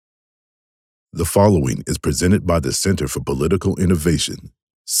The following is presented by the Center for Political Innovation,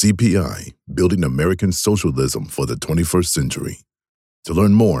 CPI, Building American Socialism for the 21st Century. To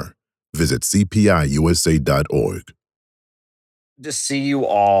learn more, visit cpiusa.org. To see you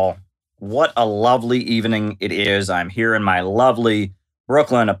all. What a lovely evening it is. I'm here in my lovely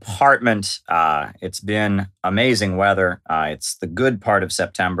Brooklyn apartment. It's been amazing weather. It's the good part of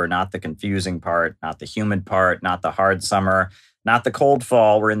September, not the confusing part, not the humid part, not the hard summer, not the cold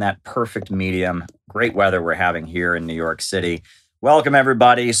fall. We're in that perfect medium. Great weather we're having here in New York City. Welcome,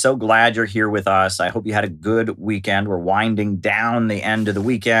 everybody. So glad you're here with us. I hope you had a good weekend. We're winding down the end of the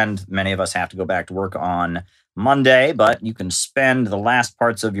weekend. Many of us have to go back to work on Monday, but you can spend the last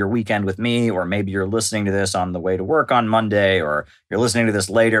parts of your weekend with me, or maybe you're listening to this on the way to work on Monday, or you're listening to this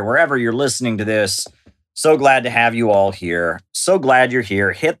later, wherever you're listening to this. So glad to have you all here. So glad you're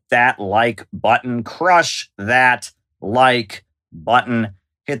here. Hit that like button, crush that like button,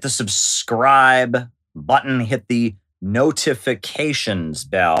 hit the subscribe button, hit the notifications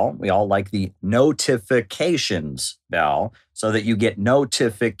bell. We all like the notifications bell so that you get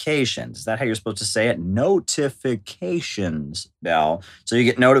notifications. Is that how you're supposed to say it? Notifications bell. So you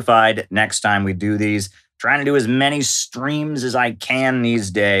get notified next time we do these. Trying to do as many streams as I can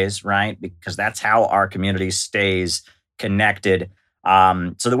these days, right? Because that's how our community stays connected.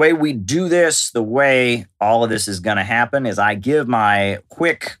 So the way we do this, the way all of this is going to happen is I give my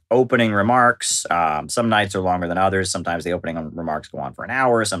quick opening remarks. Some nights are longer than others. Sometimes the opening remarks go on for an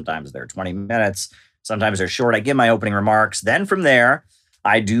hour. Sometimes they're 20 minutes. Sometimes they're short. I give my opening remarks. Then from there,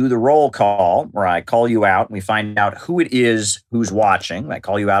 I do the roll call where I call you out and we find out who it is who's watching. I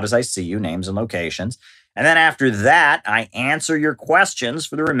call you out as I see you, names and locations. And then after that, I answer your questions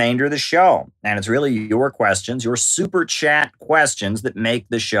for the remainder of the show. And it's really your questions, your super chat questions that make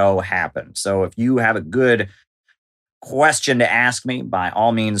the show happen. So if you have a good question to ask me, by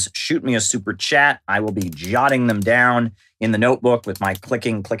all means, shoot me a super chat. I will be jotting them down in the notebook with my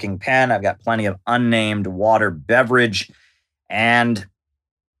clicking pen. I've got plenty of unnamed water beverage. And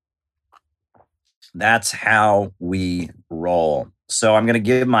that's how we roll. So I'm going to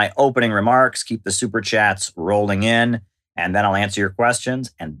give my opening remarks, keep the super chats rolling in, and then I'll answer your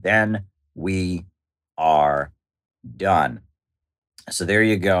questions, and then we are done. So there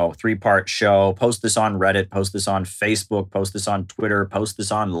you go. 3-part show. Post this on Reddit, post this on Facebook, post this on Twitter, post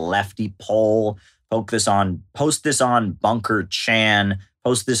this on Lefty Poll, post this on Bunker Chan,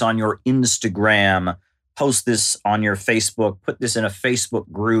 post this on your Instagram, post this on your Facebook, put this in a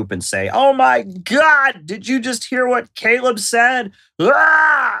Facebook group and say, oh my God, did you just hear what Caleb said?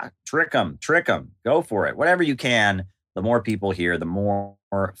 Ah! Trick them. Go for it. Whatever you can. The more people here, the more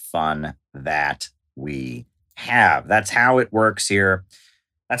fun that we have. That's how it works here.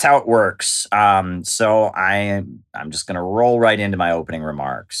 That's how it works. So I'm just going to roll right into my opening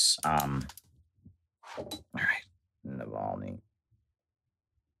remarks. All right. Navalny.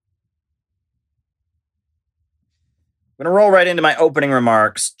 I'm going to roll right into my opening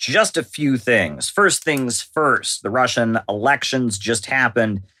remarks. Just a few things. First things first, the Russian elections just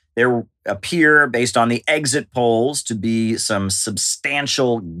happened. There appear, based on the exit polls, to be some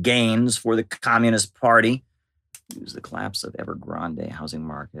substantial gains for the Communist Party. Use the collapse of Evergrande housing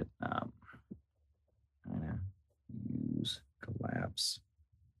market. Use collapse.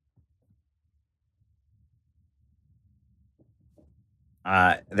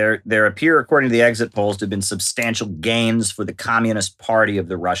 There appear, according to the exit polls, to have been substantial gains for the Communist Party of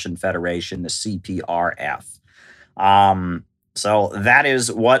the Russian Federation, the CPRF. So that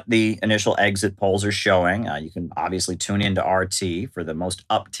is what the initial exit polls are showing. You can obviously tune into RT for the most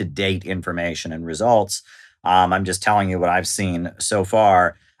up-to-date information and results. I'm just telling you what I've seen so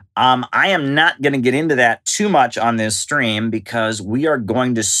far. I am not going to get into that too much on this stream because we are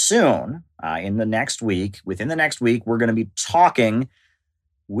going to soon, within the next week, we're going to be talking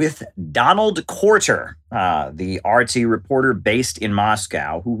with Donald Quarter, the RT reporter based in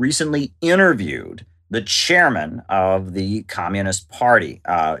Moscow, who recently interviewed the chairman of the Communist Party,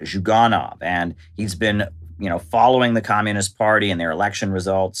 Zhuganov. And he's been, following the Communist Party and their election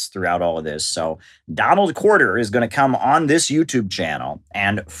results throughout all of this. So Donald Quarter is going to come on this YouTube channel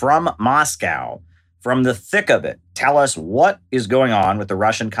and from Moscow, from the thick of it, tell us what is going on with the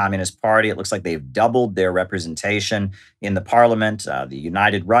Russian Communist Party. It looks like they've doubled their representation in the parliament. The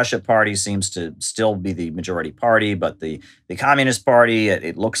United Russia Party seems to still be the majority party, but the Communist Party,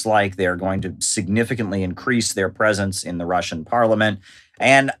 it looks like they're going to significantly increase their presence in the Russian parliament.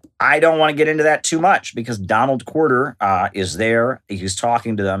 And I don't want to get into that too much because Donald Quarter is there. He's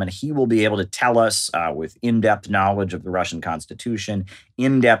talking to them, and he will be able to tell us with in-depth knowledge of the Russian Constitution,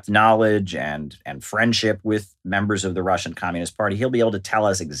 in-depth knowledge and friendship with members of the Russian Communist Party. He'll be able to tell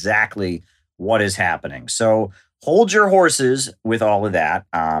us exactly what is happening. So hold your horses with all of that.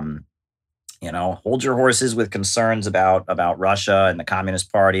 Hold your horses with concerns about Russia and the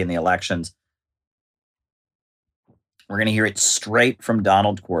Communist Party and the elections. We're going to hear it straight from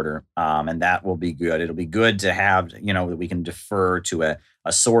Donald Quarter, and that will be good. It'll be good to have, that we can defer to a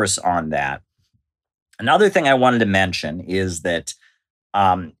source on that. Another thing I wanted to mention is that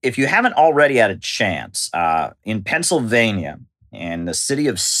if you haven't already had a chance, in Pennsylvania, in the city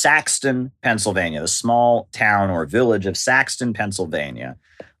of Saxton, Pennsylvania, the small town or village of Saxton, Pennsylvania,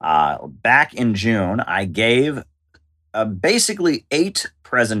 back in June, I gave basically 8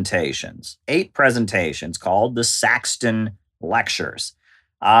 presentations called the Saxton Lectures.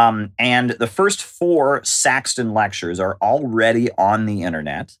 And the first 4 Saxton Lectures are already on the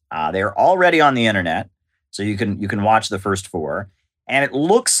internet. They're already on the internet, so you can watch the first 4. And it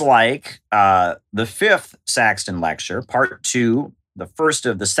looks like the 5th Saxton Lecture, part 2, the first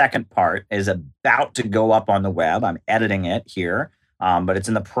of the second part, is about to go up on the web. I'm editing it here, but it's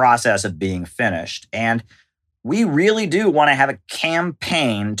in the process of being finished. And we really do want to have a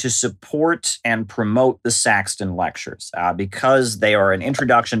campaign to support and promote the Saxton Lectures because they are an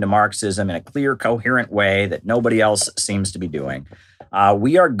introduction to Marxism in a clear, coherent way that nobody else seems to be doing.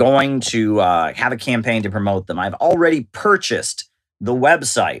 We are going to have a campaign to promote them. I've already purchased the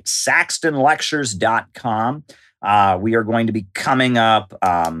website, saxtonlectures.com. We are going to be coming up,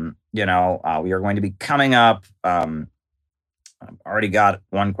 I've already got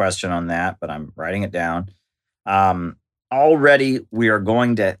one question on that, but I'm writing it down. Already we are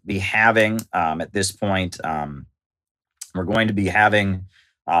going to be having, at this point, we're going to be having,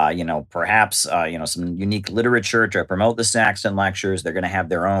 perhaps, some unique literature to promote the Saxton Lectures. They're going to have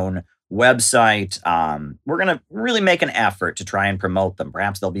their own website. We're going to really make an effort to try and promote them.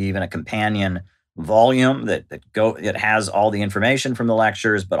 Perhaps there'll be even a companion volume that has all the information from the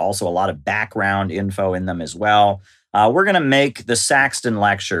lectures, but also a lot of background info in them as well. We're going to make the Saxton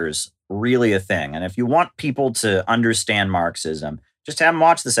Lectures really a thing. And if you want people to understand Marxism, just have them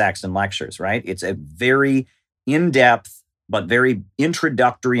watch the Saxton Lectures, right? It's a very in-depth, but very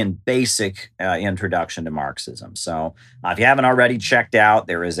introductory and basic introduction to Marxism. So if you haven't already checked out,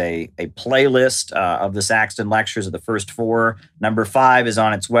 there is a playlist of the Saxton Lectures of the first 4. Number 5 is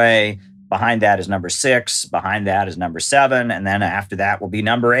on its way. Behind that is number 6. Behind that is number 7. And then after that will be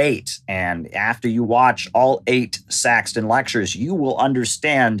number 8. And after you watch all 8 Saxton Lectures, you will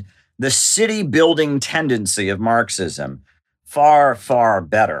understand the city-building tendency of Marxism far, far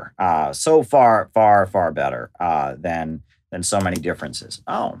better. So far, far, far better than so many differences.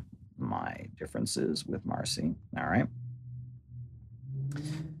 Oh, my differences with Marcy. All right.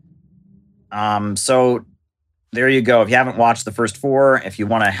 So there you go. If you haven't watched the first 4, if you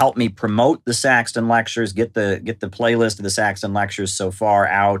want to help me promote the Saxton Lectures, get the playlist of the Saxton Lectures so far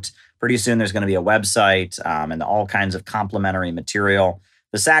out. Pretty soon there's going to be a website and all kinds of complimentary material.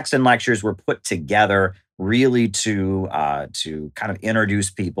 The Saxton Lectures were put together really to kind of introduce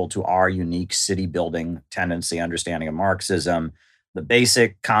people to our unique city-building tendency, understanding of Marxism, the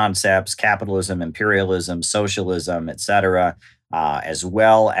basic concepts, capitalism, imperialism, socialism, etc., as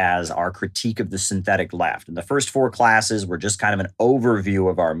well as our critique of the synthetic left. And the first 4 classes were just kind of an overview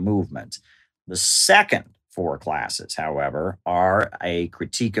of our movement. The second 4 classes, however, are a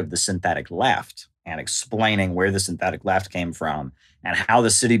critique of the synthetic left and explaining where the synthetic left came from and how the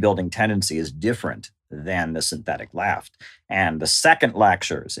city-building tendency is different than the synthetic left. And the second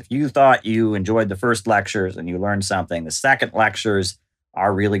lectures, if you thought you enjoyed the first lectures and you learned something, the second lectures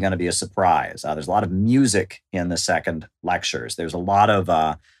are really going to be a surprise. There's a lot of music in the second lectures. There's a lot of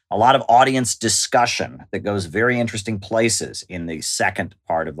audience discussion that goes very interesting places in the second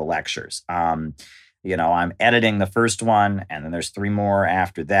part of the lectures. I'm editing the first one, and then there's 3 more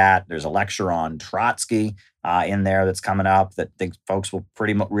after that. There's a lecture on Trotsky in there that's coming up that I think folks will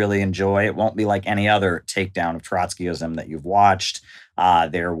really enjoy. It won't be like any other takedown of Trotskyism that you've watched.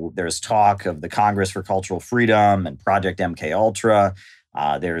 There's talk of the Congress for Cultural Freedom and Project MKUltra.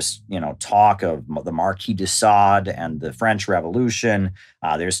 There's talk of the Marquis de Sade and the French Revolution.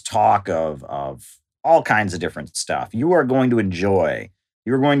 There's talk of all kinds of different stuff. You're going to enjoy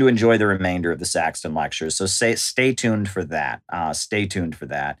the remainder of the Saxton Lectures. So stay tuned for that. Stay tuned for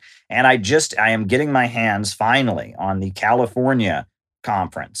that. And I am getting my hands finally on the California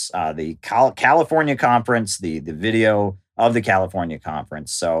conference, the California conference, the video of the California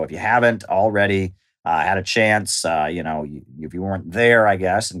conference. So if you haven't already had a chance, if you weren't there, I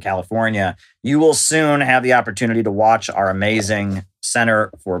guess, in California, you will soon have the opportunity to watch our amazing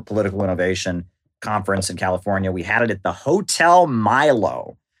Center for Political Innovation conference in California. We had it at the Hotel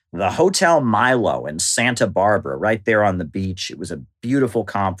Milo. the Hotel Milo in Santa Barbara, right there on the beach. It was a beautiful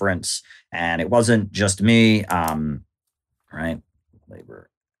conference, and it wasn't just me, right? Labor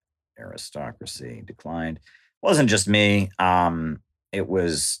aristocracy declined. Wasn't just me. It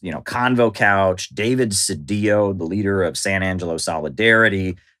was, Convo Couch, David Cedillo, the leader of San Angelo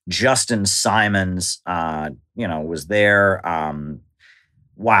Solidarity, Justin Simons, was there.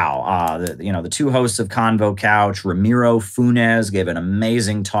 Wow. The two hosts of Convo Couch, Ramiro Funes, gave an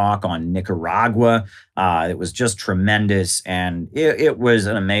amazing talk on Nicaragua. It was just tremendous. And it was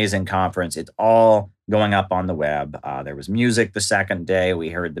an amazing conference. It's all going up on the web. There was music the second day. We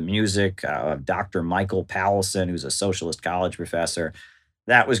heard the music of Dr. Michael Powelson, who's a socialist college professor.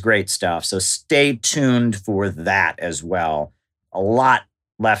 That was great stuff. So stay tuned for that as well. A lot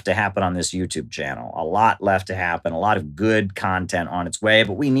left to happen on this YouTube channel. A lot left to happen. A lot of good content on its way,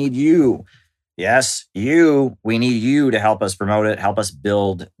 but we need you. Yes, you. We need you to help us promote it, help us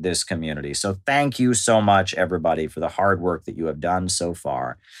build this community. So thank you so much, everybody, for the hard work that you have done so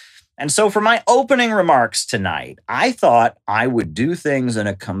far. And so for my opening remarks tonight, I thought I would do things in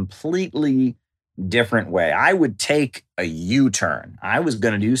a completely different way. I would take a U-turn. I was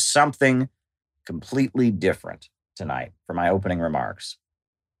going to do something completely different tonight for my opening remarks.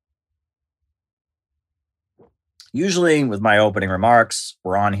 Usually with my opening remarks,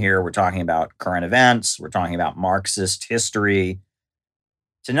 we're on here, we're talking about current events, we're talking about Marxist history.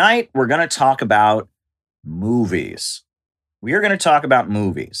 Tonight, we're going to talk about movies. We are going to talk about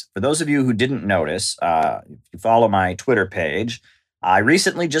movies. For those of you who didn't notice, if you follow my Twitter page, I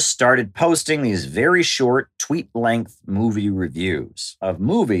recently just started posting these very short tweet-length movie reviews of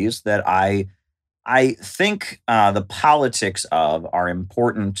movies that I think the politics of are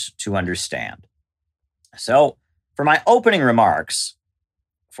important to understand. So, for my opening remarks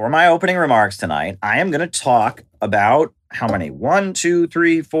tonight, I am going to talk about how many? 1, 2,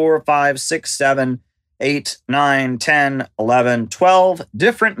 3, 4, 5, 6, 7, 8, 9, 10, 11, 12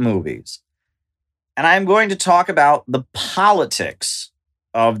 different movies. And I'm going to talk about the politics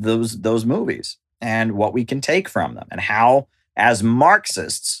of those movies and what we can take from them and how, as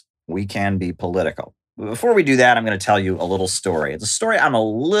Marxists, we can be political. Before we do that, I'm going to tell you a little story. It's a story I'm a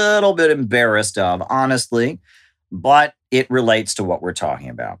little bit embarrassed of, honestly, but it relates to what we're talking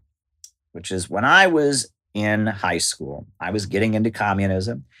about, which is when I was in high school, I was getting into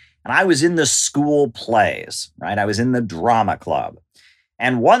communism, and I was in the school plays, right? I was in the drama club.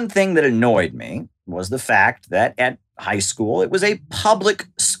 And one thing that annoyed me was the fact that at high school, it was a public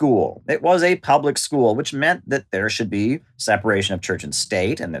school. It was a public school, which meant that there should be separation of church and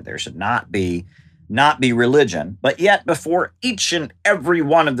state and that there should not be religion. But yet, before each and every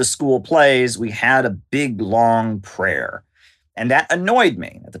one of the school plays, we had a big, long prayer. And that annoyed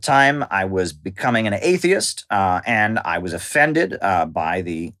me. At the time, I was becoming an atheist, and I was offended by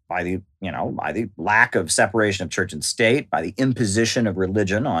the lack of separation of church and state, by the imposition of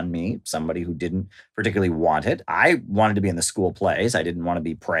religion on me, somebody who didn't particularly want it. I wanted to be in the school plays. I didn't want to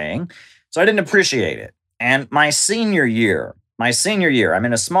be praying. So I didn't appreciate it. And my senior year, I'm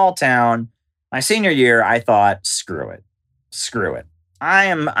in a small town. My senior year, I thought, screw it.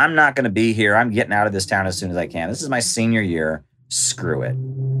 I'm not going to be here. I'm getting out of this town as soon as I can. This is my senior year. Screw it.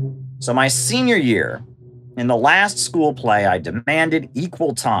 So my senior year, in the last school play, I demanded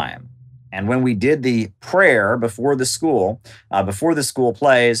equal time. And when we did the prayer before the school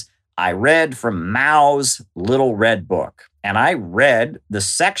plays, I read from Mao's Little Red Book. And I read the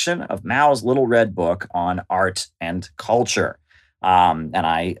section of Mao's Little Red Book on art and culture. And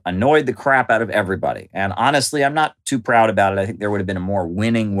I annoyed the crap out of everybody. And honestly, I'm not too proud about it. I think there would have been a more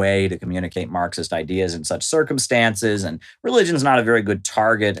winning way to communicate Marxist ideas in such circumstances, and religion's not a very good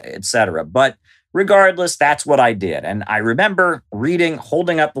target, etc. But regardless, that's what I did. And I remember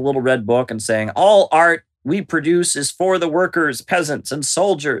holding up the Little Red Book and saying, all art we produce is for the workers, peasants, and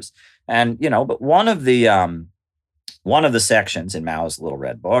soldiers. And, but one of the sections in Mao's Little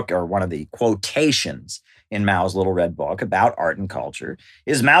Red Book, or one of the quotations in Mao's Little Red Book about art and culture,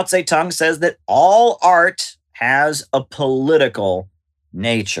 is Mao Zedong says that all art has a political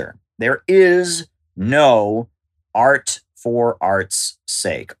nature. There is no art for art's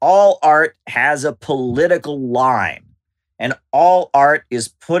sake. All art has a political line, and all art is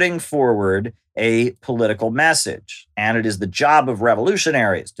putting forward a political message. And it is the job of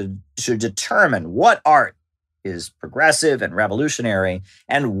revolutionaries to determine what art is progressive and revolutionary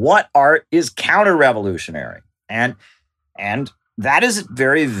and what art is counter-revolutionary. And that is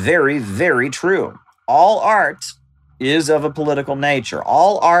very, very, very true. All art is of a political nature.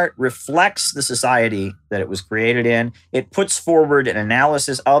 All art reflects the society that it was created in. It puts forward an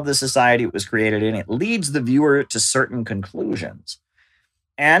analysis of the society it was created in. It leads the viewer to certain conclusions.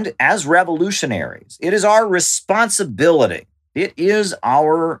 And as revolutionaries, it is our responsibility. It is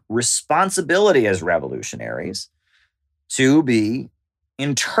our responsibility as revolutionaries to be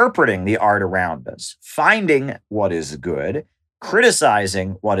interpreting the art around us, finding what is good,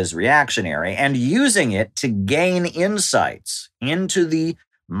 criticizing what is reactionary, and using it to gain insights into the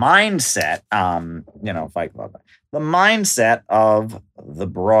mindset, Fight Club, the mindset of the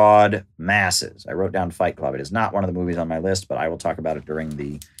broad masses. I wrote down Fight Club. It is not one of the movies on my list, but I will talk about it during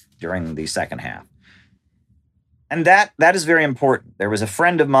the second half. And that is very important. There was a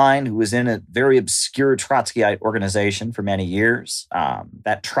friend of mine who was in a very obscure Trotskyite organization for many years.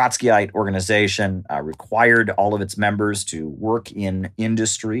 That Trotskyite organization required all of its members to work in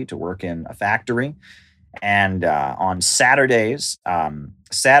industry, to work in a factory. And on Saturdays,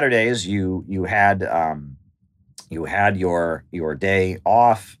 you had your day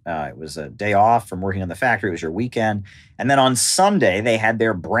off. It was a day off from working in the factory. It was your weekend. And then on Sunday, they had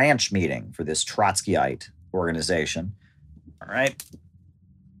their branch meeting for this Trotskyite organization. All right.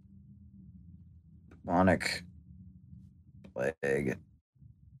 Bubonic plague.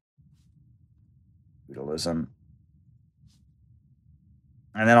 Feudalism.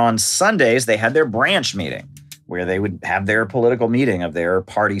 And then on Sundays, they had their branch meeting where they would have their political meeting of their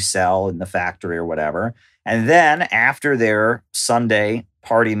party cell in the factory or whatever. And then after their Sunday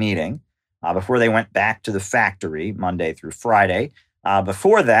party meeting, before they went back to the factory Monday through Friday,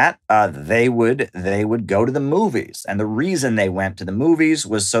 before that, they would go to the movies. And the reason they went to the movies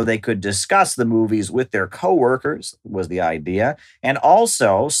was so they could discuss the movies with their coworkers, was the idea. And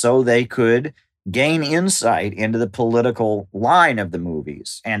also so they could gain insight into the political line of the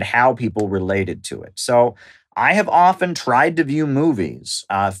movies and how people related to it. So I have often tried to view movies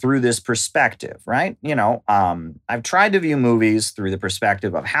through this perspective, right? I've tried to view movies through the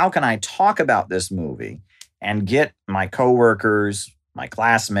perspective of how can I talk about this movie and get my coworkers, my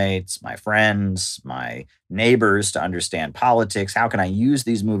classmates, my friends, my neighbors to understand politics. How can I use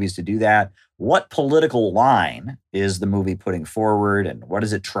these movies to do that? What political line is the movie putting forward, and what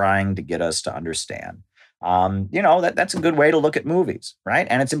is it trying to get us to understand? That's a good way to look at movies, right?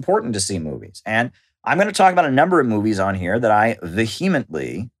 And it's important to see movies. And I'm going to talk about a number of movies on here that I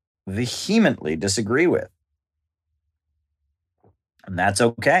vehemently disagree with. And that's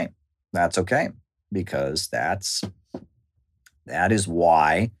okay. That's okay, because that is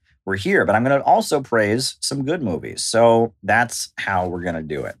why we're here. But I'm going to also praise some good movies. So that's how we're going to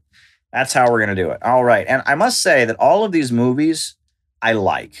do it. All right. And I must say that all of these movies I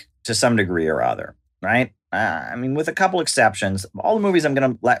like to some degree or other, right? With a couple exceptions, all the movies I'm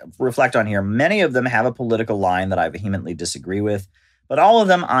going to reflect on here, many of them have a political line that I vehemently disagree with, but all of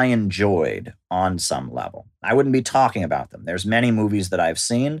them I enjoyed on some level. I wouldn't be talking about them. There's many movies that I've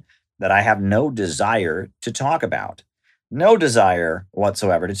seen that I have no desire to talk about. No desire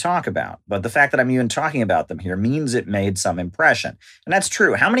whatsoever to talk about. But the fact that I'm even talking about them here means it made some impression. And that's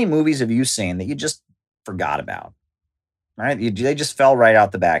true. How many movies have you seen that you just forgot about? Right? They just fell right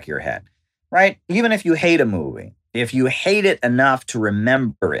out the back of your head. Right? Even if you hate a movie, if you hate it enough to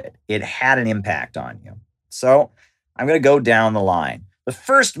remember it, it had an impact on you. So I'm going to go down the line. The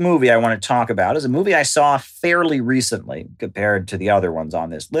first movie I want to talk about is a movie I saw fairly recently compared to the other ones on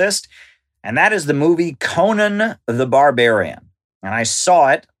this list. And that is the movie Conan the Barbarian. And I saw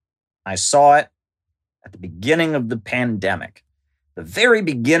it at the beginning of the pandemic. The very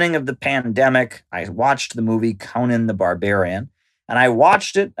beginning of the pandemic, I watched the movie Conan the Barbarian. And I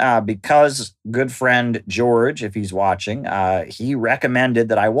watched it because good friend George, if he's watching, he recommended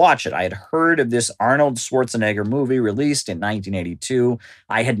that I watch it. I had heard of this Arnold Schwarzenegger movie released in 1982.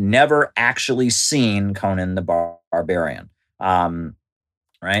 I had never actually seen Conan the Barbarian.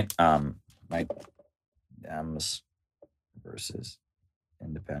 Right? Dems versus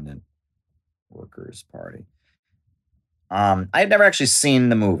Independent Workers Party. I had never actually seen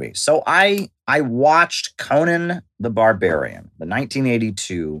the movie. So I watched Conan the Barbarian, the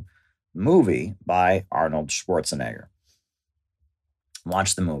 1982 movie by Arnold Schwarzenegger.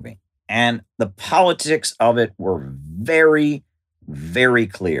 Watched the movie. And the politics of it were very, very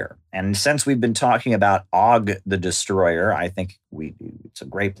clear. And since we've been talking about Og the Destroyer, I think it's a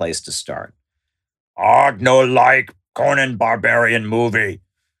great place to start. Og no like Conan Barbarian movie.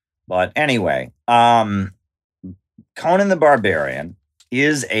 But anyway, Conan the Barbarian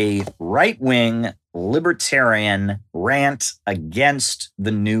is a right-wing libertarian rant against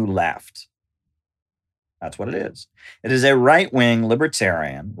the new left. That's what it is. It is a right-wing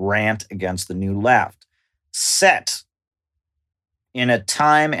libertarian rant against the new left, set in a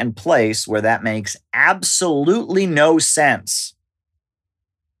time and place where that makes absolutely no sense.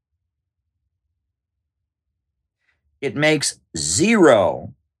 It makes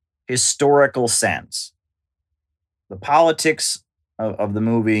zero historical sense. The politics of the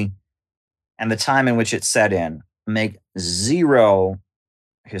movie and the time in which it's set in make zero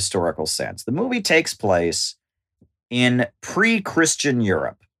historical sense. The movie takes place in pre-Christian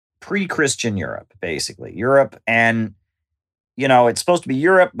Europe, basically. Europe, and, it's supposed to be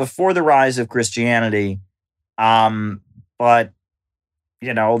Europe before the rise of Christianity. But,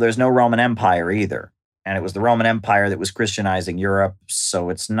 there's no Roman Empire either. And it was the Roman Empire that was Christianizing Europe, so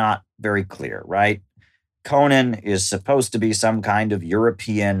it's not very clear, right? Conan is supposed to be some kind of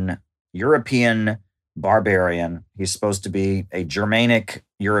European barbarian. He's supposed to be a Germanic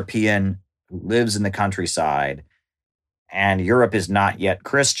European who lives in the countryside. And Europe is not yet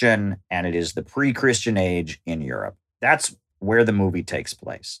Christian, and it is the pre-Christian age in Europe. That's where the movie takes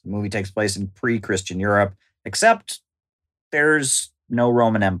place. The movie takes place in pre-Christian Europe, except there's no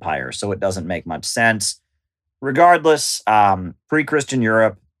Roman Empire, so it doesn't make much sense. Regardless, pre-Christian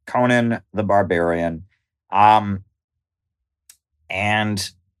Europe, Conan the Barbarian. And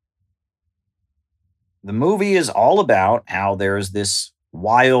the movie is all about how there's this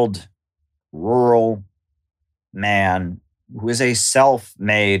wild, rural man who is a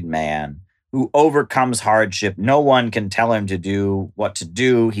self-made man who overcomes hardship. No one can tell him to do what to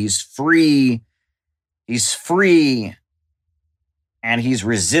do. He's free. He's free. And he's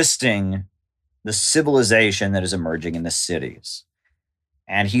resisting the civilization that is emerging in the cities.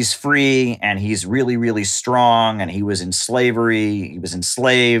 And he's free, and he's really, really strong, and he was in slavery. He was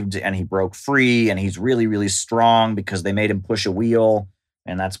enslaved, and he broke free, and he's really, really strong because they made him push a wheel,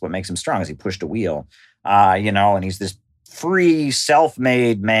 and that's what makes him strong, is he pushed a wheel. And he's this free,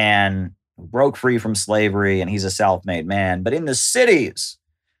 self-made man who broke free from slavery, and he's a self-made man. But in the cities,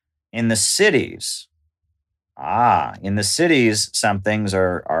 some things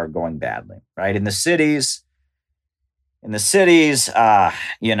are going badly, right? In the cities,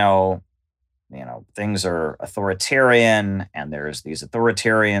 things are authoritarian, and there's these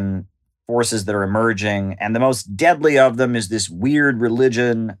authoritarian forces that are emerging. And the most deadly of them is this weird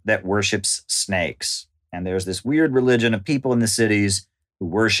religion that worships snakes. And there's this weird religion of people in the cities who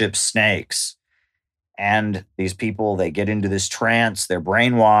worship snakes. And these people, they get into this trance, they're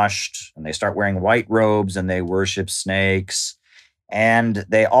brainwashed, and they start wearing white robes, and they worship snakes. And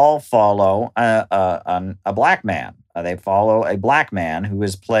they all follow a black man. They follow a black man who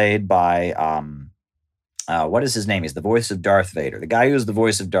is played by, what is his name? He's the voice of Darth Vader. The guy who is the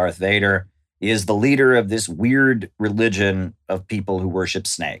voice of Darth Vader is the leader of this weird religion of people who worship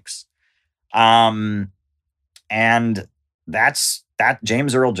snakes. And that's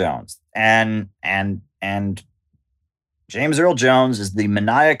James Earl Jones. And James Earl Jones is the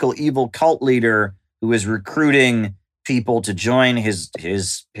maniacal evil cult leader who is recruiting people to join his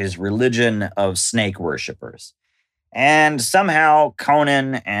religion of snake worshipers. And somehow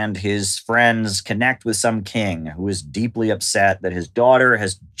Conan and his friends connect with some king who is deeply upset that his daughter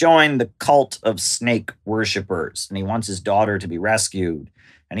has joined the cult of snake worshipers, and he wants his daughter to be rescued.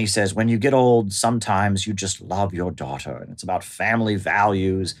 And he says, when you get old, sometimes you just love your daughter, and it's about family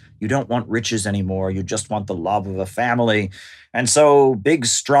values. You don't want riches anymore. You just want the love of a family. And so big,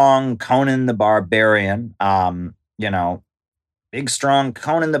 strong Conan the Barbarian, big, strong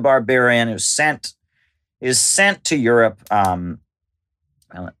Conan the Barbarian is sent to Europe. Found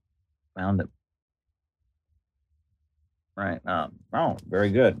it. Right. Very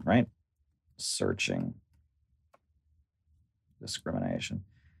good. Right. Searching. Discrimination.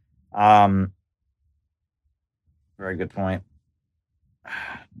 Very good point.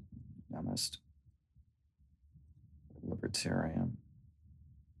 Honest. Libertarian.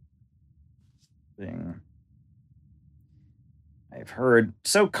 Thing. I've heard.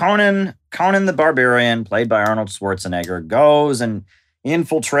 So Conan the Barbarian, played by Arnold Schwarzenegger, goes and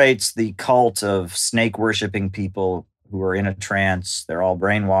infiltrates the cult of snake-worshipping people who are in a trance. They're all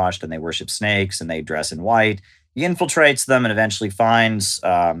brainwashed, and they worship snakes, and they dress in white. He infiltrates them and eventually finds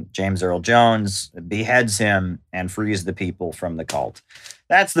James Earl Jones, beheads him, and frees the people from the cult.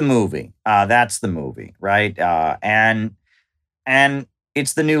 That's the movie. Right? And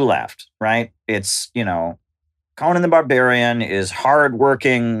it's the new left, right? It's, Conan the Barbarian is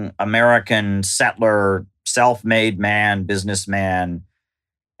hardworking American settler, self-made man, businessman,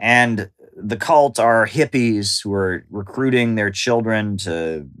 and the cult are hippies who are recruiting their children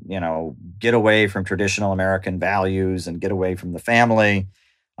to, get away from traditional American values and get away from the family.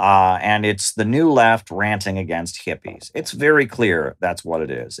 And it's the new left ranting against hippies. It's very clear that's what it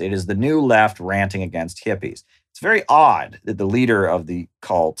is. It is the new left ranting against hippies. It's very odd that the leader of the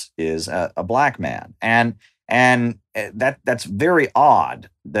cult is a black man. And that's very odd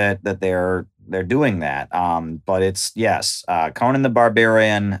that they're they're doing that. But it's yes, Conan the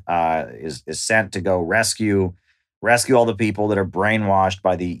Barbarian is sent to go rescue all the people that are brainwashed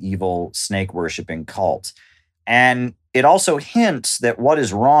by the evil snake worshiping cult. And it also hints that what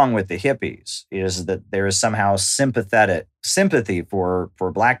is wrong with the hippies is that there is somehow sympathy for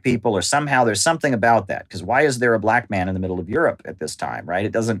black people, or somehow there's something about that. Because why is there a black man in the middle of Europe at this time, right?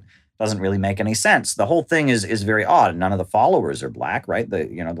 It doesn't really make any sense. The whole thing is very odd. None of the followers are black, right? The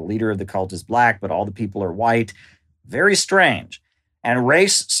leader of the cult is black, but all the people are white. Very strange. And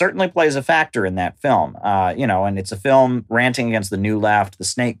race certainly plays a factor in that film. And it's a film ranting against the New Left. The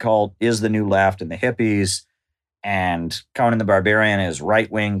snake cult is the New Left and the hippies. And Conan the Barbarian is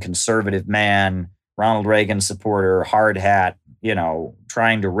right-wing conservative man, Ronald Reagan supporter, hard hat,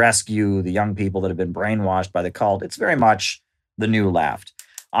 trying to rescue the young people that have been brainwashed by the cult. It's very much the New Left.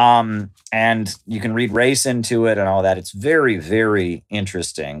 And you can read race into it and all that. It's very, very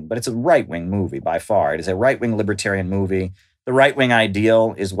interesting, but it's a right-wing movie by far. It is a right-wing libertarian movie. The right-wing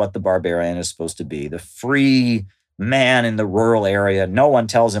ideal is what the Barbarian is supposed to be. The free man in the rural area. No one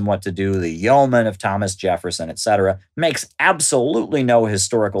tells him what to do. The yeoman of Thomas Jefferson, etc. Makes absolutely no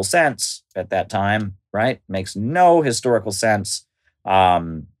historical sense at that time, right? Makes no historical sense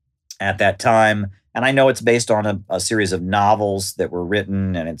at that time. And I know it's based on a series of novels that were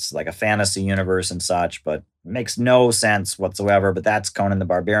written, and it's like a fantasy universe and such, but it makes no sense whatsoever. But that's Conan the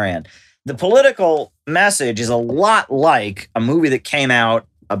Barbarian. The political message is a lot like a movie that came out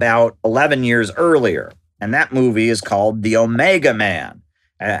about 11 years earlier. And that movie is called The Omega Man.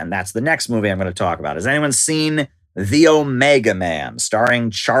 And that's the next movie I'm going to talk about. Has anyone seen The Omega Man, starring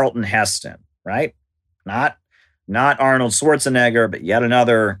Charlton Heston, right? Not Arnold Schwarzenegger, but yet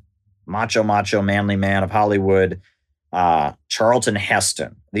another macho, manly man of Hollywood, Charlton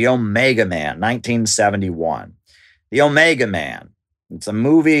Heston. The Omega Man, 1971. The Omega Man. It's a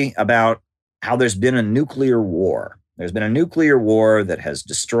movie about how there's been a nuclear war. There's been a nuclear war that has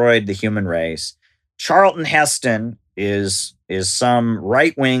destroyed the human race. Charlton Heston is some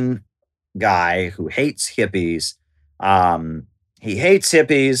right-wing guy who hates hippies. He hates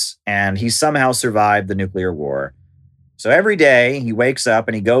hippies, and he somehow survived the nuclear war. So every day he wakes up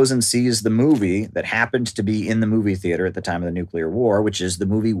and he goes and sees the movie that happened to be in the movie theater at the time of the nuclear war, which is the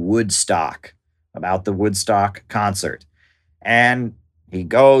movie Woodstock, about the Woodstock concert. And he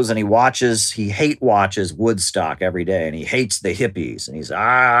goes and he hate watches Woodstock every day, and he hates the hippies. And he's,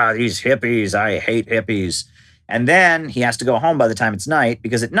 these hippies, I hate hippies. And then he has to go home by the time it's night,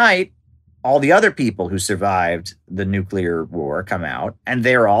 because at night, all the other people who survived the nuclear war come out, and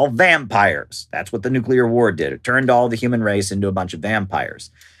they're all vampires. That's what the nuclear war did. It turned all the human race into a bunch of vampires.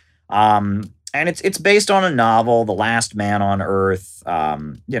 And it's based on a novel, The Last Man on Earth, but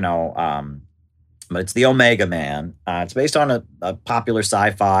it's The Omega Man. It's based on a popular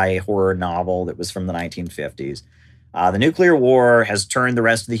sci-fi horror novel that was from the 1950s. The nuclear war has turned the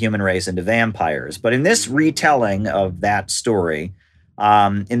rest of the human race into vampires. But in this retelling of that story,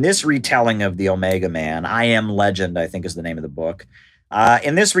 in this retelling of The Omega Man, I Am Legend, I think is the name of the book.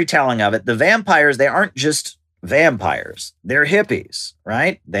 In this retelling of it, the vampires, they aren't just vampires. They're hippies,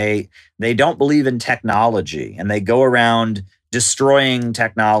 right? They don't believe in technology, and they go around destroying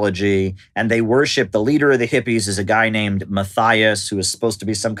technology, and they worship the leader of the hippies is a guy named Matthias, who is supposed to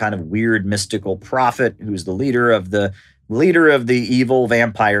be some kind of weird mystical prophet, who's the leader of the evil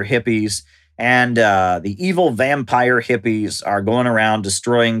vampire hippies. And the evil vampire hippies are going around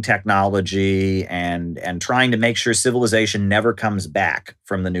destroying technology and trying to make sure civilization never comes back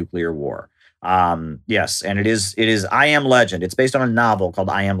from the nuclear war. Yes, and it is I Am Legend. It's based on a novel called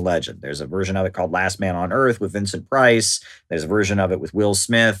I Am Legend. There's a version of it called Last Man on Earth with Vincent Price. There's a version of it with Will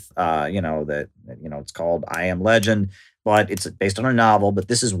Smith, it's called I Am Legend, but it's based on a novel. But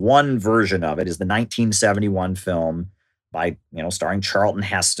this is one version of it, is the 1971 film by, starring Charlton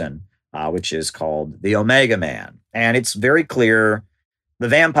Heston, which is called The Omega Man. And it's very clear the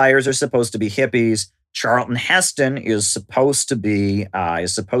vampires are supposed to be hippies. Charlton Heston is supposed to be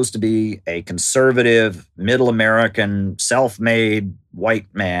a conservative, middle American, self-made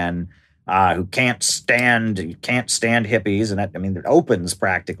white man who can't stand hippies. And it opens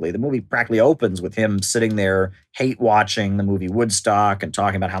practically. The movie practically opens with him sitting there hate watching the movie Woodstock and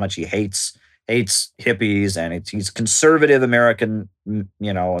talking about how much he hates hippies, and he's conservative American,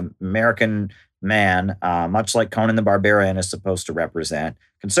 American man, much like Conan the Barbarian is supposed to represent.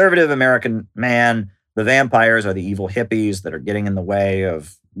 Conservative American man. The vampires are the evil hippies that are getting in the way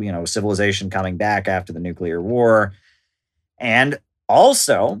of, civilization coming back after the nuclear war. And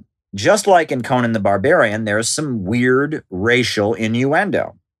also, just like in Conan the Barbarian, there's some weird racial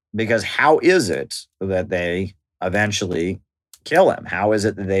innuendo, because how is it that they eventually kill him? How is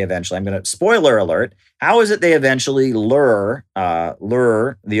it that they eventually, I'm going to, spoiler alert, how is it they eventually lure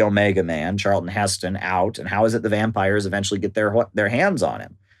the Omega Man, Charlton Heston, out? And how is it the vampires eventually get their hands on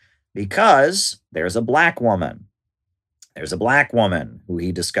him? Because there's a black woman. There's a black woman who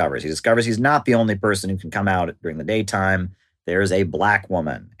he discovers. He discovers he's not the only person who can come out during the daytime. There's a black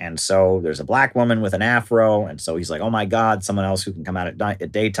woman. And so there's a black woman with an afro. And so he's like, oh my God, someone else who can come out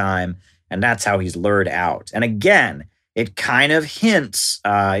at daytime. And that's how he's lured out. And again, it kind of hints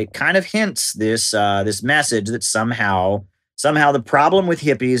this message that somehow the problem with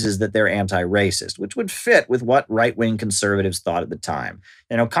hippies is that they're anti-racist, which would fit with what right-wing conservatives thought at the time.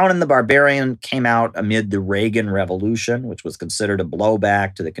 You know, Conan the Barbarian came out amid the Reagan Revolution, which was considered a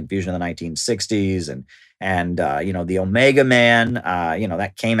blowback to the confusion of the 1960s, and the Omega Man,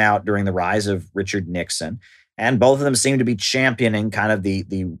 that came out during the rise of Richard Nixon. And both of them seem to be championing kind of the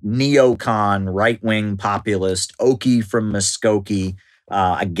neocon, right-wing populist, Okie from Muskogee,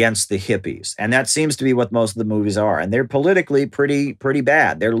 against the hippies. And that seems to be what most of the movies are. And they're politically pretty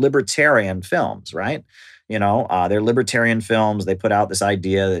bad. They're libertarian films, right? They're libertarian films. They put out this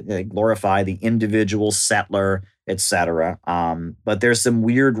idea that they glorify the individual settler, etc. But there's some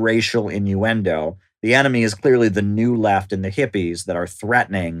weird racial innuendo. The enemy is clearly the new left and the hippies that are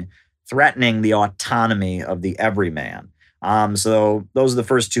threatening the autonomy of the everyman. So those are the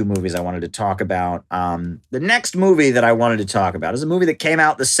first two movies I wanted to talk about. The next movie that I wanted to talk about is a movie that came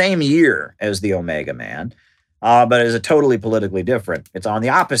out the same year as The Omega Man, but is a totally politically different. It's on the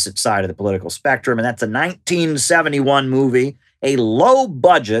opposite side of the political spectrum, and that's a 1971 movie, a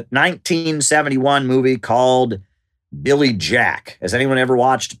low-budget 1971 movie called Billy Jack. Has anyone ever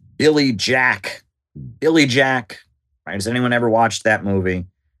watched Billy Jack? Billy Jack, right? Has anyone ever watched that movie?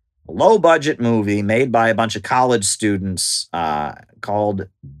 Low-budget movie made by a bunch of college students called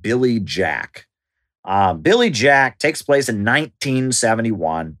Billy Jack. Billy Jack takes place in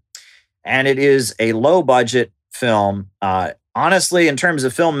 1971, and it is a low-budget film. Honestly, in terms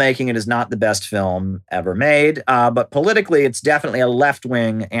of filmmaking, it is not the best film ever made, but politically, it's definitely a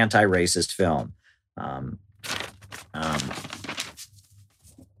left-wing, anti-racist film.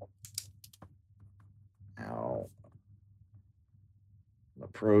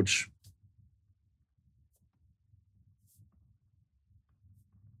 Approach.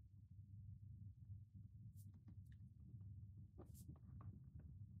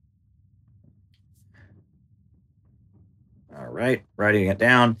 All right, writing it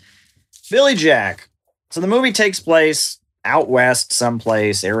down. Billy Jack. So the movie takes place out west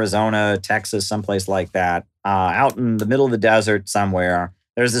someplace, Arizona, Texas, someplace like that, out in the middle of the desert somewhere.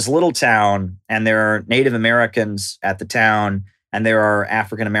 There's this little town, and there are Native Americans at the town, and there are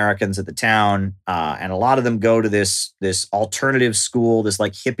African Americans at the town, and a lot of them go to this alternative school, this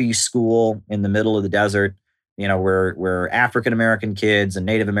like hippie school in the middle of the desert, where African American kids and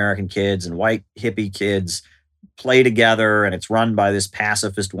Native American kids and white hippie kids play together, and it's run by this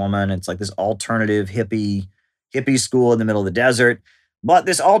pacifist woman. It's like this alternative hippie school in the middle of the desert. But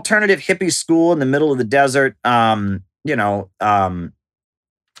this alternative hippie school in the middle of the desert, my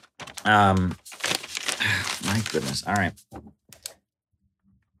goodness. All right.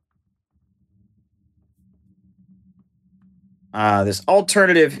 This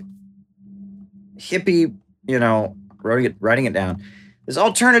alternative hippie, writing it down. This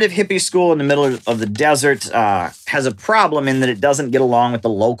alternative hippie school in the middle of the desert has a problem in that it doesn't get along with the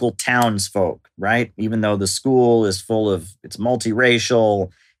local townsfolk, right? Even though the school is it's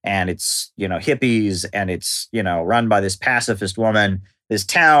multiracial and it's, hippies and it's, run by this pacifist woman. This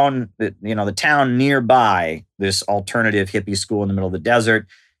town, the town nearby this alternative hippie school in the middle of the desert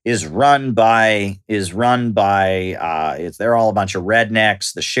they're all a bunch of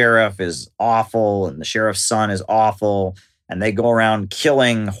rednecks. The sheriff is awful, and the sheriff's son is awful, and they go around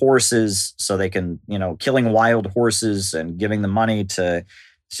killing horses so they can, killing wild horses and giving the money to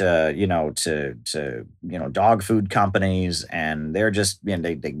dog food companies, and they're just,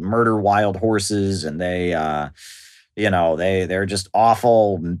 they murder wild horses, and they're just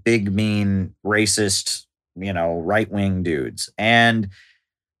awful, big, mean, racist, right-wing dudes. And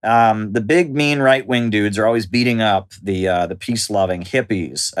the big, mean right-wing dudes are always beating up the peace-loving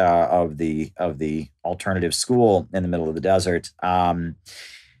hippies of the alternative school in the middle of the desert. And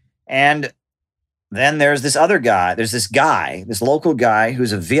then there's this other guy. There's this local guy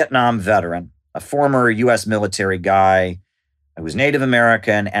who's a Vietnam veteran, a former U.S. military guy who's Native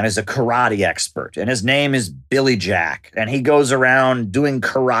American and is a karate expert. And his name is Billy Jack. And he goes around doing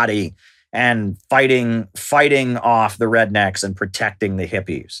karate and fighting off the rednecks and protecting the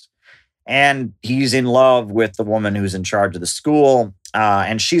hippies. and he's in love with the woman who's in charge of the school.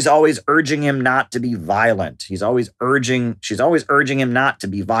 And she's always urging him not to be violent. She's always urging him not to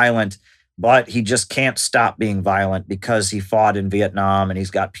be violent, but he just can't stop being violent because he fought in Vietnam and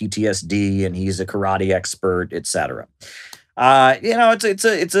he's got PTSD and he's a karate expert, etc.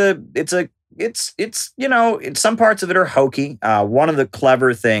 Some parts of it are hokey. One of the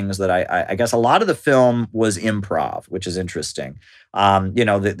clever things that I guess a lot of the film was improv, which is interesting.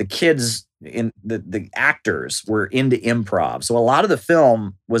 The kids in the actors were into improv. So a lot of the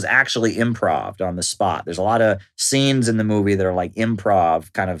film was actually improv on the spot. There's a lot of scenes in the movie that are like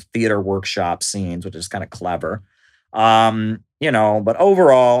improv kind of theater workshop scenes, which is kind of clever. But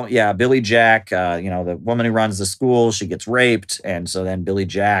overall, yeah, Billy Jack, the woman who runs the school, she gets raped. And so then Billy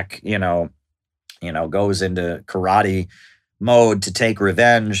Jack, goes into karate mode to take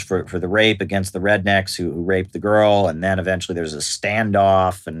revenge for the rape against the rednecks who raped the girl. And then eventually there's a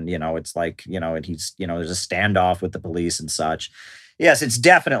standoff and, it's like, and he's, there's a standoff with the police and such. Yes, it's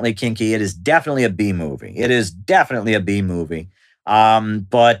definitely kinky. It is definitely a B movie.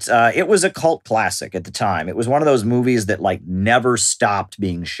 But it was a cult classic at the time. It was one of those movies that like never stopped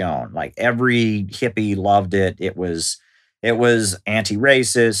being shown. Like every hippie loved it. It was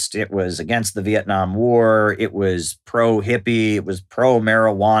anti-racist. It was against the Vietnam War. It was pro-hippie. It was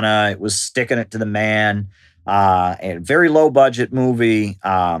pro-marijuana. It was sticking it to the man. A very low budget movie.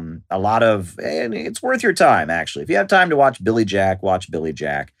 And it's worth your time, actually. If you have time to watch Billy Jack, watch Billy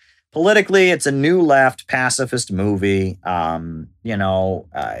Jack. Politically, it's a new left pacifist movie.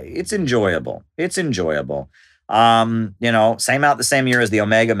 It's enjoyable. Same out the same year as the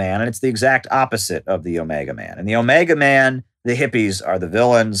Omega Man, and it's the exact opposite of the Omega Man. In the Omega Man, the hippies are the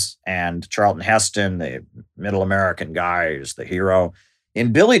villains, and Charlton Heston, the middle American guy, is the hero.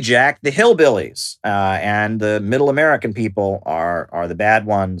 In Billy Jack, the hillbillies and the middle American people are the bad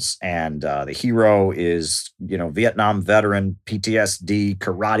ones, and the hero is Vietnam veteran, PTSD,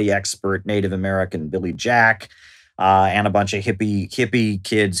 karate expert, Native American Billy Jack. And a bunch of hippie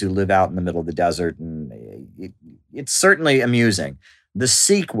kids who live out in the middle of the desert. And it's certainly amusing. The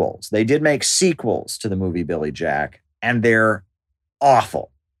sequels, they did make sequels to the movie Billy Jack, and they're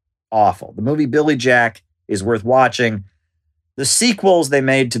awful. The movie Billy Jack is worth watching. The sequels they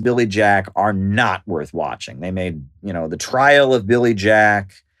made to Billy Jack are not worth watching. They made, The Trial of Billy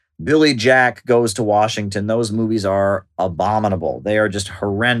Jack, Billy Jack Goes to Washington. Those movies are abominable. They are just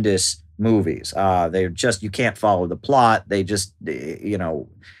horrendous movies. You can't follow the plot. They just,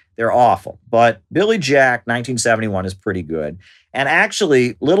 they're awful. But Billy Jack, 1971, is pretty good. And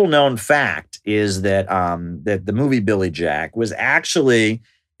actually, little known fact is that that the movie Billy Jack was actually,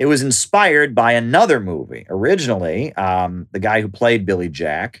 it was inspired by another movie. Originally, the guy who played Billy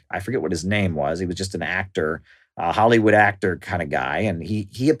Jack, I forget what his name was. He was just an actor, a Hollywood actor kind of guy. And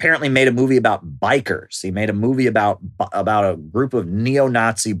he apparently made a movie about bikers. He made a movie about a group of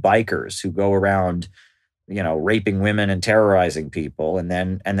neo-Nazi bikers who go around, raping women and terrorizing people. And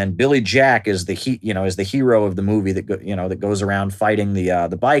then Billy Jack is the hero of the movie that goes around fighting the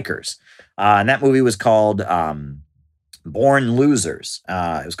bikers. And that movie was called Born Losers.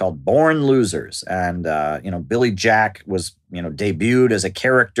 It was called Born Losers. And Billy Jack was debuted as a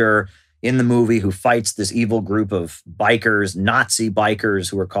character in the movie who fights this evil group of bikers, Nazi bikers,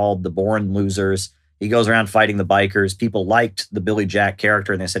 who are called the Born Losers. He goes around fighting the bikers. People liked the Billy Jack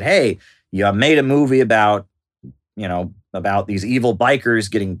character, and they said, "Hey, you made a movie about these evil bikers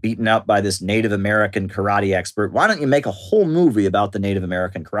getting beaten up by this Native American karate expert. Why don't you make a whole movie about the Native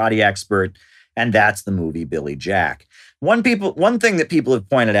American karate expert?" And that's the movie Billy Jack. One thing that people have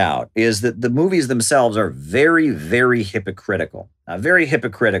pointed out is that the movies themselves are very, very hypocritical. Very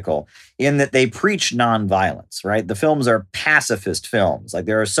hypocritical in that they preach nonviolence, right? The films are pacifist films. Like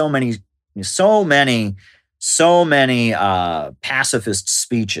there are so many pacifist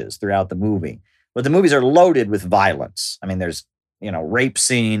speeches throughout the movie. But the movies are loaded with violence. I mean, there's rape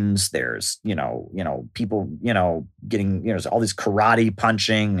scenes. There's people getting there's all these karate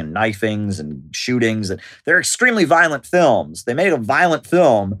punching and knifings and shootings. And they're extremely violent films. They made a violent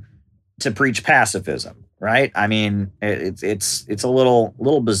film to preach pacifism, right? I mean, it's a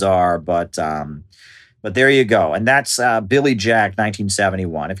little bizarre, but there you go. And that's Billy Jack,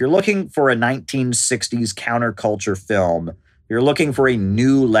 1971. If you're looking for a 1960s counterculture film, if you're looking for a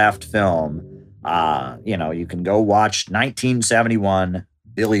new left film, you can go watch 1971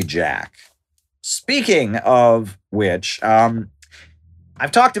 Billy Jack. Speaking of which,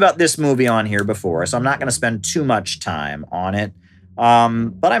 I've talked about this movie on here before, so I'm not going to spend too much time on it.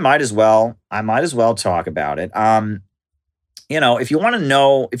 But I might as well talk about it. If you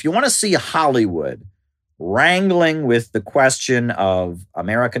want to see Hollywood wrangling with the question of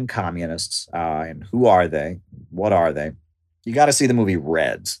American communists and who are they? What are they? You got to see the movie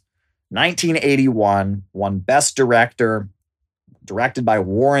Reds. 1981, won Best Director, directed by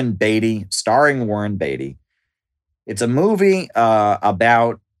Warren Beatty, starring Warren Beatty. It's a movie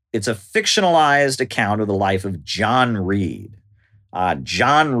it's a fictionalized account of the life of John Reed.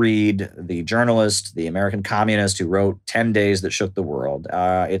 John Reed, the journalist, the American communist who wrote 10 Days That Shook the World.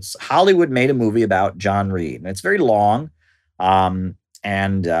 Hollywood made a movie about John Reed, and it's very long, and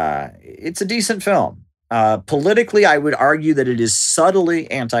it's a decent film. Politically, I would argue that it is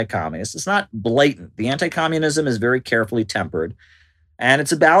subtly anti-communist. It's not blatant. The anti-communism is very carefully tempered. And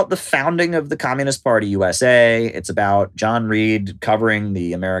it's about the founding of the Communist Party USA. It's about John Reed covering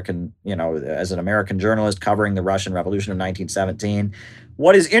the American, as an American journalist, covering the Russian Revolution of 1917.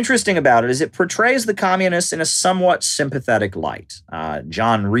 What is interesting about it is it portrays the communists in a somewhat sympathetic light.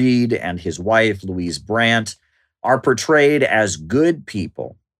 John Reed and his wife, Louise Brandt, are portrayed as good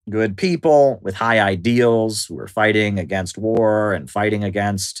people with high ideals who are fighting against war and fighting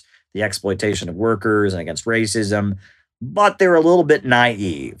against the exploitation of workers and against racism. But they're a little bit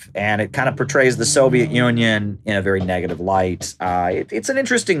naive, and it kind of portrays the Soviet Union in a very negative light. It's an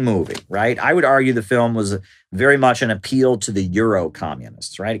interesting movie, right? I would argue the film was very much an appeal to the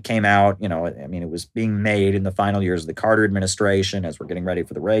Euro-communists, right? It came out, it was being made in the final years of the Carter administration as we're getting ready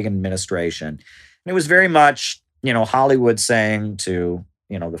for the Reagan administration. And it was very much, Hollywood saying to,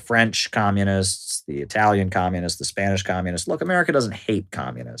 the French communists, the Italian communists, the Spanish communists, look, America doesn't hate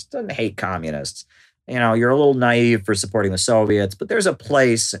communists, doesn't hate communists. You're a little naive for supporting the Soviets, but there's a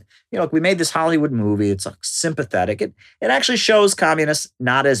place, we made this Hollywood movie. It's sympathetic. It actually shows communists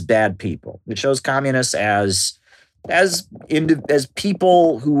not as bad people. It shows communists as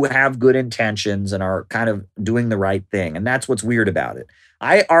people who have good intentions and are kind of doing the right thing. And that's what's weird about it.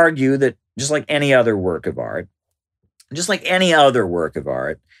 I argue that just like any other work of art,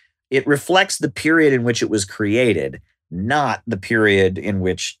 it reflects the period in which it was created, not the period in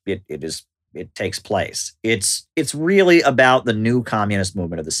which it takes place. It's really about the new communist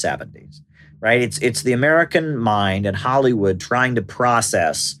movement of the 70s, right? It's the American mind and Hollywood trying to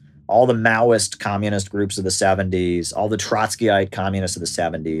process all the Maoist communist groups of the 70s, all the Trotskyite communists of the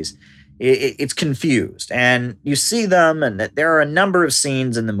 70s. It's confused. And you see them, and there are a number of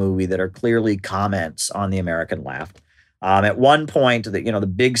scenes in the movie that are clearly comments on the American left. At one point,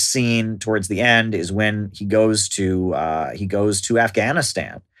 the big scene towards the end is when he goes to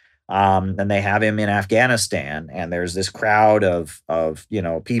Afghanistan. And they have him in Afghanistan, and there's this crowd of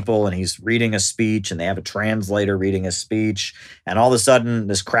people, and he's reading a speech, and they have a translator reading a speech. And all of a sudden,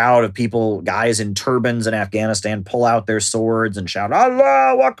 this crowd of people, guys in turbans in Afghanistan, pull out their swords and shout,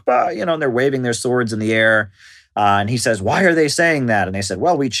 "Allahu Akbar," and they're waving their swords in the air. And he says, "Why are they saying that?" And they said,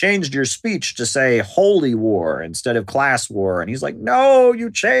 "Well, we changed your speech to say holy war instead of class war." And he's like, "No,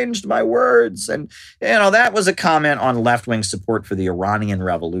 you changed my words." And, that was a comment on left-wing support for the Iranian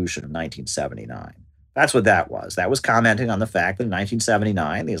Revolution of 1979. That's what that was. That was commenting on the fact that in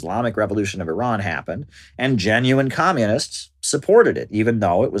 1979, the Islamic Revolution of Iran happened, and genuine communists supported it, even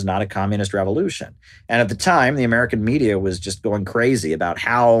though it was not a communist revolution. And at the time, the American media was just going crazy about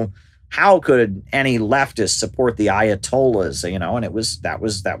how could any leftist support the Ayatollahs, and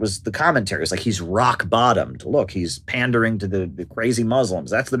that was the commentary. It's like he's rock bottomed. Look, he's pandering to the crazy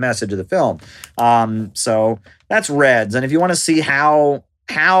Muslims. That's the message of the film. So that's Reds. And if you want to see how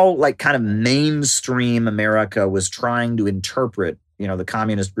like kind of mainstream America was trying to interpret, the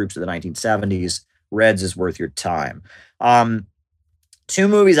communist groups of the 1970s, Reds is worth your time. Two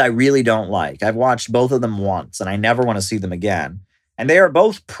movies I really don't like. I've watched both of them once, and I never want to see them again. And they are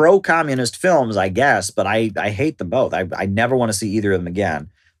both pro-communist films, I guess, but I hate them both. I never want to see either of them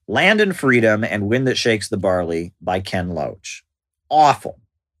again. Land and Freedom and Wind That Shakes the Barley by Ken Loach. Awful.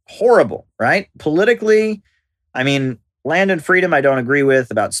 Horrible, right? Politically, Land and Freedom I don't agree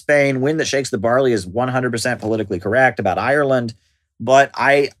with. About Spain, Wind That Shakes the Barley is 100% politically correct. About Ireland, but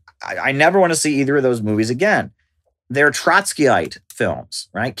I never want to see either of those movies again. They're Trotskyite films,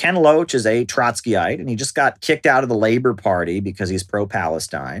 right? Ken Loach is a Trotskyite, and he just got kicked out of the Labor Party because he's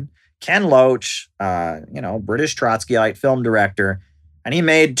pro-Palestine. Ken Loach, British Trotskyite film director, and he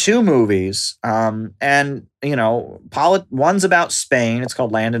made two movies. One's about Spain. It's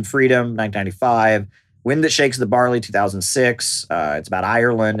called Land and Freedom, 1995. Wind That Shakes the Barley, 2006. It's about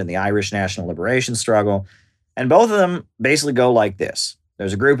Ireland and the Irish national liberation struggle. And both of them basically go like this.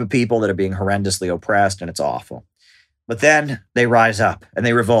 There's a group of people that are being horrendously oppressed, and it's awful. But then they rise up and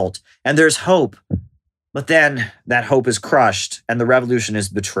they revolt, and there's hope. But then that hope is crushed, and the revolution is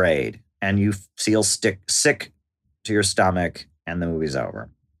betrayed, and you feel sick to your stomach, and the movie's over.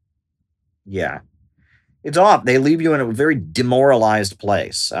 Yeah. It's off. They leave you in a very demoralized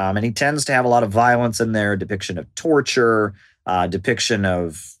place. And he tends to have a lot of violence in there, depiction of torture, depiction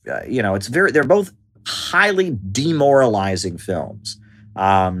of, they're both highly demoralizing films.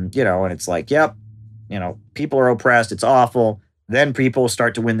 And it's like, yep, people are oppressed. It's awful. Then people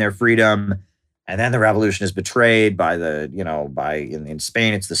start to win their freedom. And then the revolution is betrayed by in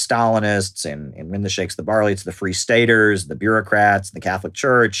Spain, it's the Stalinists, and in Wind That Shakes the Barley, it's the Free Staters, the bureaucrats, the Catholic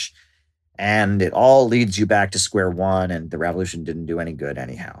Church. And it all leads you back to square one, and the revolution didn't do any good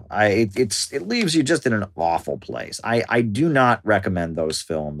anyhow. It leaves you just in an awful place. I do not recommend those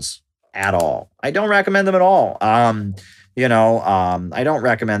films at all. I don't recommend them at all. I don't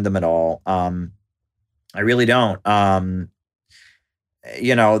recommend them at all. I really don't.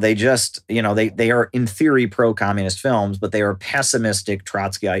 They just, they are in theory pro-communist films, but they are pessimistic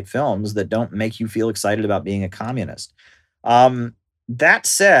Trotskyite films that don't make you feel excited about being a communist. That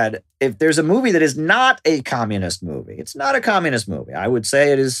said, if there's a movie that is not a communist movie, it's not a communist movie. I would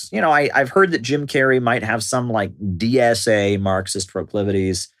say it is, I've heard that Jim Carrey might have some like DSA Marxist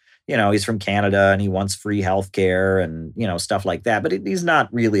proclivities. He's from Canada and he wants free healthcare and, stuff like that. But he's not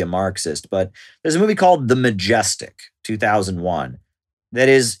really a Marxist. But there's a movie called The Majestic, 2001.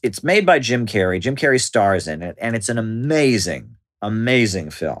 It's made by Jim Carrey. Jim Carrey stars in it, and it's an amazing,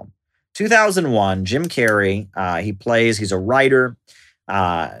 amazing film. 2001, Jim Carrey, he's a writer.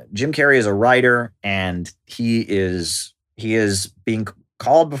 Jim Carrey is a writer, and he is being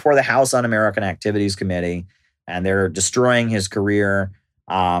called before the House Un-American Activities Committee, and they're destroying his career.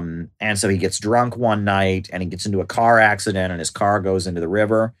 And so he gets drunk one night, and he gets into a car accident, and his car goes into the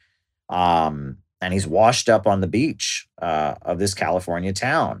river. And he's washed up on the beach of this California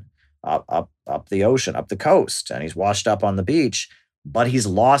town, up the ocean, up the coast. And he's washed up on the beach, but he's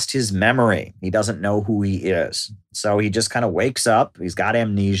lost his memory. He doesn't know who he is. So he just kind of wakes up. He's got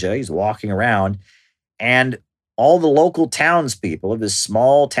amnesia. He's walking around. And all the local townspeople of this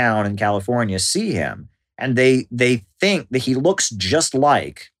small town in California see him. And they think that he looks just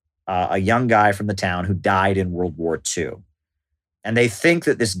like a young guy from the town who died in World War II. And they think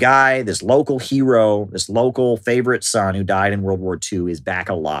that this guy, this local hero, this local favorite son who died in World War II is back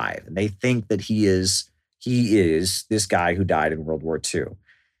alive. And they think that he is this guy who died in World War II.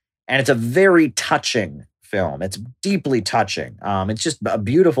 And it's a very touching film. It's deeply touching. It's just a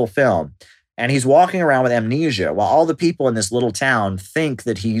beautiful film. And he's walking around with amnesia while all the people in this little town think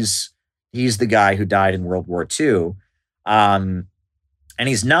that he's the guy who died in World War II. And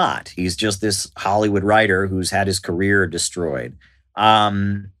he's not. He's just this Hollywood writer who's had his career destroyed.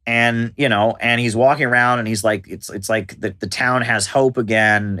 And he's walking around and he's like, it's like the town has hope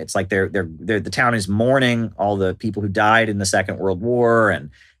again. It's like the town is mourning all the people who died in the Second World War. And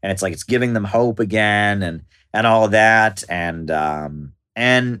it's like, it's giving them hope again and all of that. And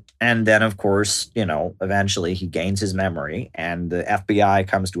then of course, eventually he gains his memory and the FBI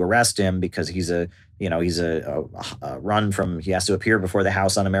comes to arrest him because he has to appear before the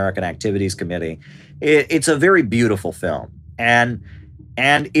House Un-American Activities Committee. It's a very beautiful film. And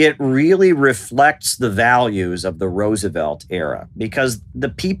it really reflects the values of the Roosevelt era because the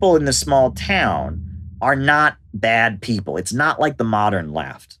people in the small town are not bad people. It's not like the modern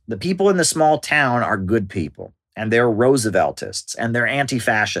left. The people in the small town are good people, and they're Rooseveltists, and they're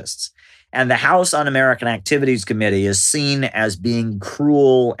anti-fascists. And the House Un-American Activities Committee is seen as being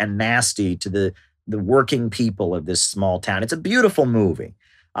cruel and nasty to the working people of this small town. It's a beautiful movie.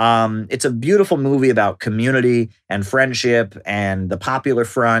 It's a beautiful movie about community and friendship and the Popular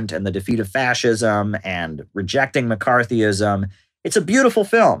Front and the defeat of fascism and rejecting McCarthyism. It's a beautiful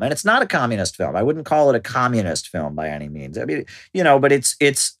film, and it's not a communist film. I wouldn't call it a communist film by any means. I mean, but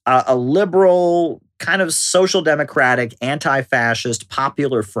it's a liberal, kind of social democratic, anti-fascist,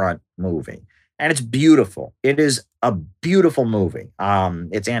 Popular Front movie, and it's beautiful. It is a beautiful movie.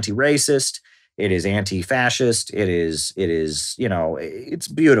 It's anti-racist. It is anti-fascist. It is, it's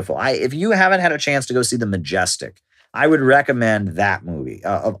beautiful. If you haven't had a chance to go see The Majestic, I would recommend that movie.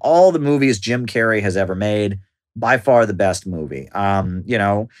 Of all the movies Jim Carrey has ever made, by far the best movie. And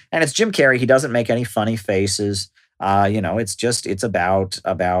it's Jim Carrey. He doesn't make any funny faces. It's about,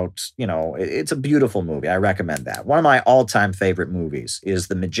 it's a beautiful movie. I recommend that. One of my all-time favorite movies is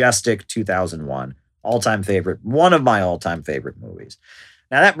The Majestic, 2001. All-time favorite, one of my all-time favorite movies.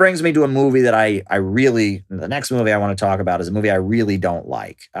 Now, that brings me to a movie that the next movie I want to talk about is a movie I really don't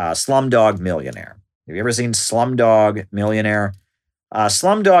like, Slumdog Millionaire. Have you ever seen Slumdog Millionaire?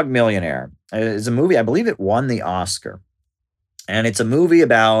 Slumdog Millionaire is a movie, I believe it won the Oscar. And it's a movie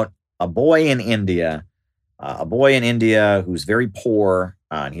about a boy in India who's very poor,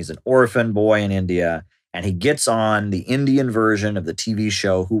 and he's an orphan boy in India, and he gets on the Indian version of the TV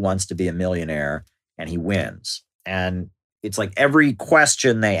show Who Wants to Be a Millionaire. and he wins. And it's like every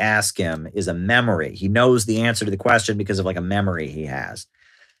question they ask him is a memory. He knows the answer to the question because of like a memory he has.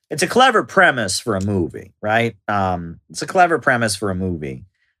 It's a clever premise for a movie, right? It's a clever premise for a movie.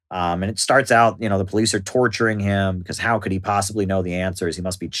 And it starts out, the police are torturing him because how could he possibly know the answers? He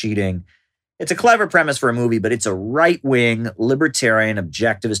must be cheating. It's a clever premise for a movie, but it's a right-wing, libertarian,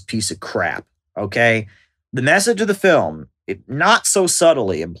 objectivist piece of crap, okay? The message of the film, not so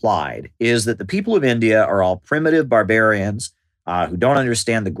subtly implied, is that the people of India are all primitive barbarians who don't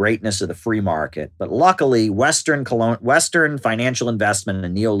understand the greatness of the free market. But luckily, Western financial investment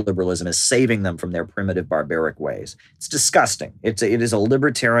and neoliberalism is saving them from their primitive barbaric ways. It's disgusting. It is a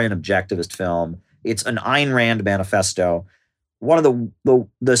libertarian objectivist film. It's an Ayn Rand manifesto. One of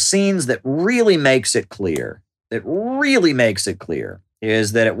the scenes that really makes it clear, is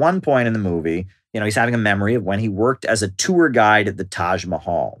that at one point in the movie, he's having a memory of when he worked as a tour guide at the Taj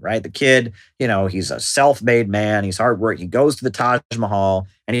Mahal, right? The kid, he's a self-made man. He's hard work. He goes to the Taj Mahal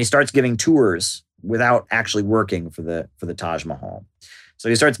and he starts giving tours without actually working for the Taj Mahal. So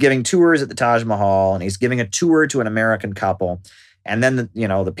he starts giving tours at the Taj Mahal, and he's giving a tour to an American couple. And then,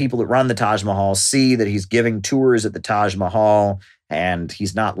 the people that run the Taj Mahal see that he's giving tours at the Taj Mahal and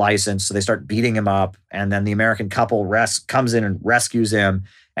he's not licensed. So they start beating him up. And then the American couple comes in and rescues him.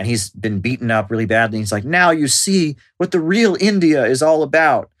 And he's been beaten up really badly. He's like, now you see what the real India is all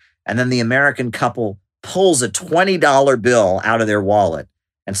about. And then the American couple pulls a $20 bill out of their wallet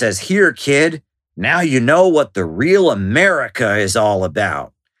and says, here, kid, now you know what the real America is all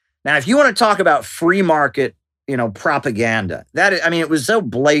about. Now, if you want to talk about free market, propaganda, it was so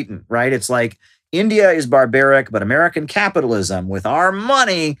blatant, right? It's like India is barbaric, but American capitalism with our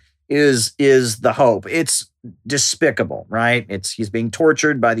money is the hope. It's despicable, right? He's being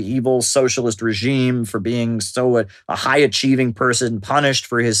tortured by the evil socialist regime for being a high achieving person, punished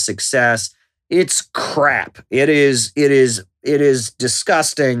for his success. It's crap. It is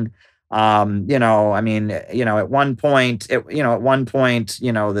disgusting. At one point,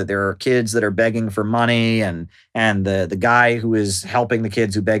 that there are kids that are begging for money, and the guy who is helping the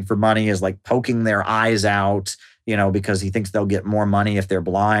kids who beg for money is like poking their eyes out, because he thinks they'll get more money if they're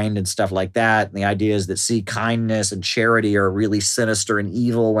blind and stuff like that. And the idea is that kindness and charity are really sinister and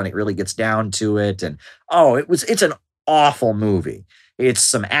evil when it really gets down to it. And it's an awful movie. It's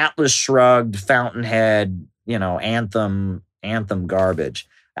some Atlas Shrugged, Fountainhead, anthem garbage.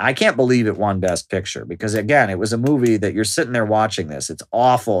 I can't believe it won Best Picture because, again, it was a movie that you're sitting there watching this. It's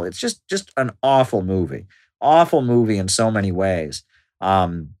awful. It's just an awful movie. Awful movie in so many ways.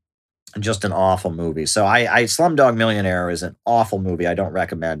 Just an awful movie. So Slumdog Millionaire is an awful movie. I don't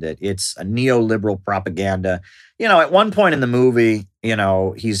recommend it. It's a neoliberal propaganda. At one point in the movie,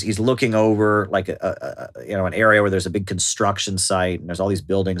 he's looking over like an area where there's a big construction site and there's all these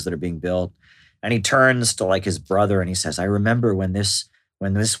buildings that are being built. And he turns to like his brother and he says, I remember when this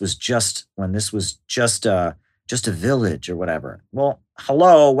was just a village or whatever. Well,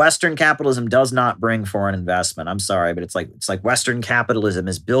 hello, Western capitalism does not bring foreign investment. I'm sorry, but it's like Western capitalism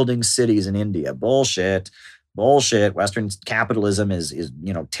is building cities in India. Bullshit. Western capitalism is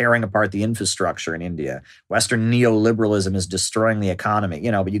tearing apart the infrastructure in India. Western neoliberalism is destroying the economy.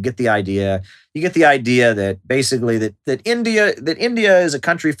 But you get the idea. You get the idea that basically that India is a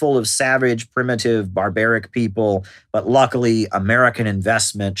country full of savage, primitive, barbaric people. But luckily, American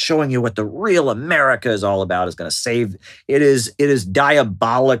investment showing you what the real America is all about is going to save. It is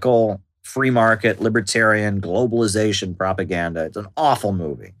diabolical free market, libertarian, globalization propaganda. It's an awful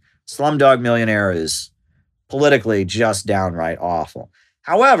movie. Slumdog Millionaire is politically just downright awful.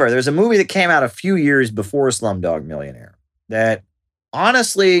 However, there's a movie that came out a few years before Slumdog Millionaire that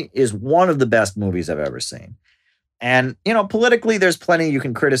honestly is one of the best movies I've ever seen. And, politically, there's plenty you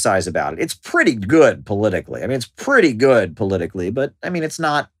can criticize about it. It's pretty good politically. But, it's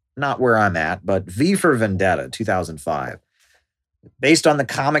not where I'm at. But V for Vendetta, 2005, based on the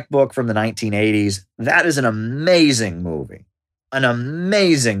comic book from the 1980s, that is an amazing movie. An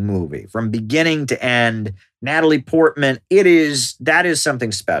amazing movie from beginning to end. Natalie Portman, that is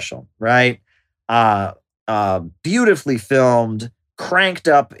something special, right? Beautifully filmed, cranked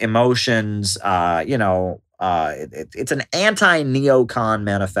up emotions. It's an anti-neocon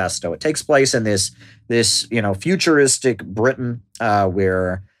manifesto. It takes place in this futuristic Britain,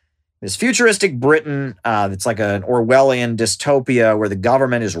 where this futuristic Britain, it's like an Orwellian dystopia where the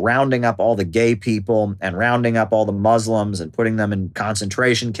government is rounding up all the gay people and rounding up all the Muslims and putting them in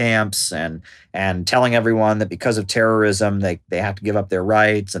concentration camps and telling everyone that because of terrorism, they have to give up their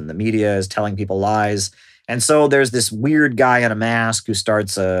rights, and the media is telling people lies. And so there's this weird guy in a mask who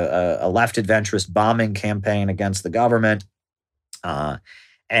starts a left adventurist bombing campaign against the government.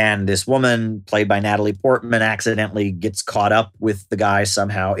 And this woman, played by Natalie Portman, accidentally gets caught up with the guy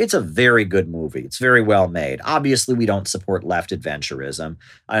somehow. It's a very good movie. It's very well made. Obviously, we don't support left adventurism,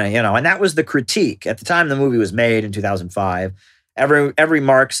 and that was the critique at the time the movie was made in 2005. Every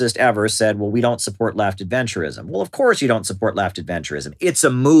Marxist ever said, "Well, we don't support left adventurism." Well, of course you don't support left adventurism. It's a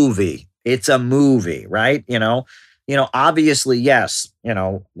movie. It's a movie, right? Obviously, yes.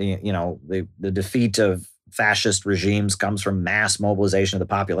 The defeat of fascist regimes comes from mass mobilization of the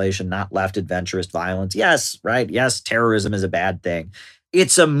population, not left adventurist violence. Yes, right? Yes, terrorism is a bad thing.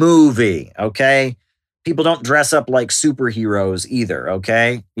 It's a movie, okay? People don't dress up like superheroes either,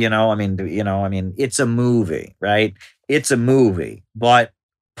 okay? It's a movie, right? It's a movie. But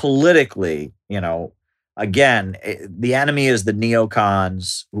politically, again, the enemy is the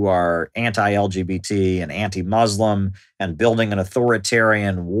neocons who are anti-LGBT and anti-Muslim and building an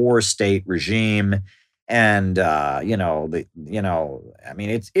authoritarian war state regime. And it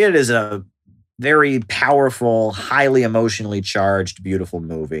is a very powerful, highly emotionally charged, beautiful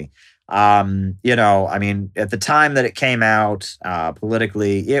movie. At the time that it came out,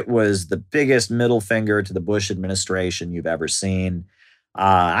 politically, it was the biggest middle finger to the Bush administration you've ever seen.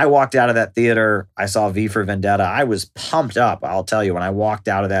 I walked out of that theater. I saw V for Vendetta. I was pumped up. I'll tell you, when I walked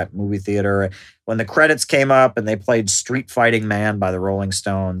out of that movie theater, when the credits came up and they played Street Fighting Man by the Rolling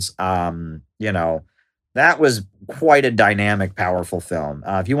Stones, that was quite a dynamic, powerful film.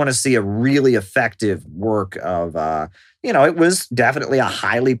 If you want to see a really effective work of, it was definitely a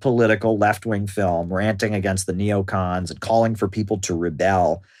highly political left-wing film, ranting against the neocons and calling for people to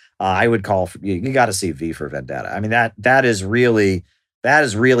rebel. I would call for you got to see V for Vendetta. I mean, that is really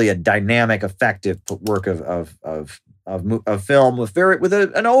a dynamic, effective work of film with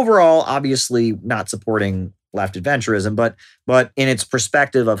an overall, obviously not supporting left adventurism, but in its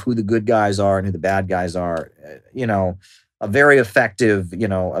perspective of who the good guys are and who the bad guys are, a very effective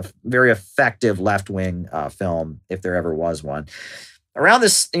left-wing film, if there ever was one.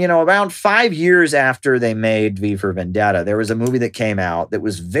 Around 5 years after they made V for Vendetta, there was a movie that came out that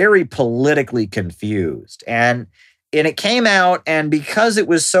was very politically confused. And it came out, and because it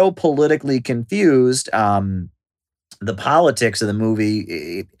was so politically confused, the politics of the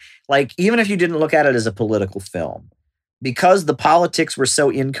movie, even if you didn't look at it as a political film, because the politics were so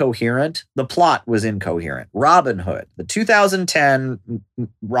incoherent, the plot was incoherent. Robin Hood, the 2010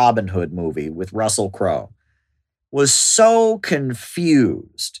 Robin Hood movie with Russell Crowe, was so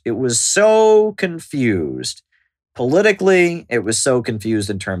confused. It was so confused politically. It was so confused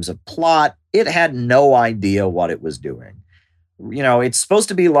in terms of plot. It had no idea what it was doing. It's supposed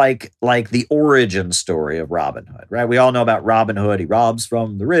to be like the origin story of Robin Hood, right? We all know about Robin Hood. He robs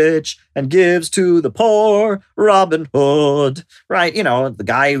from the rich and gives to the poor. Robin Hood, right? The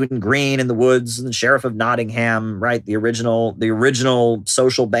guy in green in the woods, and the sheriff of Nottingham, right? The original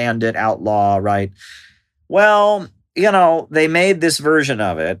social bandit outlaw, right? Well, they made this version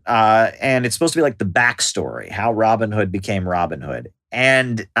of it, and it's supposed to be like the backstory, how Robin Hood became Robin Hood.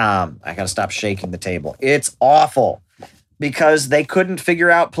 And I got to stop shaking the table. It's awful, because they couldn't figure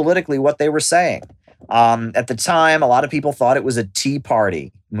out politically what they were saying. At the time, a lot of people thought it was a Tea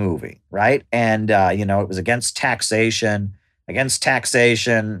Party movie, right? And, it was against taxation, and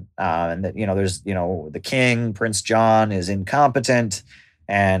that, there's, the king, Prince John, is incompetent,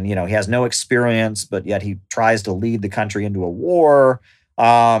 and, he has no experience, but yet he tries to lead the country into a war.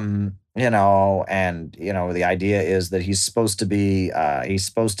 The idea is that he's supposed to be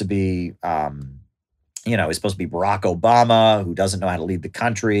Barack Obama, who doesn't know how to lead the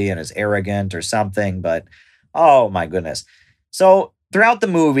country and is arrogant or something. But, oh my goodness. So throughout the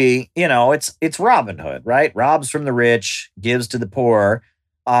movie, it's Robin Hood, right? Robs from the rich, gives to the poor.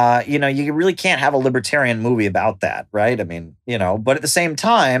 You really can't have a libertarian movie about that, right? I mean, but at the same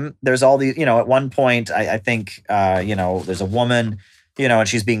time, there's all these, at one point, I think, there's a woman, and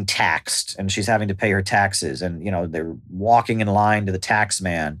she's being taxed, and she's having to pay her taxes, and, they're walking in line to the tax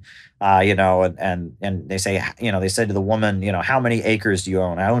man, and they say, they said to the woman, how many acres do you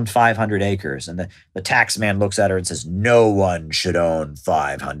own? I own 500 acres. And the tax man looks at her and says, no one should own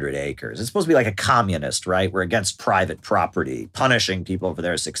 500 acres. It's supposed to be like a communist, right? We're against private property, punishing people for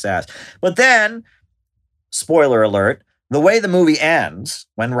their success. But then, spoiler alert, the way the movie ends,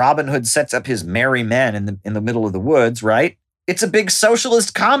 when Robin Hood sets up his merry men in the middle of the woods, right? It's a big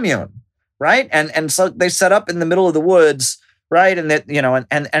socialist commune, right? And so they set up in the middle of the woods, right? And that,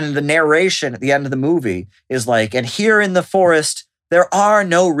 and the narration at the end of the movie is like, and here in the forest, there are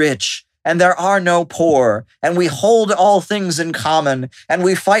no rich and there are no poor, and we hold all things in common, and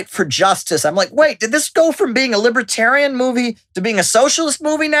we fight for justice. I'm like, wait, did this go from being a libertarian movie to being a socialist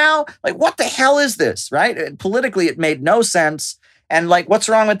movie now? Like, what the hell is this, right? Politically, it made no sense. And like, what's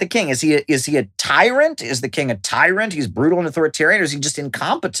wrong with the king? Is he a tyrant? Is the king a tyrant? He's brutal and authoritarian, or is he just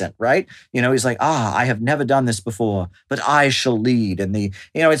incompetent? Right? He's like, I have never done this before, but I shall lead. And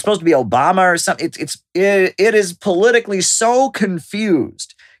it's supposed to be Obama or something. It is politically so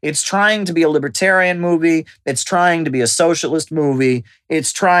confused. It's trying to be a libertarian movie. It's trying to be a socialist movie.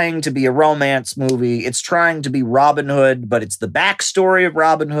 It's trying to be a romance movie. It's trying to be Robin Hood, but it's the backstory of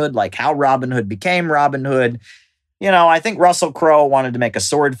Robin Hood, like how Robin Hood became Robin Hood. I think Russell Crowe wanted to make a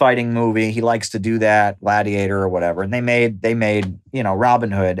sword fighting movie. He likes to do that, Gladiator or whatever. And they made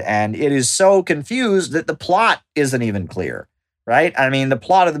Robin Hood. And it is so confused that the plot isn't even clear. Right? I mean, the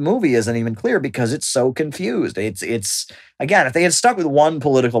plot of the movie isn't even clear because it's so confused. It's again, if they had stuck with one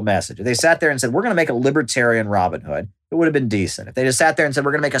political message, if they sat there and said, we're going to make a libertarian Robin Hood, it would have been decent. If they just sat there and said,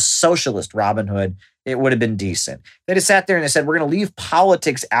 we're going to make a socialist Robin Hood, it would have been decent. They just sat there and they said, we're going to leave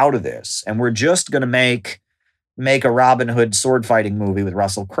politics out of this, and we're just going to make a Robin Hood sword fighting movie with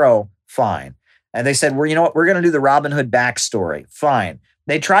Russell Crowe, fine. And they said, well, you know what? We're going to do the Robin Hood backstory, fine.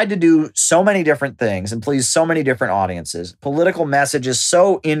 They tried to do so many different things and please so many different audiences. Political messages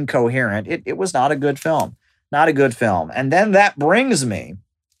so incoherent. It was not a good film. Not a good film. And then that brings me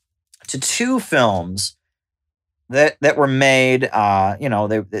to two films that were made,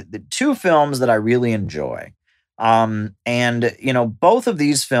 the two films that I really enjoy. Both of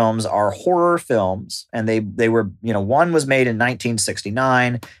these films are horror films, and they were, one was made in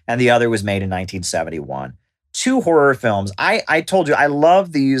 1969 and the other was made in 1971. Two horror films. I told you I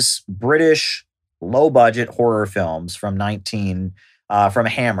love these British low-budget horror films from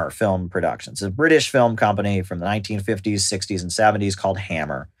Hammer Film Productions. It's a British film company from the 1950s, 60s, and 70s called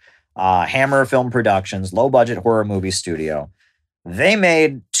Hammer. Hammer Film Productions, low-budget horror movie studio. They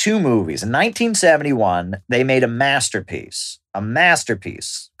made two movies. In 1971, they made a masterpiece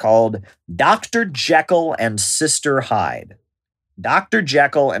called Dr. Jekyll and Sister Hyde. Dr.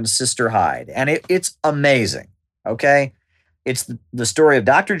 Jekyll and Sister Hyde. And it's amazing, okay? It's the story of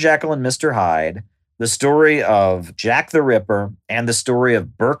Dr. Jekyll and Mr. Hyde, the story of Jack the Ripper, and the story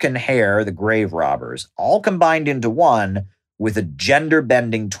of Burke and Hare, the grave robbers, all combined into one with a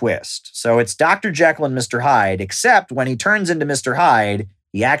gender-bending twist. So it's Dr. Jekyll and Mr. Hyde, except when he turns into Mr. Hyde,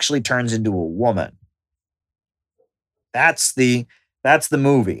 he actually turns into a woman. That's the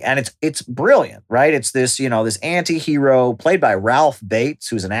movie. And it's brilliant, right? It's this, this anti-hero played by Ralph Bates,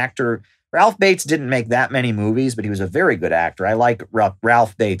 who's an actor. Ralph Bates didn't make that many movies, but he was a very good actor. I like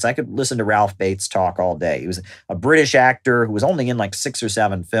Ralph Bates. I could listen to Ralph Bates talk all day. He was a British actor who was only in like 6 or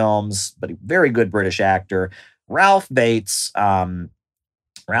 7 films, but a very good British actor. Ralph Bates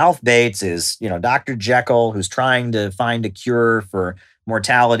is, Dr. Jekyll, who's trying to find a cure for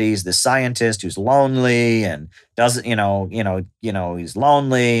mortality. He's the scientist who's lonely and doesn't, he's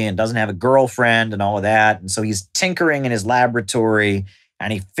lonely and doesn't have a girlfriend and all of that. And so he's tinkering in his laboratory,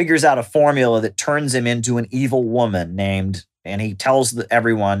 and he figures out a formula that turns him into an evil woman and he tells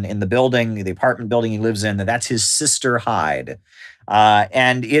everyone in the apartment building he lives in, that's his sister Hyde.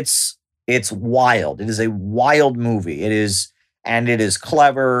 And it's wild. It is a wild movie. It is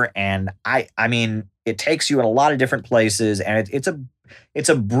clever. And I mean, it takes you in a lot of different places, and it's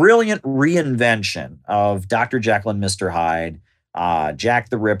a brilliant reinvention of Dr. Jekyll and Mr. Hyde, Jack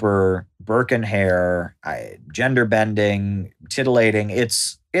the Ripper, Burke and Hare, gender bending, titillating.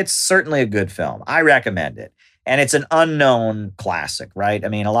 It's certainly a good film. I recommend it. And it's an unknown classic, right? I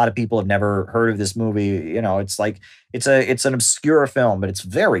mean, a lot of people have never heard of this movie. It's like it's an obscure film, but it's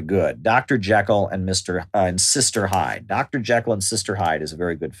very good. Dr. Jekyll and and Sister Hyde. Dr. Jekyll and Sister Hyde is a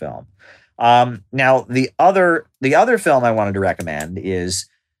very good film. Now, the other film I wanted to recommend is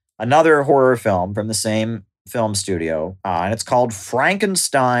another horror film from the same film studio, and it's called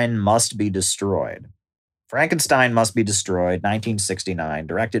Frankenstein Must Be Destroyed. Frankenstein Must Be Destroyed, 1969,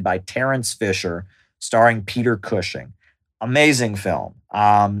 directed by Terence Fisher, starring Peter Cushing. Amazing film.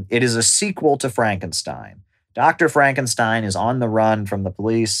 It is a sequel to Frankenstein. Dr. Frankenstein is on the run from the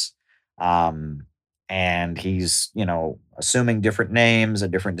police, and he's, assuming different names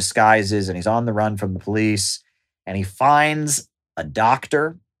and different disguises, and he's on the run from the police, and he finds a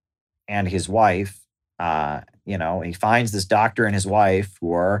doctor and his wife. He finds this doctor and his wife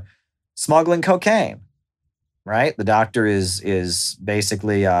who are smuggling cocaine. Right? The doctor is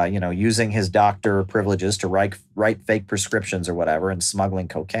basically, using his doctor privileges to write fake prescriptions or whatever and smuggling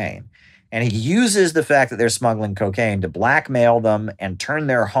cocaine. And he uses the fact that they're smuggling cocaine to blackmail them and turn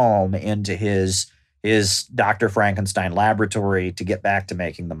their home into his Dr. Frankenstein laboratory to get back to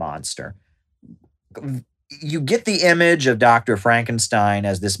making the monster. You get the image of Dr. Frankenstein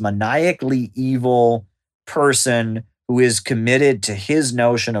as this maniacally evil person who is committed to his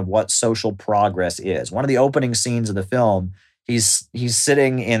notion of what social progress is. One of the opening scenes of the film he's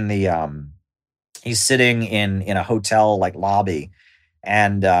sitting in the he's sitting in a hotel like lobby,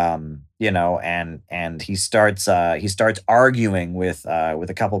 and and he starts arguing with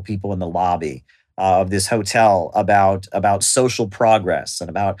a couple people in the lobby of this hotel about social progress, and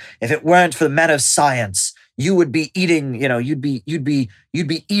about, if it weren't for the men of science, you would be eating, you'd be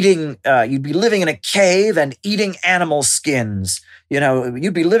living in a cave and eating animal skins.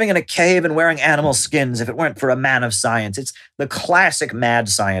 You'd be living in a cave and wearing animal skins if it weren't for a man of science. It's the classic mad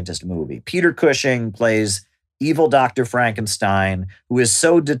scientist movie. Peter Cushing plays evil Dr. Frankenstein, who is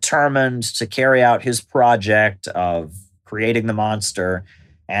so determined to carry out his project of creating the monster,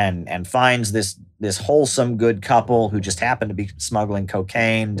 and finds this wholesome good couple who just happen to be smuggling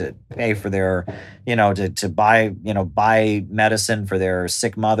cocaine to pay for their, to buy medicine for their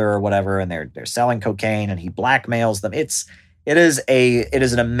sick mother or whatever, and they're selling cocaine, and he blackmails them. It is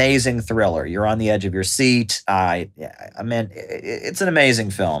an amazing thriller. You're on the edge of your seat. It's an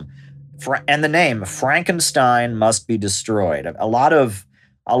amazing film. And the name, Frankenstein Must Be Destroyed. A lot of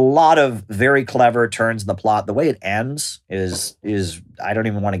very clever turns in the plot. The way it ends is I don't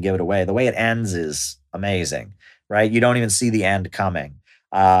even want to give it away. The way it ends is amazing, right? You don't even see the end coming.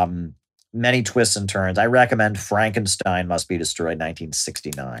 Many twists and turns. I recommend Frankenstein Must Be Destroyed,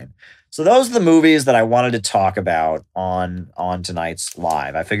 1969. So those are the movies that I wanted to talk about on tonight's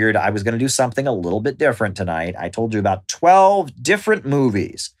live. I figured I was going to do something a little bit different tonight. I told you about 12 different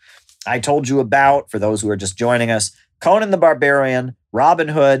movies. I told you about, for those who are just joining us, Conan the Barbarian, Robin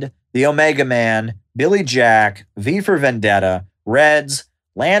Hood, The Omega Man, Billy Jack, V for Vendetta, Reds,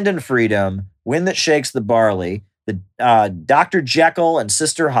 Land and Freedom, Wind That Shakes the Barley, Dr. Jekyll and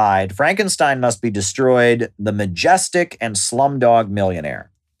Sister Hyde, Frankenstein Must Be Destroyed, The Majestic, and Slumdog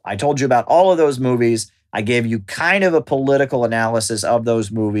Millionaire. I told you about all of those movies. I gave you kind of a political analysis of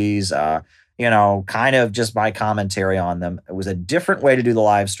those movies, kind of just my commentary on them. It was a different way to do the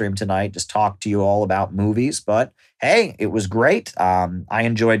live stream tonight, just talk to you all about movies, but hey, it was great. I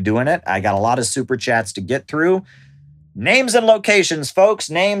enjoyed doing it. I got a lot of super chats to get through. Names and locations, folks.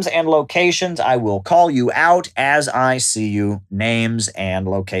 Names and locations. I will call you out as I see you. Names and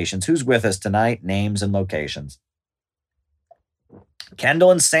locations. Who's with us tonight? Names and locations.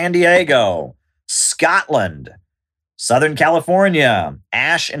 Kendall in San Diego, Scotland, Southern California,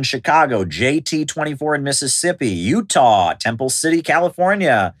 Ash in Chicago, JT24 in Mississippi, Utah, Temple City,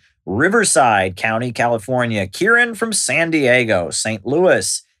 California, Riverside County, California, Kieran from San Diego, St.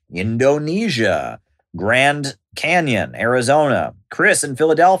 Louis, Indonesia, Grand Canyon, Arizona, Chris in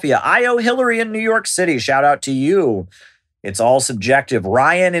Philadelphia, Io Hillary in New York City. Shout out to you. It's all subjective.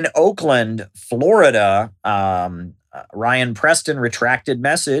 Ryan in Oakland, Florida. Ryan Preston, retracted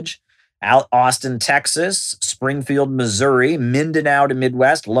message. Austin, Texas, Springfield, Missouri, Mindanao to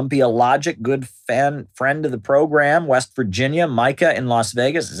Midwest, Olympia Logic, good friend of the program, West Virginia, Micah in Las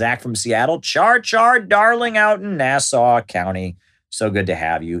Vegas, Zach from Seattle, Char Darling out in Nassau County. So good to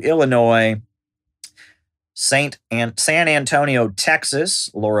have you. Illinois, San Antonio, Texas,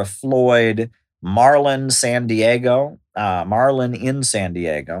 Laura Floyd, Marlin, San Diego, Marlin in San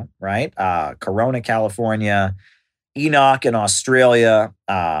Diego, right? Corona, California, Enoch in Australia,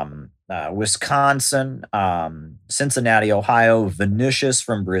 Wisconsin, Cincinnati, Ohio, Vinicius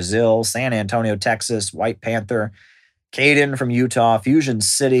from Brazil, San Antonio, Texas, White Panther, Caden from Utah, Fusion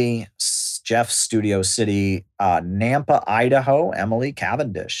City, Jeff Studio City, Nampa, Idaho, Emily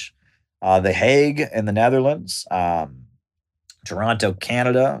Cavendish, The Hague in the Netherlands, Toronto,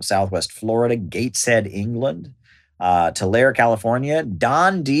 Canada, Southwest Florida, Gateshead, England, Tulare, California.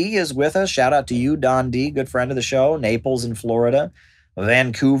 Don D is with us. Shout out to you, Don D, good friend of the show. Naples in Florida,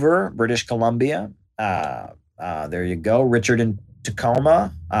 Vancouver, British Columbia. There you go. Richard in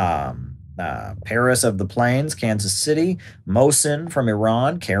Tacoma, Paris of the Plains, Kansas City, Mohsin from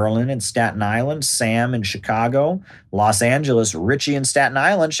Iran, Carolyn in Staten Island, Sam in Chicago, Los Angeles, Richie in Staten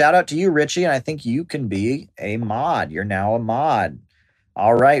Island. Shout out to you, Richie, and I think you can be a mod. You're now a mod.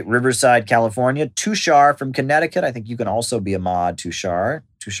 All right, Riverside, California. Tushar from Connecticut. I think you can also be a mod, Tushar.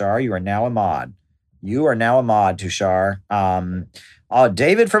 Tushar, you are now a mod. You are now a mod, Tushar.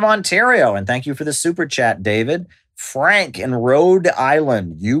 David from Ontario, and thank you for the super chat, David. Frank in Rhode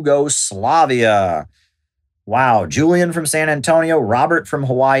Island, Yugoslavia. Wow. Julian from San Antonio, Robert from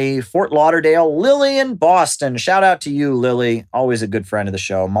Hawaii, Fort Lauderdale, Lily in Boston. Shout out to you, Lily. Always a good friend of the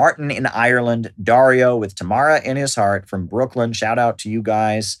show. Martin in Ireland, Dario with Tamara in his heart from Brooklyn. Shout out to you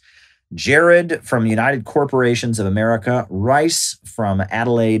guys. Jared from United Corporations of America, Rice from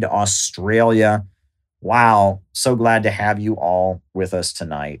Adelaide, Australia, Wow. So glad to have you all with us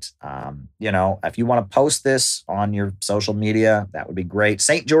tonight. If you want to post this on your social media, that would be great.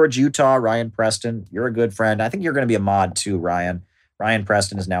 St. George, Utah, Ryan Preston, you're a good friend. I think you're going to be a mod too, Ryan. Ryan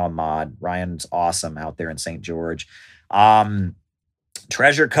Preston is now a mod. Ryan's awesome out there in St. George. Um,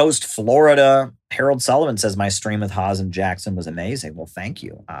 Treasure Coast, Florida. Harold Sullivan says my stream with Haas and Jackson was amazing. Well, thank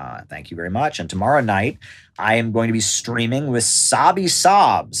you. Thank you very much. And tomorrow night, I am going to be streaming with Sabi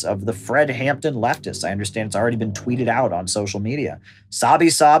Sobs of the Fred Hampton Leftists. I understand it's already been tweeted out on social media. Sabi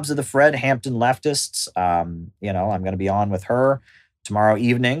Sobs of the Fred Hampton Leftists. I'm going to be on with her tomorrow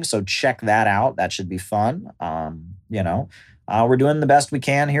evening. So check that out. That should be fun. We're doing the best we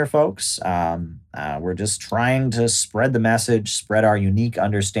can here, folks. We're just trying to spread the message, spread our unique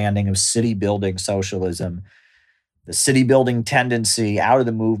understanding of city building socialism, the city building tendency out of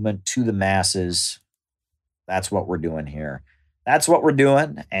the movement to the masses. That's what we're doing here. That's what we're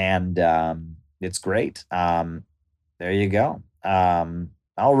doing. And it's great. There you go.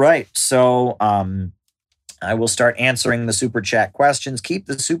 All right. So I will start answering the super chat questions. Keep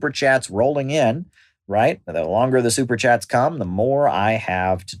the super chats rolling in. Right? The longer the super chats come, the more I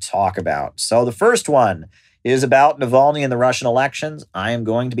have to talk about. So the first one is about Navalny and the Russian elections. I am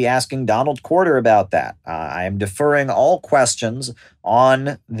going to be asking Donald Corder about that. I am deferring all questions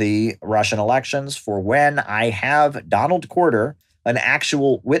on the Russian elections for when I have Donald Corder, an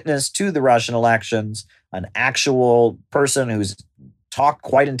actual witness to the Russian elections, an actual person who's talked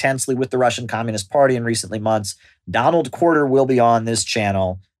quite intensely with the Russian Communist Party in recent months. Donald Corder will be on this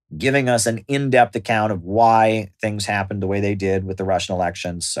channel giving us an in-depth account of why things happened the way they did with the Russian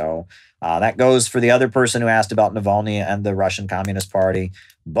elections. So that goes for the other person who asked about Navalny and the Russian Communist Party.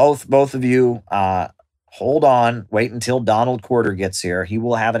 Both of you, hold on, wait until Donald Corder gets here. He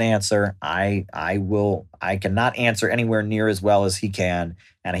will have an answer. I cannot answer anywhere near as well as he can,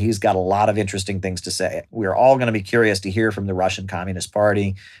 and he's got a lot of interesting things to say. We're all going to be curious to hear from the Russian Communist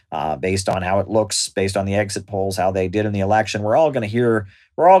Party, based on how it looks, based on the exit polls, how they did in the election. We're all going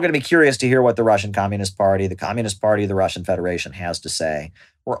to be curious to hear what the Russian Communist Party, the Communist Party of the Russian Federation has to say.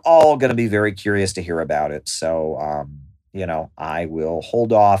 We're all going to be very curious to hear about it. So, I will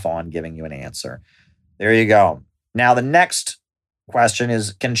hold off on giving you an answer. There you go. Now, the next question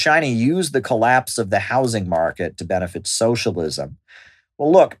is, can China use the collapse of the housing market to benefit socialism?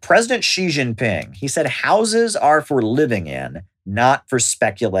 Well, look, President Xi Jinping, he said houses are for living in, not for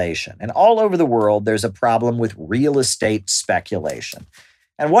speculation. And all over the world, there's a problem with real estate speculation.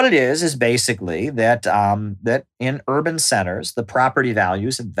 And what it is basically that in urban centers, the property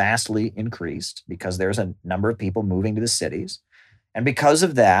values have vastly increased because there's a number of people moving to the cities. And because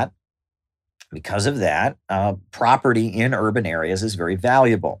of that, property in urban areas is very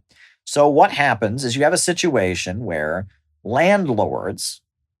valuable. So what happens is you have a situation where landlords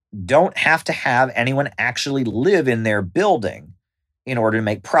don't have to have anyone actually live in their building in order to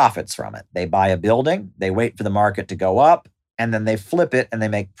make profits from it. They buy a building, they wait for the market to go up, and then they flip it and they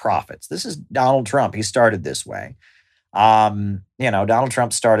make profits. This is Donald Trump. He started this way. Donald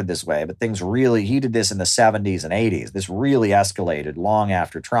Trump started this way, but he did this in the 70s and 80s. This really escalated long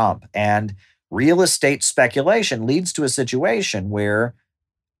after Trump. And real estate speculation leads to a situation where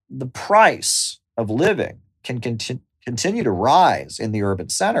the price of living can continue to rise in the urban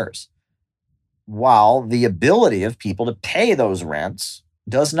centers, while the ability of people to pay those rents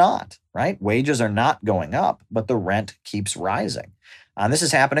does not, right? Wages are not going up, but the rent keeps rising. And this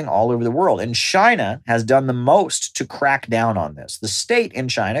is happening all over the world. And China has done the most to crack down on this. The state in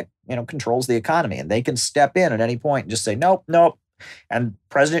China, controls the economy, and they can step in at any point and just say, nope. And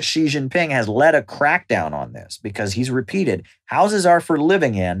President Xi Jinping has led a crackdown on this because he's repeated, houses are for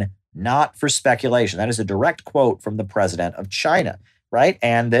living in, not for speculation. That is a direct quote from the president of China, right?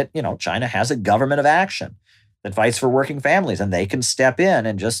 And that, China has a government of action that fights for working families, and they can step in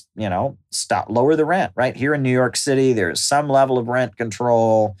and just, lower the rent, right? Here in New York City, there's some level of rent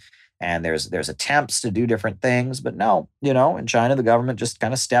control and there's attempts to do different things, but no, in China, the government just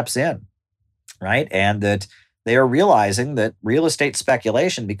kind of steps in, right? And that they are realizing that real estate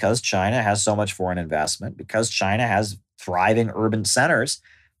speculation, because China has so much foreign investment, because China has thriving urban centers,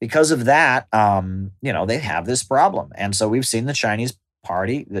 because of that, they have this problem. And so we've seen the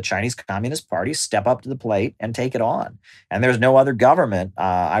Chinese Communist Party step up to the plate and take it on. And there's no other government,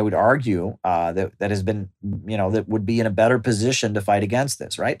 I would argue, that has been, that would be in a better position to fight against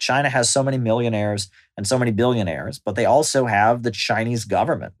this, right? China has so many millionaires and so many billionaires, but they also have the Chinese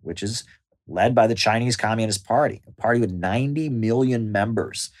government, which is led by the Chinese Communist Party, a party with 90 million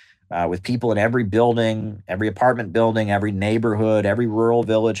members, with people in every building, every apartment building, every neighborhood, every rural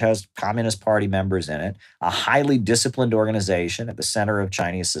village has Communist Party members in it, a highly disciplined organization at the center of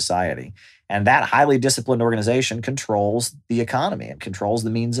Chinese society. And that highly disciplined organization controls the economy and controls the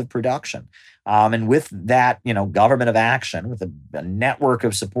means of production. And with that, government of action, with a network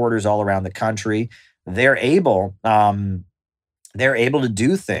of supporters all around the country, they're able to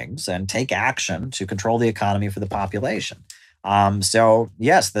do things and take action to control the economy for the population. So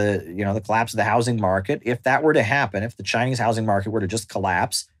yes, the collapse of the housing market, if that were to happen, if the Chinese housing market were to just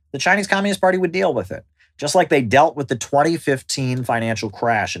collapse, the Chinese Communist Party would deal with it, just like they dealt with the 2015 financial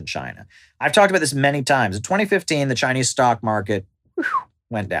crash in China. I've talked about this many times. In 2015, the Chinese stock market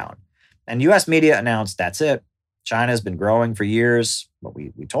went down, and U.S. media announced that's it. China has been growing for years, but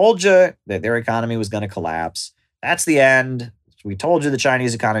we told you that their economy was going to collapse. That's the end. We told you the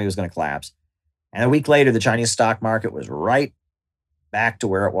Chinese economy was going to collapse. And a week later, the Chinese stock market was right back to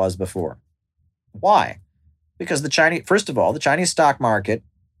where it was before. Why? Because first of all, the Chinese stock market,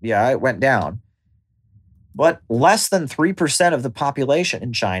 it went down. But less than 3% of the population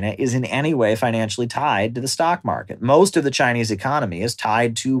in China is in any way financially tied to the stock market. Most of the Chinese economy is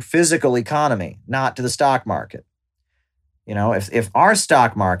tied to physical economy, not to the stock market. If our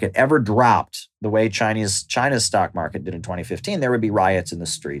stock market ever dropped the way China's stock market did in 2015, there would be riots in the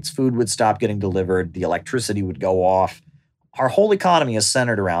streets. Food would stop getting delivered. The electricity would go off. Our whole economy is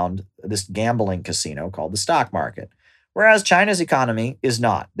centered around this gambling casino called the stock market. Whereas China's economy is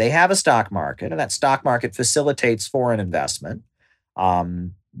not. They have a stock market, and that stock market facilitates foreign investment.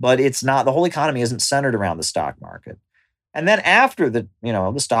 But it's not, the whole economy isn't centered around the stock market. And then after the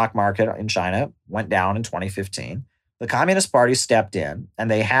stock market in China went down in 2015, the Communist Party stepped in and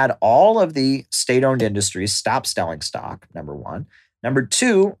they had all of the state-owned industries stop selling stock, number one. Number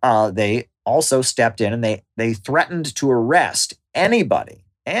two, they also stepped in and they threatened to arrest anybody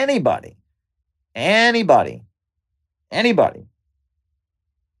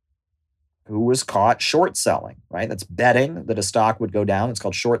who was caught short selling, right? That's betting that a stock would go down. It's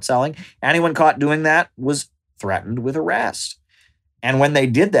called short selling. Anyone caught doing that was threatened with arrest. And when they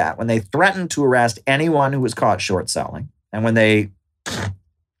did that, when they threatened to arrest anyone who was caught short selling, and when they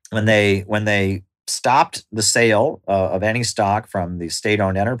stopped the sale of any stock from the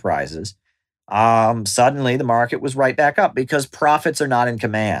state-owned enterprises, suddenly the market was right back up because profits are not in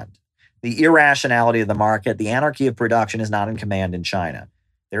command. The irrationality of the market, the anarchy of production is not in command in China.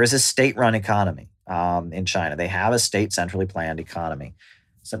 There is a state-run economy in China. They have a state centrally planned economy.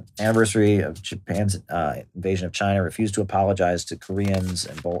 It's an anniversary of Japan's invasion of China, refused to apologize to Koreans.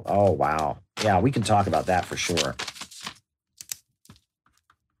 Oh, wow. Yeah, we can talk about that for sure.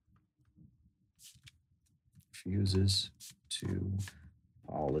 Refuses to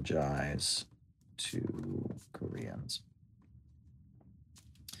apologize to Koreans.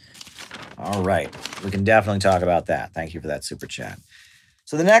 All right. We can definitely talk about that. Thank you for that super chat.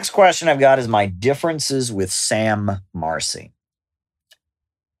 So the next question I've got is my differences with Sam Marcy.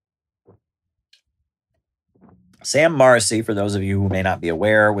 Sam Marcy, for those of you who may not be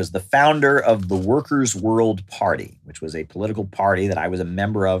aware, was the founder of the Workers' World Party, which was a political party that I was a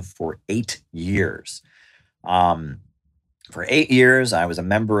member of for 8 years. For 8 years, I was a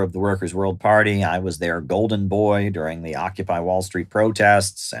member of the Workers' World Party. I was their golden boy during the Occupy Wall Street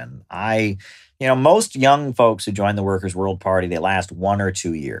protests. And most young folks who join the Workers' World Party, they last 1 or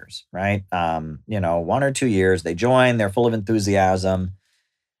 2 years, right? 1 or 2 years, they join, they're full of enthusiasm.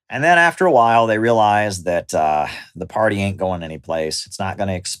 And then after a while, they realize that the party ain't going anyplace. It's not going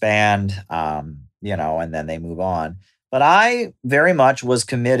to expand, and then they move on. But I very much was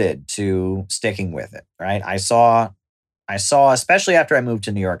committed to sticking with it, right? I saw, especially after I moved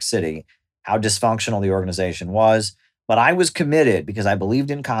to New York City, how dysfunctional the organization was. But I was committed because I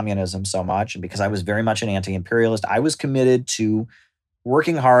believed in communism so much and because I was very much an anti-imperialist. I was committed to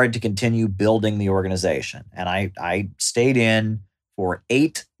working hard to continue building the organization. And I stayed in for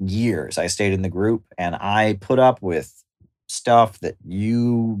 8 years. I stayed in the group and I put up with stuff that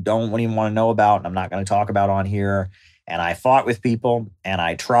you don't even want to know about and I'm not going to talk about on here. And I fought with people and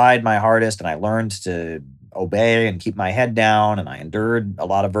I tried my hardest and I learned to obey and keep my head down and I endured a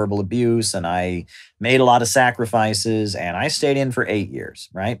lot of verbal abuse and I made a lot of sacrifices and I stayed in for 8 years,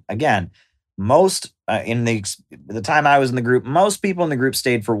 right? Again, most in the time I was in the group, most people in the group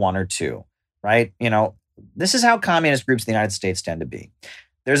stayed for 1 or 2, right? This is how communist groups in the United States tend to be.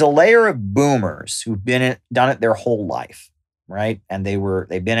 There's a layer of boomers who've done it their whole life, right? And they've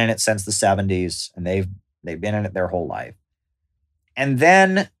been in it since the 70s and they've been in it their whole life. And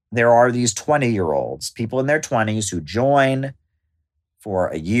then there are these 20-year-olds, people in their 20s who join for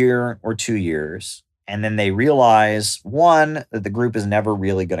a year or 2 years And then they realize, one, that the group is never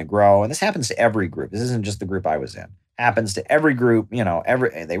really going to grow. And this happens to every group. This isn't just the group I was in. Happens to every group,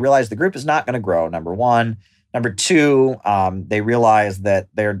 they realize the group is not going to grow, number one. Number two, they realize that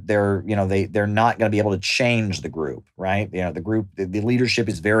they're not going to be able to change the group, right? The leadership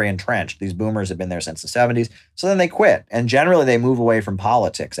is very entrenched. These boomers have been there since the 70s. So then they quit. And generally they move away from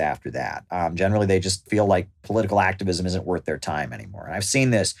politics after that. Generally they just feel like political activism isn't worth their time anymore. And I've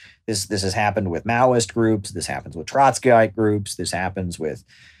seen this. This has happened with Maoist groups. This happens with Trotskyite groups. This happens with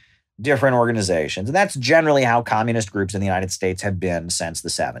different organizations. And that's generally how communist groups in the United States have been since the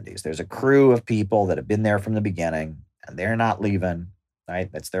 70s. There's a crew of people that have been there from the beginning, and they're not leaving,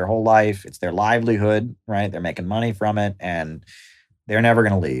 right? That's their whole life. It's their livelihood, right? They're making money from it, and they're never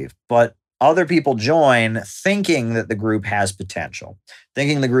going to leave. But other people join thinking that the group has potential,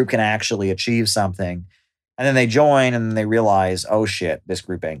 thinking the group can actually achieve something. And then they join and they realize, oh shit, this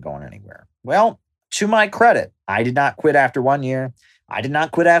group ain't going anywhere. Well, to my credit, I did not quit after 1 year. I did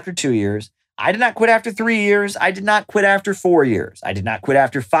not quit after 2 years. I did not quit after 3 years. I did not quit after 4 years. I did not quit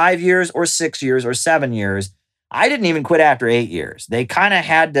after 5 years or 6 years or 7 years. I didn't even quit after 8 years. They kind of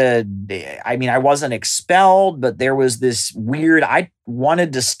had to, I wasn't expelled, but there was this weird, I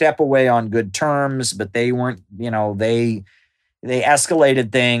wanted to step away on good terms, but they weren't, they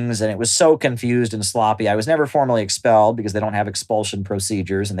escalated things and it was so confused and sloppy. I was never formally expelled because they don't have expulsion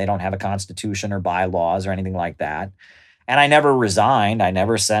procedures and they don't have a constitution or bylaws or anything like that. And I never resigned. I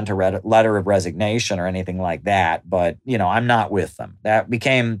never sent a letter of resignation or anything like that. But, I'm not with them. That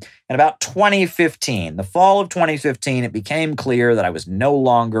became, in about 2015, the fall of 2015, it became clear that I was no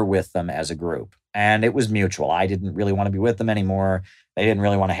longer with them as a group. And it was mutual. I didn't really want to be with them anymore. They didn't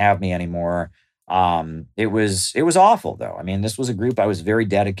really want to have me anymore. It was awful, though. This was a group I was very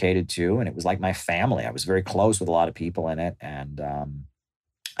dedicated to, and it was like my family. I was very close with a lot of people in it. And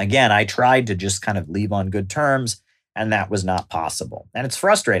again, I tried to just kind of leave on good terms. And that was not possible. And it's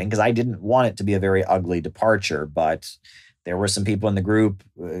frustrating because I didn't want it to be a very ugly departure, but there were some people in the group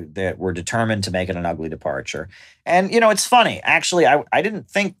that were determined to make it an ugly departure. And, it's funny. Actually, I didn't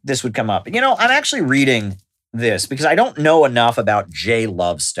think this would come up. I'm actually reading this because I don't know enough about Jay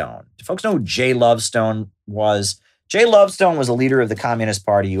Lovestone. Do folks know who Jay Lovestone was? Jay Lovestone was a leader of the Communist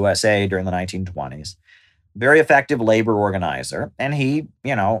Party USA during the 1920s. Very effective labor organizer. And he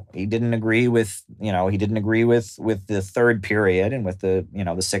didn't agree with the third period and with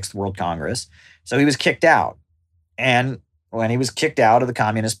the Sixth World Congress. So he was kicked out. And when he was kicked out of the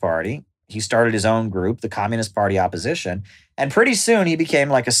Communist Party, he started his own group, the Communist Party Opposition. And pretty soon he became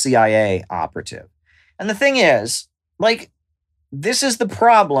like a CIA operative. And the thing is, this is the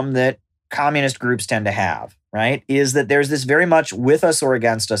problem that communist groups tend to have, right? Is that there's this very much with us or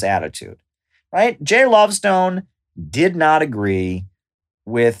against us attitude. Right? Jay Lovestone did not agree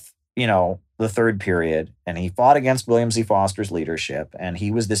with, the third period, and he fought against William Z. Foster's leadership. And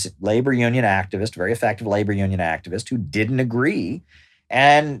he was this labor union activist, very effective labor union activist who didn't agree.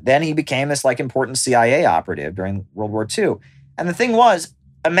 And then he became this important CIA operative during World War II. And the thing was,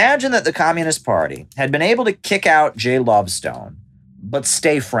 imagine that the Communist Party had been able to kick out Jay Lovestone, but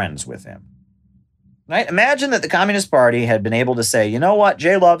stay friends with him. Right? Imagine that the Communist Party had been able to say, you know what,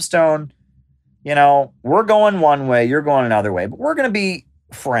 Jay Lovestone, we're going one way, you're going another way, but we're going to be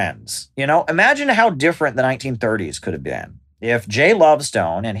friends. Imagine how different the 1930s could have been if Jay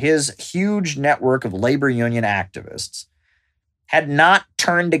Lovestone and his huge network of labor union activists had not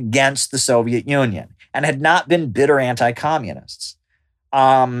turned against the Soviet Union and had not been bitter anti-communists.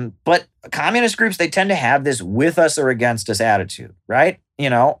 But communist groups, they tend to have this with us or against us attitude, right?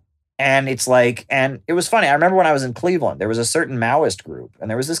 And it's and it was funny. I remember when I was in Cleveland, there was a certain Maoist group, and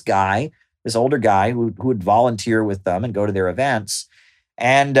there was this older guy who would volunteer with them and go to their events.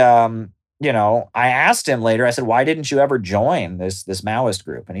 And, I asked him later, I said, why didn't you ever join this Maoist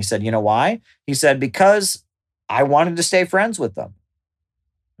group? And he said, you know why? He said, because I wanted to stay friends with them.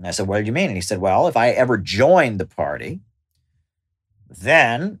 And I said, what did you mean? And he said, well, if I ever joined the party,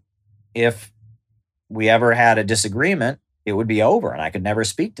 then if we ever had a disagreement, it would be over and I could never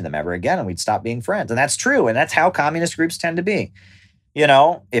speak to them ever again and we'd stop being friends. And that's true. And that's how communist groups tend to be.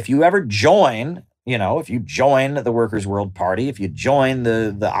 If you ever join, if you join the Workers' World Party, if you join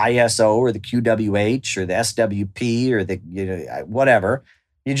the ISO or the QWH or the SWP or the whatever,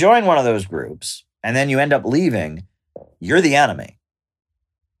 you join one of those groups and then you end up leaving, you're the enemy.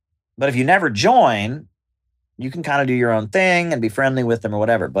 But if you never join, you can kind of do your own thing and be friendly with them or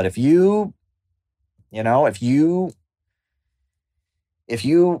whatever. But if you join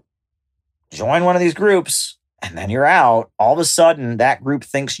one of these groups, and then you're out, all of a sudden that group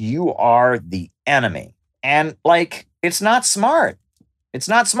thinks you are the enemy. And it's not smart. It's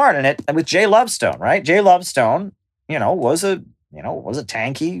not smart. And with Jay Lovestone, right? Jay Lovestone, was a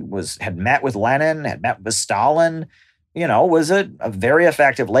tanky, had met with Lenin, had met with Stalin, was a very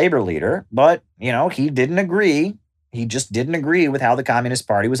effective labor leader, but, he didn't agree. He just didn't agree with how the Communist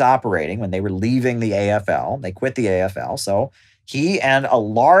Party was operating when they were leaving the AFL. They quit the AFL. So he and a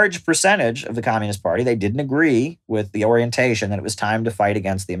large percentage of the Communist Party, they didn't agree with the orientation that it was time to fight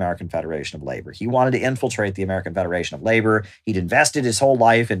against the American Federation of Labor. He wanted to infiltrate the American Federation of Labor. He'd invested his whole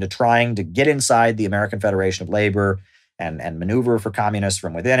life into trying to get inside the American Federation of Labor and maneuver for communists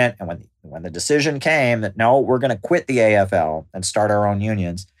from within it. And when the decision came that, no, we're going to quit the AFL and start our own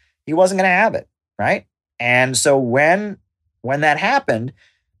unions, he wasn't going to have it, right? And so when that happened,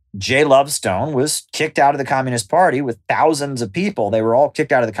 Jay Lovestone was kicked out of the Communist Party with thousands of people. They were all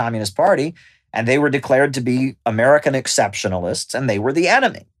kicked out of the Communist Party, and they were declared to be American exceptionalists, and they were the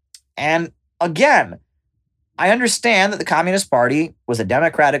enemy. And again, I understand that the Communist Party was a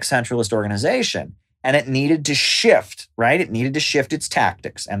democratic centralist organization, and it needed to shift, right? It needed to shift its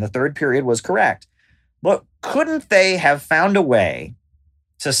tactics, and the third period was correct. But couldn't they have found a way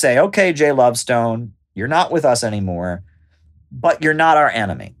to say, okay, Jay Lovestone, you're not with us anymore, but you're not our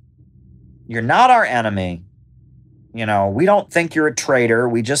enemy. You're not our enemy. We don't think you're a traitor.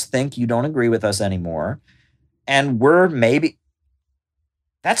 We just think you don't agree with us anymore. And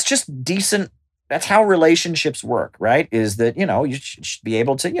that's just decent. That's how relationships work, right? Is that, you should be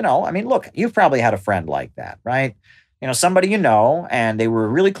able to, look, you've probably had a friend like that, right? Somebody and they were a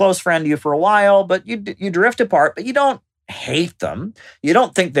really close friend to you for a while, but you drift apart, but you don't hate them. You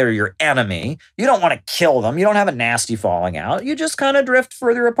don't think they're your enemy. You don't want to kill them. You don't have a nasty falling out. You just kind of drift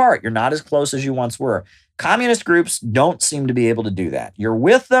further apart. You're not as close as you once were. Communist groups don't seem to be able to do that. You're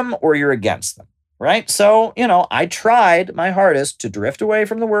with them or you're against them, right? So, I tried my hardest to drift away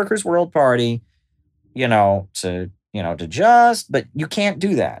from the Workers' World Party, but you can't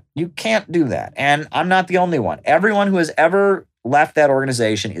do that. You can't do that. And I'm not the only one. Everyone who has ever left that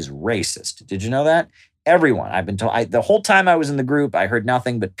organization is racist. Did you know that? Everyone. I've been told. The whole time I was in the group, I heard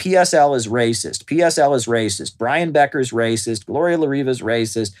nothing but PSL is racist. PSL is racist. Brian Becker's racist. Gloria LaRiva's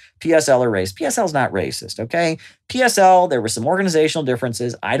racist. PSL are racist. PSL's not racist, okay? PSL, there were some organizational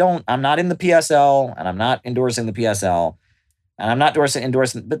differences. I'm not in the PSL, and I'm not endorsing the PSL, and I'm not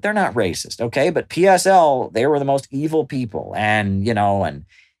endorsing, but they're not racist, okay? But PSL, they were the most evil people, and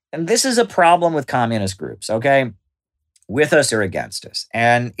this is a problem with communist groups, okay? With us or against us.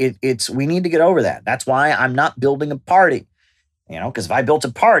 And we need to get over that. That's why I'm not building a party, because if I built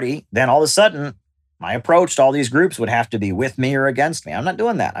a party, then all of a sudden my approach to all these groups would have to be with me or against me. I'm not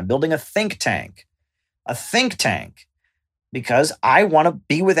doing that. I'm building a think tank, because I want to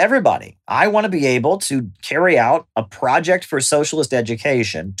be with everybody. I want to be able to carry out a project for socialist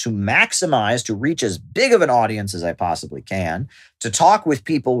education to maximize, to reach as big of an audience as I possibly can, to talk with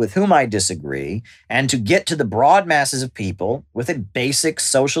people with whom I disagree, and to get to the broad masses of people with a basic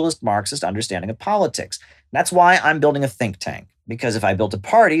socialist Marxist understanding of politics. That's why I'm building a think tank. Because if I built a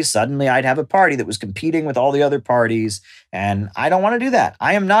party, suddenly I'd have a party that was competing with all the other parties. And I don't want to do that.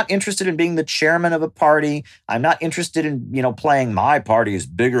 I am not interested in being the chairman of a party. I'm not interested in, playing my party is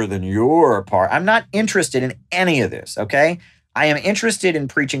bigger than your party. I'm not interested in any of this, okay? I am interested in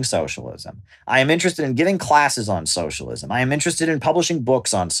preaching socialism. I am interested in giving classes on socialism. I am interested in publishing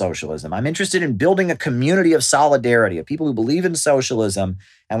books on socialism. I'm interested in building a community of solidarity, of people who believe in socialism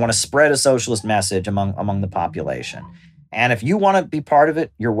and want to spread a socialist message among the population. And if you want to be part of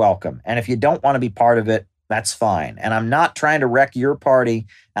it, you're welcome. And if you don't want to be part of it, that's fine. And I'm not trying to wreck your party,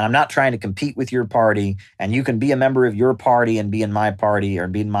 and I'm not trying to compete with your party. And you can be a member of your party and be in my party or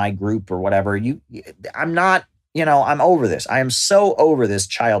be in my group or whatever. I'm not, I'm over this. I am so over this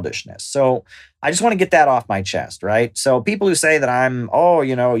childishness. So I just want to get that off my chest, right? So people who say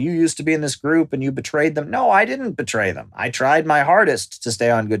that you used to be in this group and you betrayed them. No, I didn't betray them. I tried my hardest to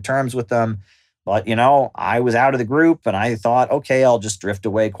stay on good terms with them. But, I was out of the group and I thought, okay, I'll just drift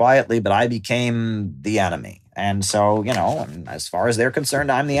away quietly, but I became the enemy. And so, and as far as they're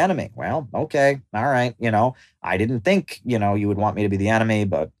concerned, I'm the enemy. Well, okay, all right. I didn't think, you would want me to be the enemy,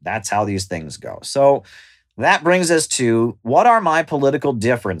 but that's how these things go. So that brings us to what are my political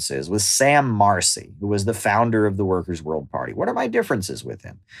differences with Sam Marcy, who was the founder of the Workers' World Party? What are my differences with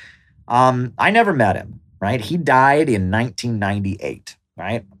him? I never met him, right? He died in 1998.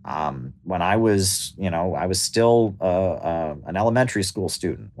 Right. When I was, I was still an elementary school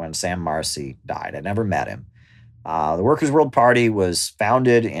student when Sam Marcy died. I never met him. The Workers' World Party was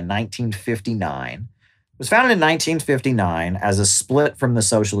founded in 1959. It was founded in 1959 as a split from the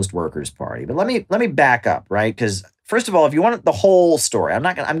Socialist Workers' Party. But let me back up, right? Because first of all, if you want the whole story, I'm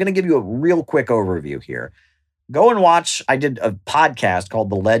going to give you a real quick overview here. go and watch. I did a podcast called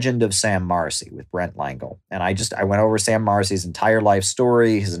The Legend of Sam Marcy with Brent Langel. And I went over Sam Marcy's entire life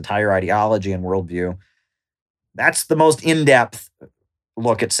story, his entire ideology and worldview. That's the most in-depth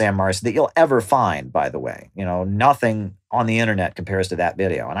look at Sam Marcy that you'll ever find, by the way. Nothing on the internet compares to that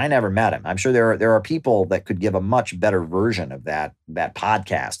video. And I never met him. I'm sure there are people that could give a much better version of that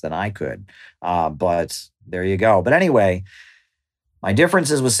podcast than I could. But there you go. But anyway, my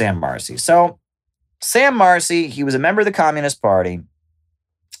differences with Sam Marcy. So Sam Marcy, he was a member of the Communist Party.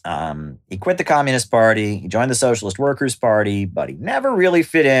 He quit the Communist Party. He joined the Socialist Workers' Party, but he never really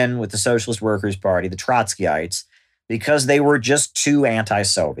fit in with the Socialist Workers' Party, the Trotskyites, because they were just too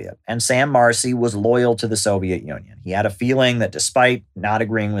anti-Soviet. And Sam Marcy was loyal to the Soviet Union. He had a feeling that despite not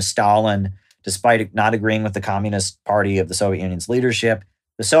agreeing with Stalin, despite not agreeing with the Communist Party of the Soviet Union's leadership,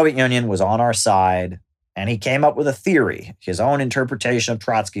 the Soviet Union was on our side. And he came up with a theory, his own interpretation of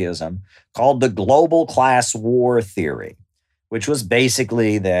Trotskyism, called the global class war theory, which was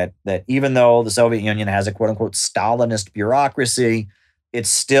basically that even though the Soviet Union has a quote-unquote Stalinist bureaucracy, it's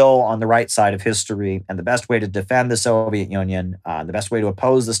still on the right side of history. And the best way to defend the Soviet Union, the best way to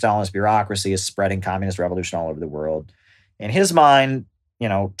oppose the Stalinist bureaucracy is spreading communist revolution all over the world. In his mind,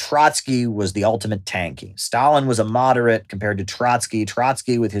 Trotsky was the ultimate tanky. Stalin was a moderate compared to Trotsky.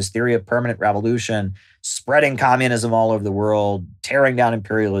 Trotsky, with his theory of permanent revolution, spreading communism all over the world, tearing down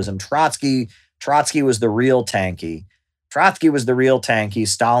imperialism. Trotsky was the real tanky.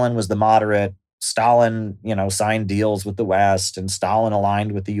 Stalin was the moderate. Stalin, signed deals with the West, and Stalin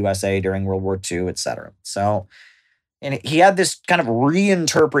aligned with the USA during World War II, et cetera. So, and he had this kind of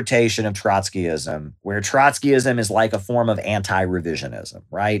reinterpretation of Trotskyism, where Trotskyism is like a form of anti-revisionism,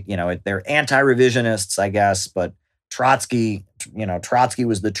 right? They're anti-revisionists, I guess, but Trotsky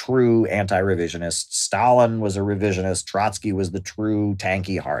was the true anti-revisionist. Stalin was a revisionist. Trotsky was the true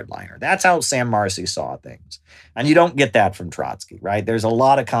tanky hardliner. That's how Sam Marcy saw things. And you don't get that from Trotsky, right? There's a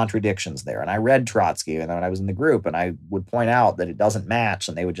lot of contradictions there. And I read Trotsky when I was in the group, and I would point out that it doesn't match.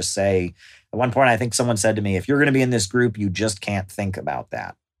 And they would just say, at one point, I think someone said to me, if you're going to be in this group, you just can't think about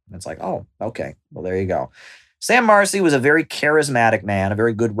that. And it's like, oh, okay. Well, there you go. Sam Marcy was a very charismatic man, a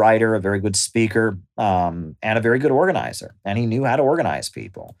very good writer, a very good speaker, and a very good organizer. And he knew how to organize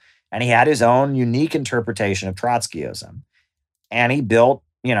people. And he had his own unique interpretation of Trotskyism. And he built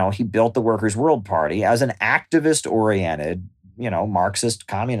the Workers' World Party as an activist-oriented, Marxist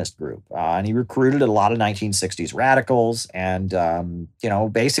communist group. And he recruited a lot of 1960s radicals. And,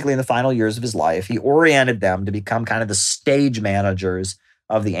 basically in the final years of his life, he oriented them to become kind of the stage managers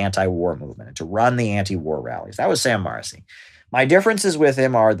of the anti-war movement and to run the anti-war rallies. That was Sam Marcy. My differences with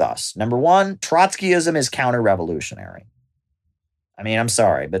him are thus. Number one, Trotskyism is counter-revolutionary. I mean, I'm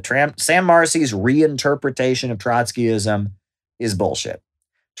sorry, but Sam Marcy's reinterpretation of Trotskyism is bullshit.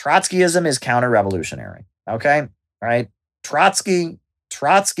 Trotskyism is counter-revolutionary, okay? Right? Trotsky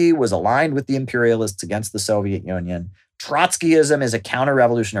was aligned with the imperialists against the Soviet Union. Trotskyism is a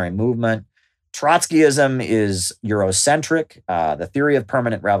counter-revolutionary movement. Trotskyism is Eurocentric. The theory of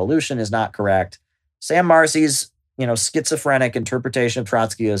permanent revolution is not correct. Sam Marcy's, schizophrenic interpretation of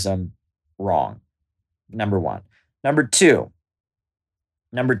Trotskyism, wrong. Number one. Number two.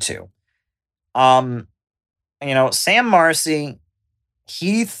 Sam Marcy,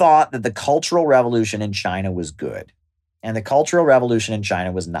 he thought that the Cultural Revolution in China was good. And the Cultural Revolution in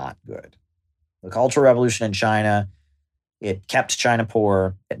China was not good. The Cultural Revolution in China, it kept China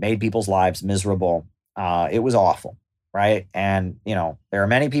poor. It made people's lives miserable. It was awful, right? And, there are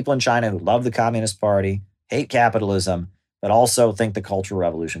many people in China who love the Communist Party, hate capitalism, but also think the Cultural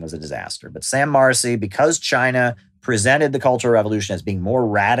Revolution was a disaster. But Sam Marcy, because China presented the Cultural Revolution as being more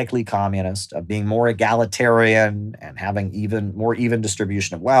radically communist, of being more egalitarian and having more even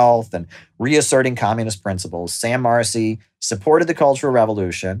distribution of wealth and reasserting communist principles, Sam Marcy supported the Cultural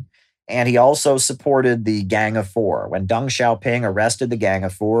Revolution. And he also supported the Gang of Four. When Deng Xiaoping arrested the Gang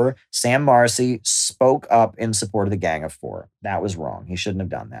of Four, Sam Marcy spoke up in support of the Gang of Four. That was wrong. He shouldn't have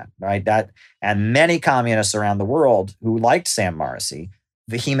done that, right? And many communists around the world who liked Sam Marcy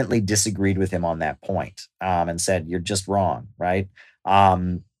vehemently disagreed with him on that point, and said, you're just wrong, right? But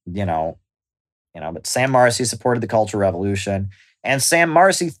Sam Marcy supported the Cultural Revolution, and Sam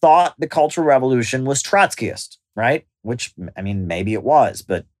Marcy thought the Cultural Revolution was Trotskyist, right? Which, maybe it was,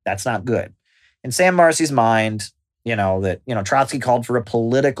 but that's not good. In Sam Marcy's mind, Trotsky called for a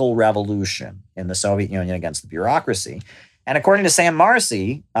political revolution in the Soviet Union against the bureaucracy. And according to Sam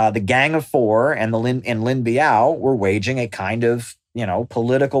Marcy, the Gang of Four and Lin Biao were waging a kind of,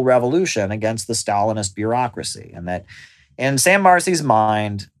 political revolution against the Stalinist bureaucracy. And that In Sam Marcy's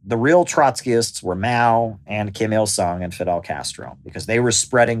mind, the real Trotskyists were Mao and Kim Il sung and Fidel Castro because they were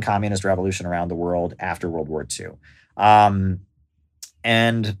spreading communist revolution around the world after World War II. Um,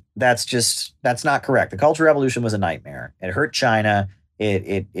 and that's not correct. The Cultural Revolution was a nightmare. It hurt China.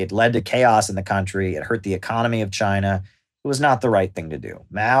 It led to chaos in the country. It hurt the economy of China. It was not the right thing to do.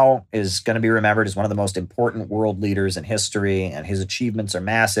 Mao is going to be remembered as one of the most important world leaders in history, and his achievements are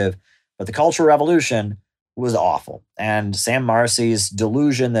massive. But the Cultural Revolution was awful. And Sam Marcy's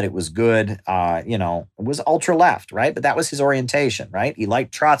delusion that it was good, was ultra left, right? But that was his orientation, right? He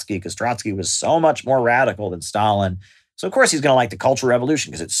liked Trotsky because Trotsky was so much more radical than Stalin. So of course he's going to like the Cultural Revolution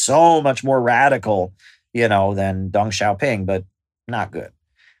because it's so much more radical, than Deng Xiaoping, but not good.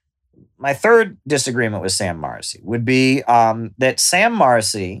 My third disagreement with Sam Marcy would be that Sam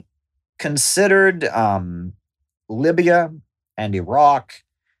Marcy considered Libya and Iraq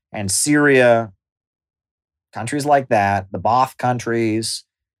and Syria, countries like that, the Ba'ath countries,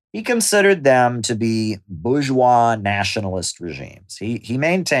 he considered them to be bourgeois nationalist regimes. He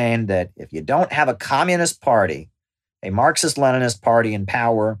maintained that if you don't have a communist party, a Marxist-Leninist party in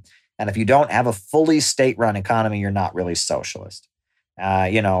power, and if you don't have a fully state-run economy, you're not really socialist.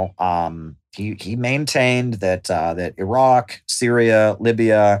 He maintained that Iraq, Syria,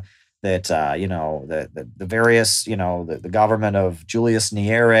 Libya, that the various the government of Julius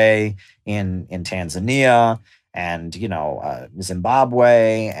Nyerere in Tanzania and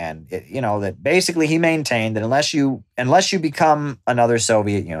Zimbabwe, and that basically he maintained that unless you become another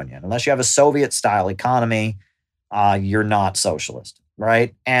Soviet Union, unless you have a Soviet style economy, you're not socialist.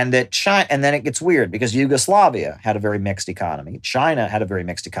 Right. And that China, and then it gets weird because Yugoslavia had a very mixed economy. China had a very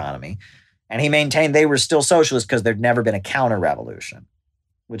mixed economy. And he maintained they were still socialist because there'd never been a counter revolution,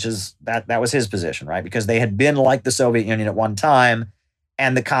 which is that was his position, right? Because they had been like the Soviet Union at one time,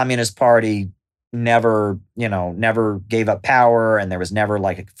 and the Communist Party never gave up power, and there was never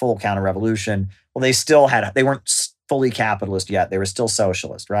like a full counter revolution. Well, they weren't fully capitalist yet. They were still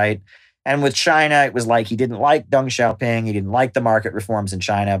socialist, right? And with China, it was like he didn't like Deng Xiaoping. He didn't like the market reforms in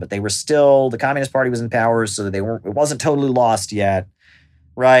China, but the Communist Party was in power, so it wasn't totally lost yet,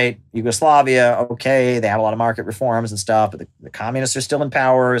 right? Yugoslavia, okay, they have a lot of market reforms and stuff, but the communists are still in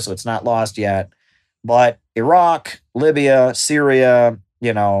power, so it's not lost yet. But Iraq, Libya, Syria,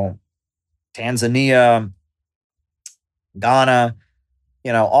 Tanzania, Ghana,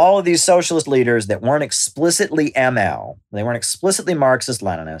 all of these socialist leaders that weren't explicitly ML, they weren't explicitly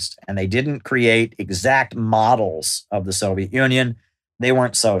Marxist-Leninist, and they didn't create exact models of the Soviet Union, they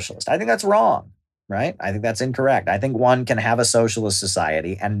weren't socialist. I think that's wrong, right? I think that's incorrect. I think one can have a socialist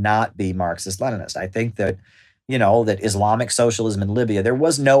society and not be Marxist-Leninist. I think that, that Islamic socialism in Libya, there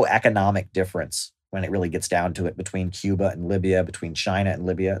was no economic difference when it really gets down to it between Cuba and Libya, between China and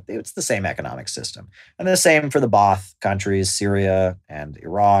Libya. It's the same economic system. And the same for the Ba'ath countries, Syria and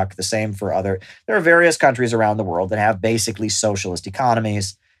Iraq, the same for there are various countries around the world that have basically socialist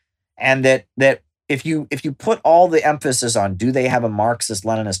economies. And that if you put all the emphasis on do they have a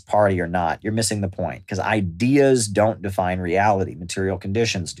Marxist-Leninist party or not, you're missing the point, because ideas don't define reality, material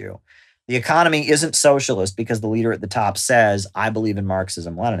conditions do. The economy isn't socialist because the leader at the top says, I believe in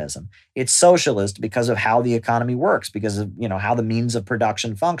Marxism, Leninism. It's socialist because of how the economy works, because of, how the means of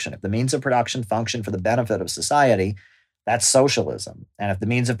production function. If the means of production function for the benefit of society, that's socialism. And if the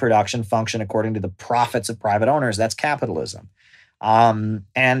means of production function according to the profits of private owners, that's capitalism. And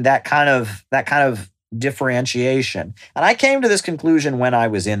that kind of differentiation. And I came to this conclusion when I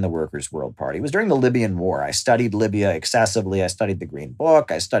was in the Workers' World Party. It was during the Libyan War. I studied Libya excessively. I studied the Green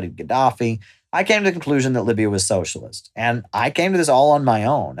Book. I studied Gaddafi. I came to the conclusion that Libya was socialist. And I came to this all on my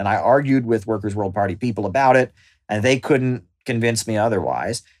own. And I argued with Workers' World Party people about it, and they couldn't convince me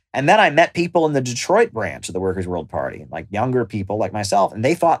otherwise. And then I met people in the Detroit branch of the Workers' World Party, like younger people like myself, and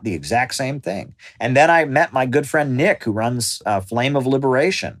they thought the exact same thing. And then I met my good friend Nick, who runs Flame of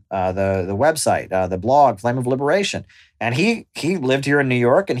Liberation, the website, the blog Flame of Liberation. And he lived here in New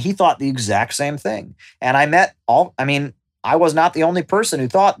York, and he thought the exact same thing. And I was not the only person who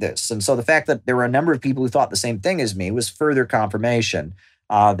thought this. And so the fact that there were a number of people who thought the same thing as me was further confirmation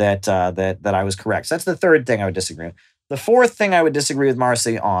that I was correct. So that's the third thing I would disagree with. The fourth thing I would disagree with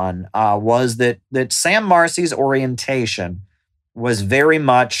Marcy on was that Sam Marcy's orientation was very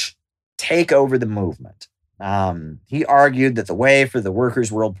much take over the movement. He argued that the way for the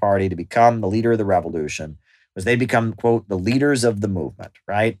Workers' World Party to become the leader of the revolution was they become, quote, the leaders of the movement,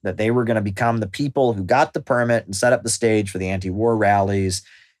 right? That they were going to become the people who got the permit and set up the stage for the anti-war rallies,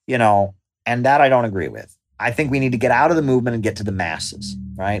 and that I don't agree with. I think we need to get out of the movement and get to the masses,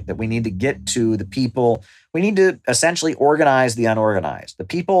 right? That we need to get to the people. We need to essentially organize the unorganized. The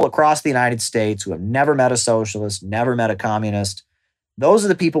people across the United States who have never met a socialist, never met a communist, those are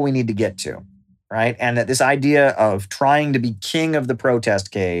the people we need to get to, right? And that this idea of trying to be king of the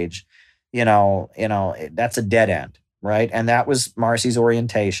protest cage, that's a dead end, right? And that was Marcy's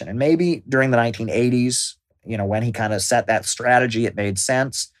orientation. And maybe during the 1980s, when he kind of set that strategy, it made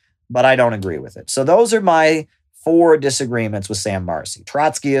sense, but I don't agree with it. So those are my 4 disagreements with Sam Marcy: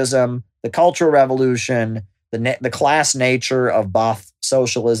 Trotskyism, the Cultural Revolution, the class nature of both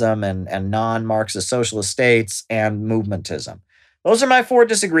socialism and non-Marxist socialist states, and movementism. Those are my 4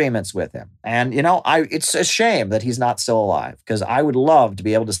 disagreements with him. And, it's a shame that he's not still alive, because I would love to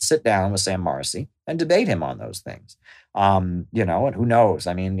be able to sit down with Sam Marcy and debate him on those things. And who knows?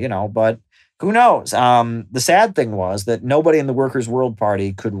 But who knows? The sad thing was that nobody in the Workers' World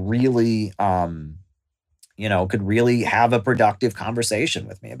Party could really, could really have a productive conversation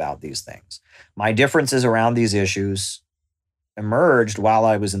with me about these things. My differences around these issues emerged while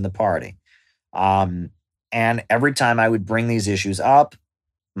I was in the party. And every time I would bring these issues up,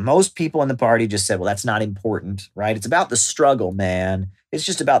 most people in the party just said, well, that's not important, right? It's about the struggle, man. It's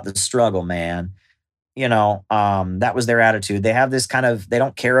just about the struggle, man. That was their attitude. They have this they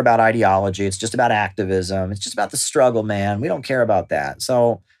don't care about ideology. It's just about activism. It's just about the struggle, man. We don't care about that.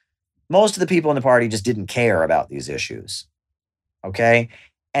 So most of the people in the party just didn't care about these issues. Okay.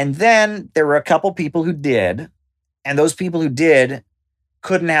 And then there were a couple people who did, and those people who did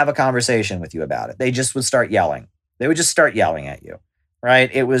couldn't have a conversation with you about it. They just would start yelling. They would just start yelling at you, right?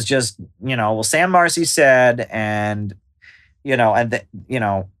 It was just, well, Sam Marcy said, and,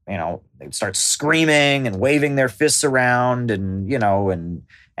 they'd start screaming and waving their fists around, and,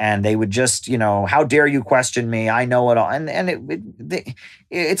 and they would just, how dare you question me? I know it all. And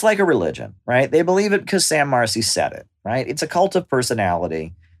it's like a religion, right? They believe it because Sam Marcy said it, right? It's a cult of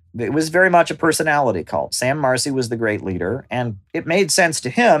personality. It was very much a personality cult. Sam Marcy was the great leader, and it made sense to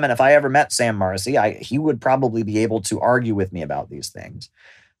him. And if I ever met Sam Marcy, he would probably be able to argue with me about these things.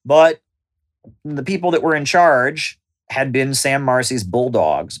 But the people that were in charge had been Sam Marcy's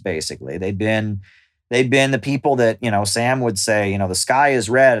bulldogs, basically. They'd been the people that, Sam would say, the sky is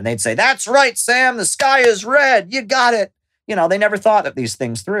red. And they'd say, that's right, Sam, the sky is red. You got it. They never thought of these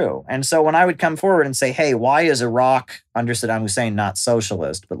things through. And so when I would come forward and say, hey, why is Iraq under Saddam Hussein not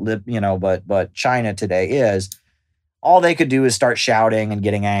socialist, but China today is, all they could do is start shouting and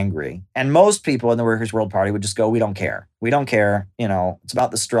getting angry. And most people in the Workers' World Party would just go, we don't care. We don't care. It's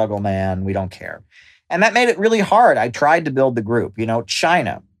about the struggle, man. We don't care. And that made it really hard. I tried to build the group.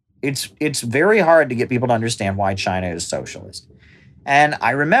 China. It's very hard to get people to understand why China is socialist. And I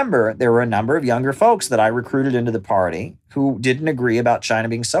remember there were a number of younger folks that I recruited into the party who didn't agree about China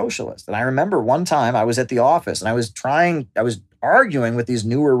being socialist. And I remember one time I was at the office and I was arguing with these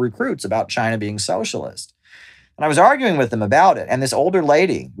newer recruits about China being socialist. And I was arguing with them about it. And this older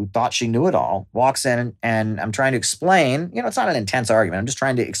lady who thought she knew it all walks in, and I'm trying to explain, it's not an intense argument. I'm just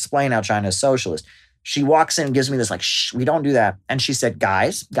trying to explain how China is socialist. She walks in and gives me this shh, we don't do that. And she said,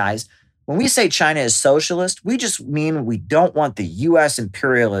 guys, when we say China is socialist, we just mean we don't want the U.S.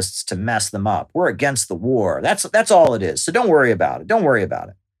 imperialists to mess them up. We're against the war. That's all it is. So don't worry about it. Don't worry about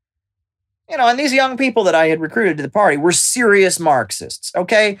it. And these young people that I had recruited to the party were serious Marxists,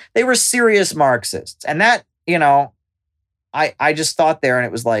 okay? They were serious Marxists. And that, I just thought there, and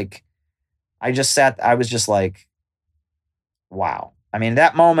it was I was just like, wow.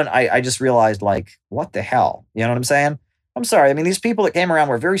 That moment, I just realized, what the hell? You know what I'm saying? I'm sorry. These people that came around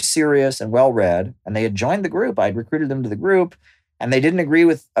were very serious and well-read, and they had joined the group. I'd recruited them to the group, and they didn't agree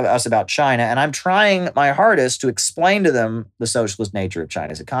with us about China. And I'm trying my hardest to explain to them the socialist nature of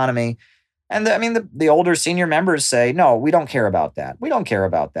China's economy. And the older senior members say, no, we don't care about that. We don't care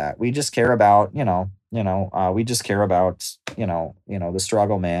about that. We just care about, we just care about, the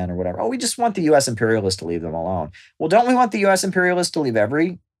struggle, man, or whatever. Oh, we just want the U.S. imperialists to leave them alone. Well, don't we want the U.S. imperialists to leave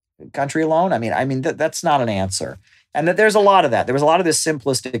every country alone? That's not an answer. And that there's a lot of that. There was a lot of this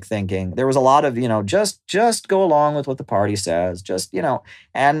simplistic thinking. There was a lot of, just go along with what the party says,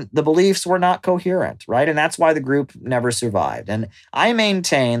 and the beliefs were not coherent, right? And that's why the group never survived. And I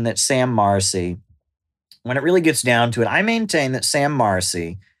maintain that Sam Marcy, when it really gets down to it, I maintain that Sam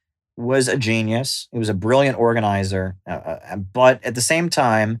Marcy was a genius. He was a brilliant organizer. But at the same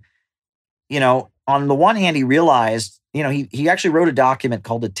time, on the one hand, he realized, he actually wrote a document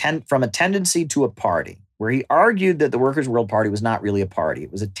called From a Tendency to a Party, where he argued that the Workers' World Party was not really a party.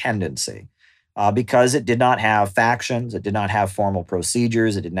 It was a tendency because it did not have factions. It did not have formal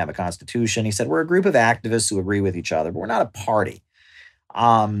procedures. It didn't have a constitution. He said, we're a group of activists who agree with each other, but we're not a party.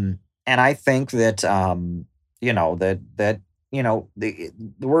 And I think that, the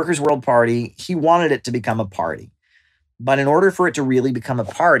Workers' World Party, he wanted it to become a party. But in order for it to really become a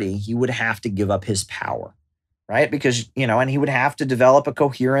party, he would have to give up his power, right? Because, and he would have to develop a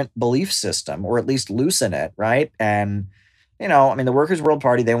coherent belief system or at least loosen it, right? And, the Workers' World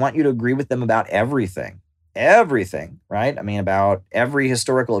Party, they want you to agree with them about everything, right? About every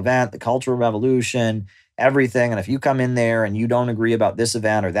historical event, the Cultural Revolution, everything. And if you come in there and you don't agree about this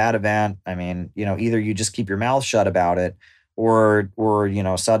event or that event, either you just keep your mouth shut about it, or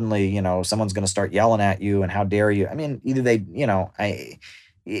suddenly someone's going to start yelling at you and how dare you. Either they,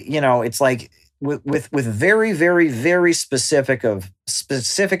 it's like with very, very, very specific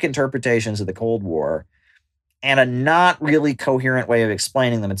interpretations of the Cold War and a not really coherent way of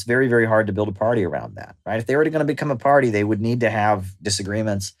explaining them, it's very, very hard to build a party around that, right? If they were going to become a party, they would need to have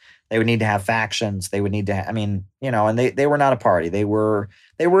disagreements. They would need to have factions. They would need to, and they were not a party. They were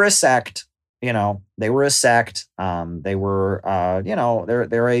a sect. They were a sect. They were,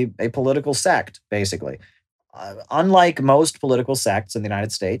 they're a political sect, basically. Unlike most political sects in the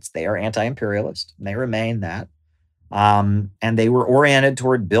United States, they are anti-imperialist, and they remain that. And they were oriented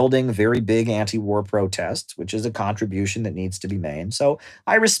toward building very big anti-war protests, which is a contribution that needs to be made. So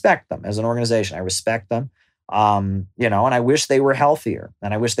I respect them as an organization. I respect them. And I wish they were healthier,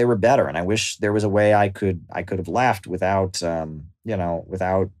 and I wish they were better, and I wish there was a way I could have left without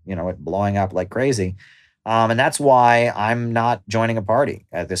it blowing up like crazy. And that's why I'm not joining a party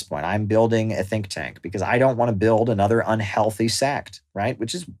at this point. I'm building a think tank because I don't want to build another unhealthy sect, right?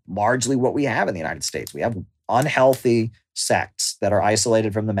 Which is largely what we have in the United States. We have unhealthy sects that are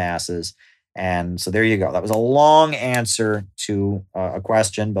isolated from the masses. And so there you go. That was a long answer to a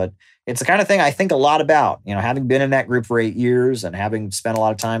question, but it's the kind of thing I think a lot about, having been in that group for 8 years and having spent a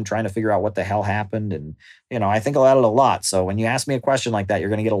lot of time trying to figure out what the hell happened. And, I think about it a lot. So when you ask me a question like that, you're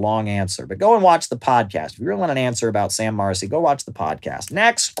going to get a long answer, but go and watch the podcast. If you really want an answer about Sam Marcy, go watch the podcast.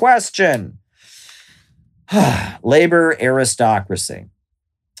 Next question. Labor aristocracy.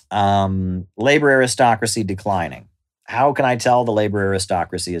 Labor aristocracy declining. How can I tell the labor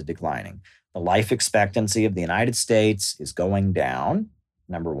aristocracy is declining? The life expectancy of the United States is going down.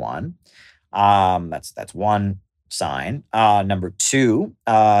 Number one, that's one sign. Number two,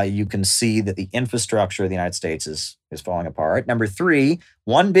 you can see that the infrastructure of the United States is falling apart. Number three,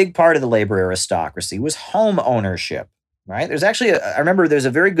 one big part of the labor aristocracy was home ownership, right? There's actually, I remember there's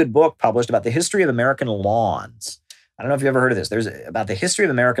a very good book published about the history of American lawns. I don't know if you've ever heard of this. There's about the history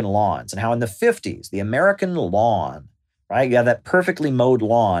of American lawns and how in the 50s, the American lawn, right? You have that perfectly mowed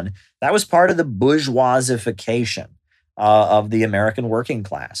lawn. That was part of the bourgeoisification of the American working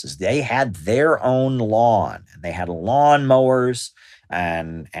classes. They had their own lawn, and they had lawn mowers,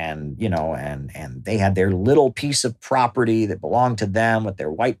 and they had their little piece of property that belonged to them with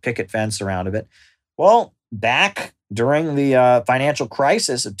their white picket fence around of it. Well, back during the financial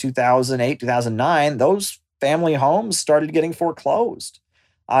crisis of 2008, 2009, those family homes started getting foreclosed.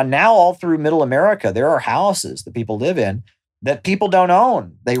 Now all through middle America, there are houses that people live in that people don't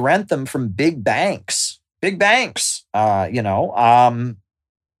own. They rent them from big banks.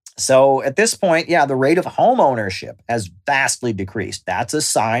 So at this point, the rate of home ownership has vastly decreased. That's a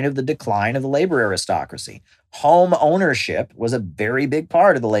sign of the decline of the labor aristocracy. Home ownership was a very big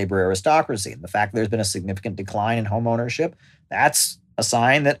part of the labor aristocracy. And the fact that there's been a significant decline in home ownership, that's a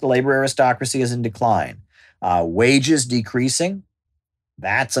sign that the labor aristocracy is in decline. Wages decreasing,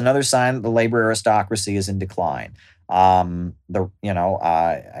 that's another sign that the labor aristocracy is in decline. These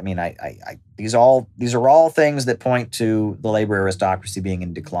are all things that point to the labor aristocracy being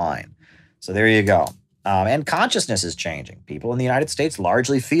in decline. So there you go. And consciousness is changing. People in the United States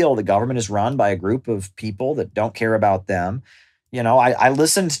largely feel the government is run by a group of people that don't care about them. I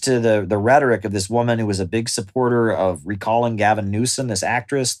listened to the rhetoric of this woman who was a big supporter of recalling Gavin Newsom, this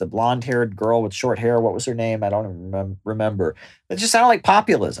actress, the blonde-haired girl with short hair. What was her name? I don't remember. It just sounded like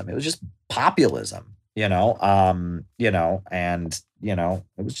populism. It was just populism. It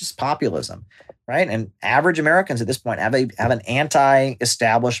was just populism, right? And average Americans at this point have an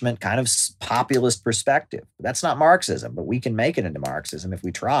anti-establishment kind of populist perspective. That's not Marxism, but we can make it into Marxism if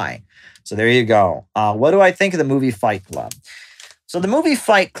we try. So there you go. What do I think of the movie Fight Club? So the movie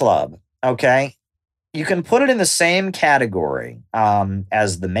Fight Club, okay, you can put it in the same category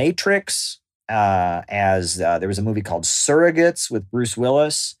as The Matrix, as there was a movie called Surrogates with Bruce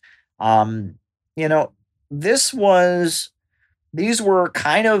Willis. These were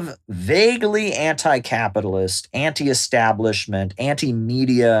kind of vaguely anti-capitalist, anti-establishment,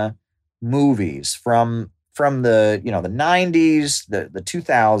 anti-media movies from the, the 90s, the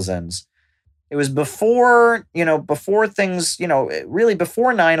 2000s. It was before things, really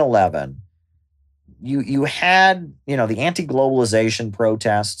before 9/11. you had, the anti-globalization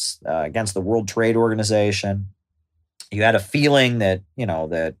protests against the World Trade Organization. You had a feeling that,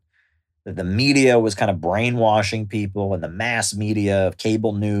 that the media was kind of brainwashing people, and the mass media of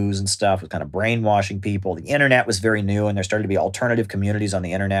cable news and stuff was kind of brainwashing people. The internet was very new, and there started to be alternative communities on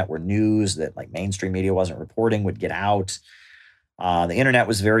the internet where news that like mainstream media wasn't reporting would get out. The internet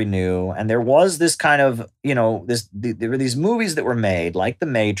was very new, and there was this kind of, there were these movies that were made, like The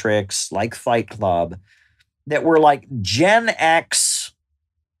Matrix, like Fight Club, that were like Gen X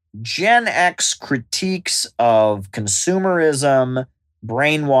critiques of consumerism,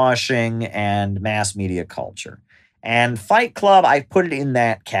 brainwashing, and mass media culture. And Fight Club, I put it in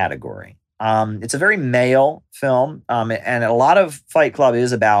that category. It's a very male film, and a lot of Fight Club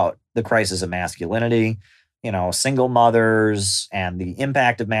is about the crisis of masculinity, single mothers and the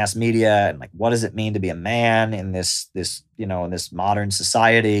impact of mass media, and like what does it mean to be a man in this in this modern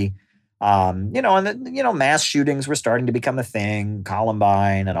society. Mass shootings were starting to become a thing,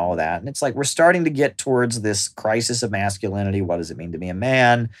 Columbine and all of that. And it's like we're starting to get towards this crisis of masculinity. What does it mean to be a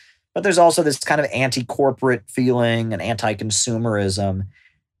man? But there's also this kind of anti-corporate feeling and anti-consumerism.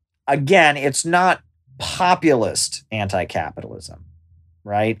 Again, it's not populist anti-capitalism,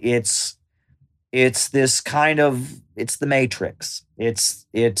 right? It's this kind of, it's the Matrix. It's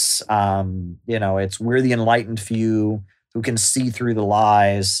we're the enlightened few who can see through the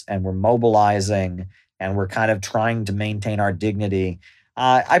lies, and we're mobilizing, and we're kind of trying to maintain our dignity.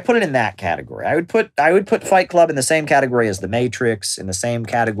 I put it in that category. I would put Fight Club in the same category as The Matrix, in the same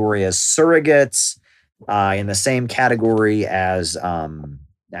category as Surrogates, in the same category as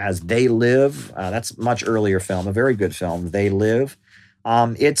They Live. That's a much earlier film, a very good film, They Live.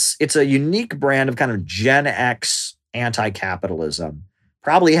 It's a unique brand of kind of Gen X anti-capitalism,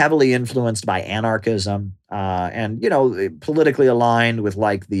 probably heavily influenced by anarchism, and politically aligned with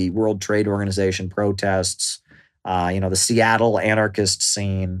like the World Trade Organization protests, the Seattle anarchist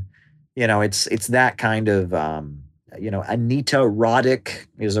scene. It's that kind of, Anita Roddick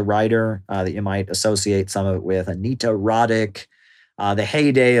is a writer that you might associate some of it with. Anita Roddick, the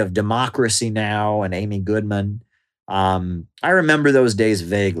heyday of Democracy Now! And Amy Goodman. I remember those days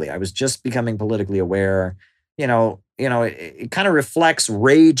vaguely. I was just becoming politically aware. It kind of reflects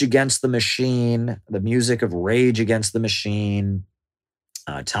Rage Against the Machine, the music of Rage Against the Machine,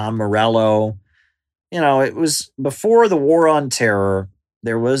 Tom Morello. It was before the War on Terror.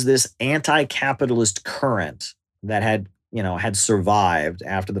 There was this anti-capitalist current that had survived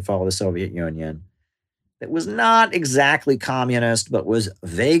after the fall of the Soviet Union. That was not exactly communist, but was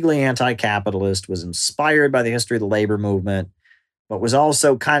vaguely anti-capitalist, was inspired by the history of the labor movement, but was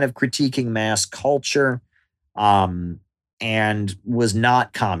also kind of critiquing mass culture, and was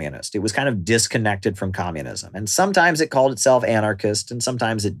not communist. It was kind of disconnected from communism. And sometimes it called itself anarchist, and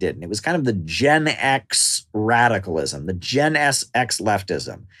sometimes it didn't. It was kind of the Gen X radicalism, the Gen X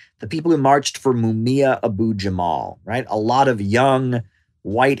leftism, the people who marched for Mumia Abu-Jamal, right? A lot of young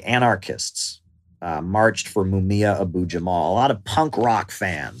white anarchists marched for Mumia Abu-Jamal. A lot of punk rock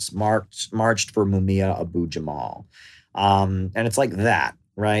fans marched for Mumia Abu-Jamal. And it's like that,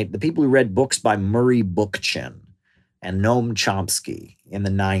 right? The people who read books by Murray Bookchin and Noam Chomsky in the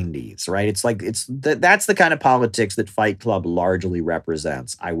 90s, right? It's like, that's the kind of politics that Fight Club largely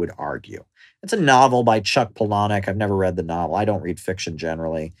represents, I would argue. It's a novel by Chuck Palahniuk. I've never read the novel. I don't read fiction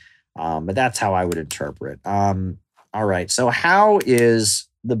generally, but that's how I would interpret. All right, so how is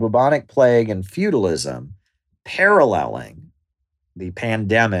the bubonic plague and feudalism paralleling the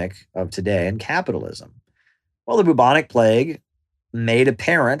pandemic of today and capitalism? Well, the bubonic plague made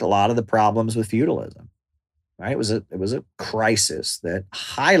apparent a lot of the problems with feudalism. Right? It was a crisis that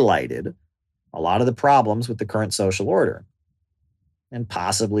highlighted a lot of the problems with the current social order and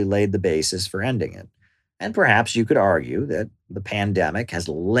possibly laid the basis for ending it. And perhaps you could argue that the pandemic has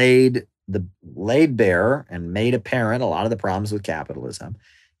laid bare and made apparent a lot of the problems with capitalism,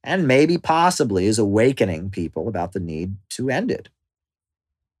 and maybe possibly is awakening people about the need to end it.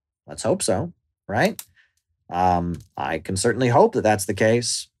 Let's hope so, right? I can certainly hope that that's the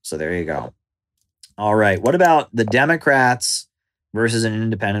case. So there you go. All right. What about the Democrats versus an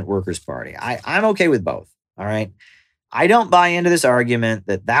independent workers' party? I'm okay with both. All right. I don't buy into this argument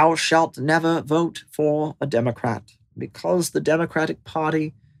that thou shalt never vote for a Democrat because the Democratic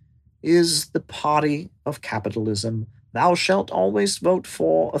Party is the party of capitalism. Thou shalt always vote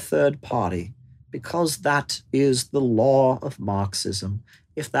for a third party because that is the law of Marxism.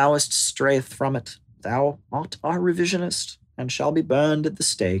 If thou hast strayeth from it, thou art a revisionist and shall be burned at the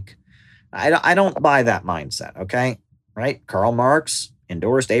stake. I don't buy that mindset, okay? Right? Karl Marx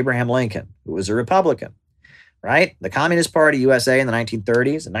endorsed Abraham Lincoln, who was a Republican. right? The Communist Party USA in the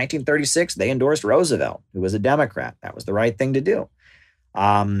 1930s. In 1936, they endorsed Roosevelt, who was a Democrat. That was the right thing to do.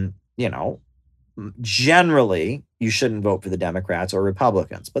 You know, generally, you shouldn't vote for the Democrats or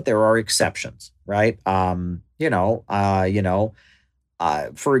Republicans, but there are exceptions, right? For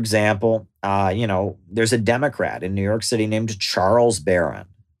example, there's a Democrat in New York City named Charles Barron,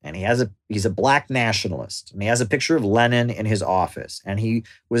 and he's a black nationalist, and he has a picture of Lenin in his office, and he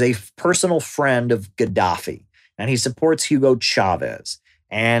was a personal friend of Gaddafi, and he supports Hugo Chavez,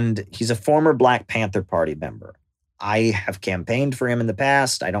 and he's a former Black Panther Party member. I have campaigned for him in the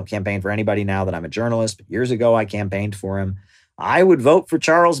past. I don't campaign for anybody now that I'm a journalist, but years ago I campaigned for him. I would vote for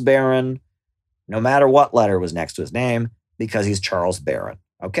Charles Barron no matter what letter was next to his name because he's Charles Barron.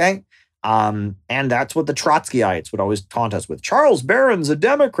 Okay. And that's what the Trotskyites would always taunt us with. Charles Barron's a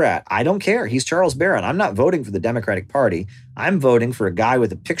Democrat. I don't care. He's Charles Barron. I'm not voting for the Democratic Party. I'm voting for a guy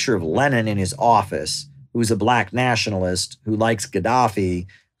with a picture of Lenin in his office who's a black nationalist, who likes Gaddafi,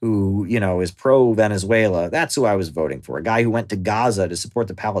 who, is pro-Venezuela. That's who I was voting for. A guy who went to Gaza to support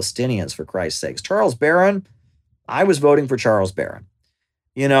the Palestinians, for Christ's sakes. Charles Barron, I was voting for Charles Barron.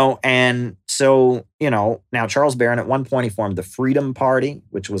 And so, now Charles Barron, at one point, he formed the Freedom Party,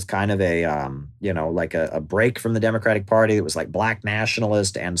 which was kind of like a break from the Democratic Party. It was like black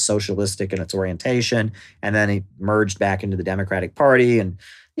nationalist and socialistic in its orientation. And then he merged back into the Democratic Party. And,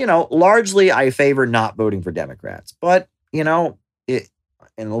 largely I favor not voting for Democrats. But,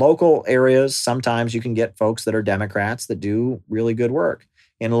 in local areas, sometimes you can get folks that are Democrats that do really good work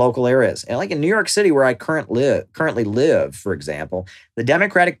in local areas. And like in New York City, where I currently live, for example, the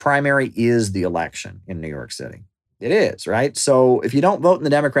Democratic primary is the election in New York City. It is, right? So if you don't vote in the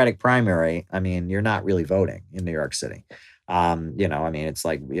Democratic primary, you're not really voting in New York City. It's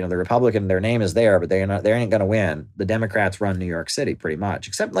like, the Republican, their name is there, but they ain't going to win. The Democrats run New York City pretty much,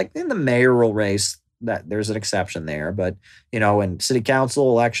 except like in the mayoral race, that there's an exception there. But, in city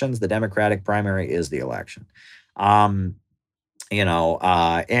council elections, the Democratic primary is the election. And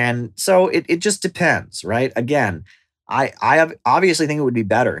so it just depends, right? Again, I obviously think it would be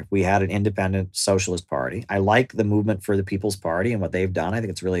better if we had an independent socialist party. I like the Movement for the People's Party and what they've done. I think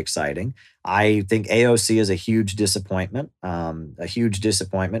it's really exciting. I think AOC is a huge disappointment.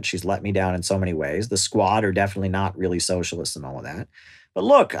 She's let me down in so many ways. The Squad are definitely not really socialists and all of that. But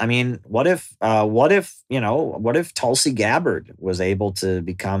look, what if Tulsi Gabbard was able to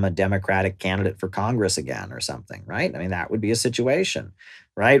become a Democratic candidate for Congress again or something, right? That would be a situation,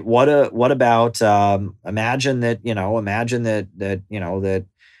 right? What about imagine that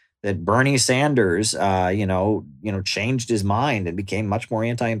Bernie Sanders, changed his mind and became much more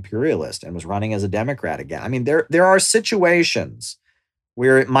anti-imperialist and was running as a Democrat again. There are situations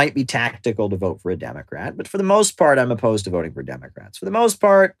where it might be tactical to vote for a Democrat. But for the most part, I'm opposed to voting for Democrats. For the most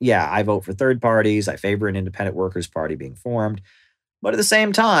part, yeah, I vote for third parties. I favor an independent workers' party being formed. But at the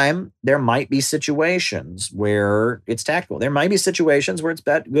same time, there might be situations where it's tactical. There might be situations where it's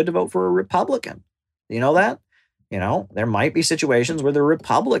good to vote for a Republican. You know that? There might be situations where the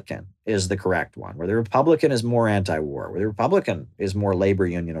Republican is the correct one, where the Republican is more anti-war, where the Republican is more labor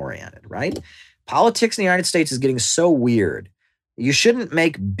union oriented, right? Politics in the United States is getting so weird. You shouldn't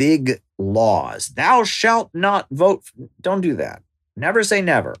make big laws. Thou shalt not vote. Don't do that. Never say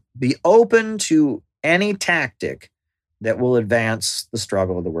never. Be open to any tactic that will advance the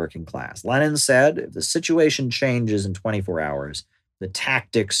struggle of the working class. Lenin said, if the situation changes in 24 hours, the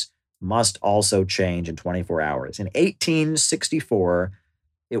tactics must also change in 24 hours. In 1864,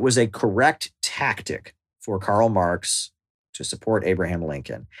 it was a correct tactic for Karl Marx to support Abraham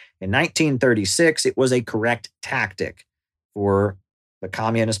Lincoln. In 1936, it was a correct tactic for the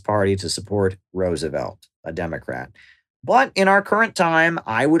Communist Party to support Roosevelt, a Democrat. But in our current time,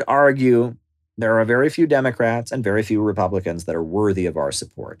 I would argue there are very few Democrats and very few Republicans that are worthy of our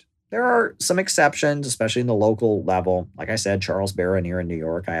support. There are some exceptions, especially in the local level. Like I said, Charles Barron here in New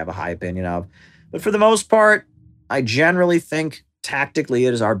York, I have a high opinion of. But for the most part, I generally think tactically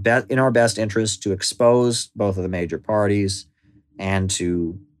it is in our best interest to expose both of the major parties and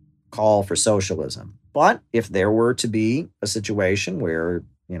to call for socialism. But if there were to be a situation where,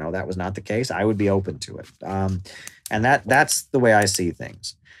 that was not the case, I would be open to it. And that's the way I see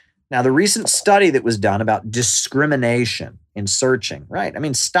things. Now, the recent study that was done about discrimination in searching, right?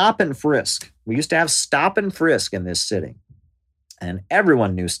 Stop and frisk. We used to have stop and frisk in this city. And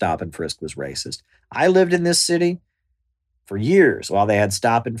everyone knew stop and frisk was racist. I lived in this city for years while they had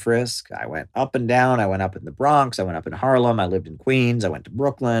stop and frisk. I went up and down. I went up in the Bronx. I went up in Harlem. I lived in Queens. I went to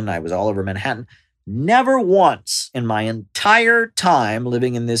Brooklyn. I was all over Manhattan. Never once in my entire time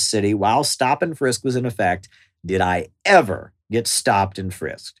living in this city while stop and frisk was in effect did I ever get stopped and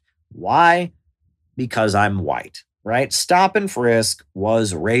frisked. Why? because I'm white, right? Stop and frisk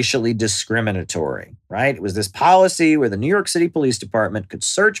was racially discriminatory, right? It was this policy where the New York City Police Department could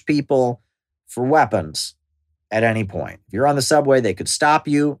search people for weapons at any point. If you're on the subway, they could stop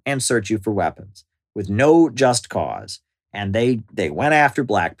you and search you for weapons with no just cause. And they went after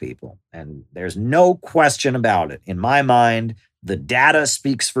black people. And there's no question about it. In my mind, the data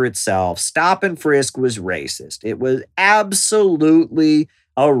speaks for itself. Stop and frisk was racist. It was absolutely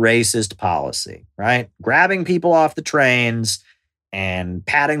a racist policy, right? Grabbing people off the trains and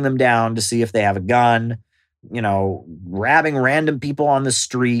patting them down to see if they have a gun, grabbing random people on the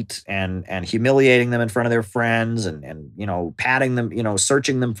street and humiliating them in front of their friends and patting them,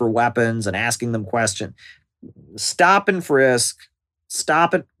 searching them for weapons and asking them questions. Stop and frisk,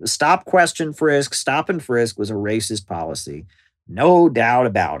 stop, question, frisk, stop and frisk was a racist policy. No doubt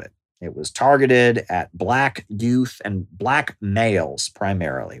about it. It was targeted at black youth and black males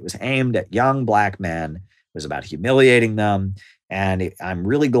primarily. It was aimed at young black men. It was about humiliating them. And I'm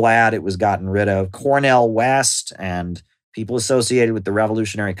really glad it was gotten rid of. Cornel West and people associated with the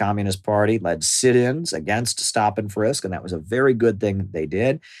Revolutionary Communist Party led sit-ins against stop and frisk, and that was a very good thing that they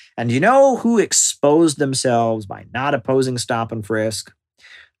did. And you know who exposed themselves by not opposing stop and frisk?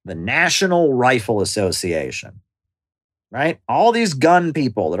 The National Rifle Association. Right? All these gun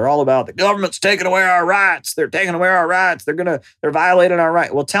people that are all about the government's taking away our rights. They're taking away our rights. They're violating our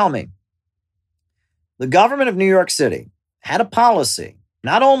rights. Well, tell me, the government of New York City had a policy.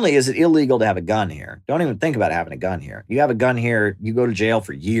 Not only is it illegal to have a gun here, don't even think about having a gun here. You have a gun here, you go to jail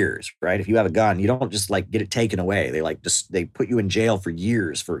for years, right? If you have a gun, you don't just get it taken away. They put you in jail for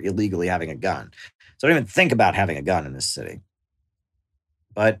years for illegally having a gun. So don't even think about having a gun in this city.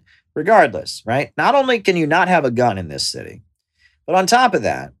 But regardless, right? Not only can you not have a gun in this city, but on top of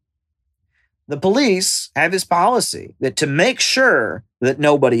that, the police have this policy that to make sure that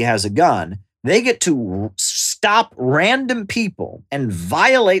nobody has a gun, they get to stop random people and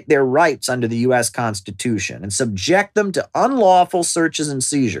violate their rights under the U.S. Constitution and subject them to unlawful searches and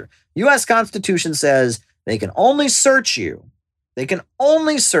seizure. U.S. Constitution says they can only search you. They can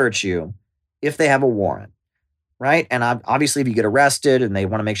only search you if they have a warrant. Right? And obviously, if you get arrested and they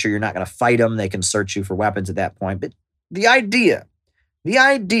want to make sure you're not going to fight them, they can search you for weapons at that point. But the idea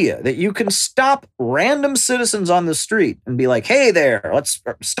that you can stop random citizens on the street and be like, hey there, let's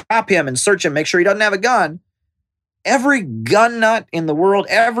stop him and search him, make sure he doesn't have a gun. Every gun nut in the world,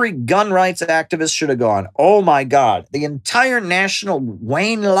 every gun rights activist should have gone, oh my God, the entire national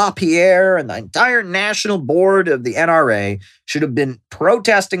Wayne LaPierre and the entire national board of the NRA should have been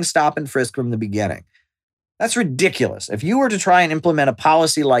protesting stop and frisk from the beginning. That's ridiculous. If you were to try and implement a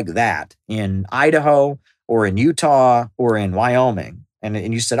policy like that in Idaho or in Utah or in Wyoming,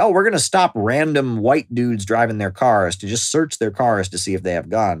 and you said, oh, we're going to stop random white dudes driving their cars to just search their cars to see if they have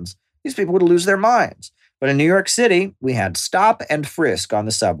guns, these people would lose their minds. But in New York City, we had stop and frisk on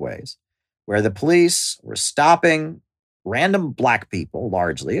the subways, where the police were stopping random black people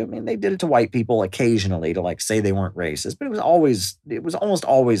largely. I mean, they did it to white people occasionally to say they weren't racist, but it was almost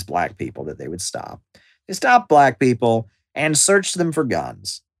always black people that they would stop. They stopped black people and searched them for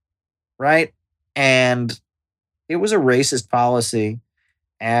guns, right? And it was a racist policy,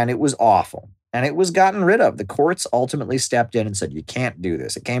 and it was awful, and it was gotten rid of. The courts ultimately stepped in and said, you can't do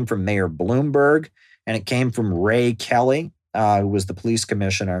this. It came from Mayor Bloomberg, and it came from Ray Kelly, who was the police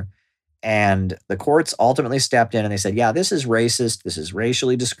commissioner. And the courts ultimately stepped in and they said, yeah, this is racist. This is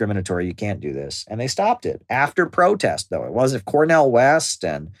racially discriminatory. You can't do this. And they stopped it after protest, though. It wasn't Cornel West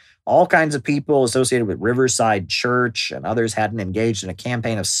and all kinds of people associated with Riverside Church and others hadn't engaged in a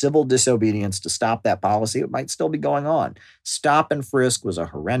campaign of civil disobedience to stop that policy. It might still be going on. Stop and frisk was a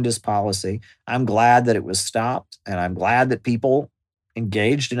horrendous policy. I'm glad that it was stopped, and I'm glad that people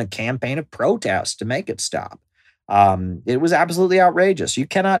engaged in a campaign of protest to make it stop. It was absolutely outrageous. You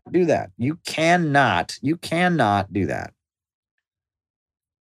cannot do that. You cannot do that.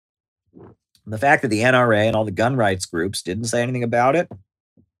 The fact that the NRA and all the gun rights groups didn't say anything about it,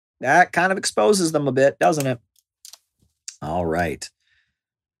 that kind of exposes them a bit, doesn't it? All right.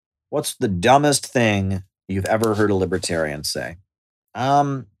 What's the dumbest thing you've ever heard a libertarian say?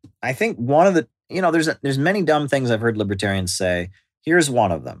 I think one of the, there's many dumb things I've heard libertarians say. Here's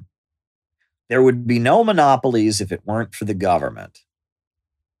one of them. There would be no monopolies if it weren't for the government.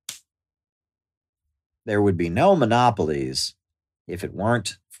 There would be no monopolies if it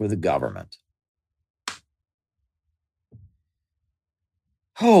weren't for the government.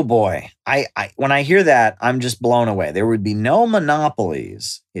 Oh boy, I when I hear that, I'm just blown away. There would be no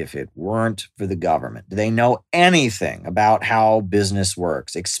monopolies if it weren't for the government. Do they know anything about how business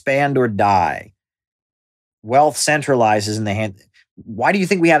works? Expand or die. Wealth centralizes in the hand. Why do you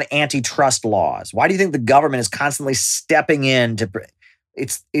think we have antitrust laws? Why do you think the government is constantly stepping in to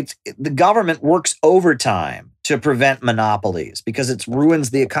the government works overtime to prevent monopolies because it ruins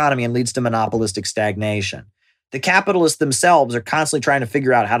the economy and leads to monopolistic stagnation. The capitalists themselves are constantly trying to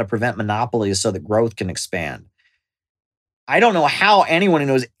figure out how to prevent monopolies so that growth can expand. I don't know how anyone who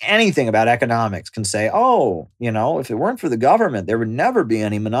knows anything about economics can say, oh, if it weren't for the government, there would never be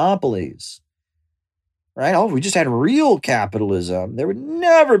any monopolies. Right? Oh, if we just had real capitalism, there would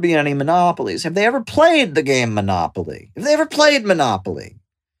never be any monopolies. Have they ever played the game Monopoly? Have they ever played Monopoly?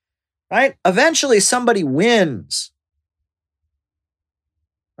 Right? Eventually somebody wins.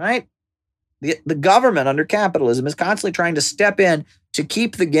 Right? The government under capitalism is constantly trying to step in to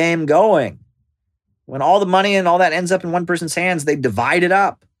keep the game going. When all the money and all that ends up in one person's hands, they divide it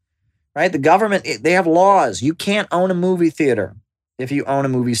up. Right? The government, they have laws. You can't own a movie theater if you own a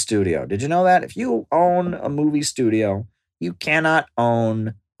movie studio. Did you know that? If you own a movie studio, you cannot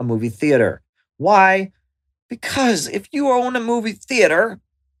own a movie theater. Why? Because if you own a movie theater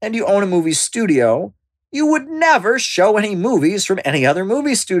and you own a movie studio, you would never show any movies from any other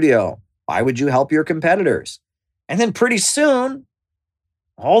movie studio. Why would you help your competitors? And then pretty soon,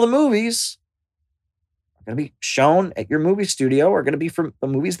 all the movies are going to be shown at your movie studio are going to be from the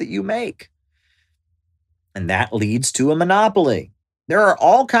movies that you make. And that leads to a monopoly. There are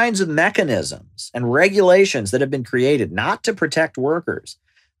all kinds of mechanisms and regulations that have been created not to protect workers,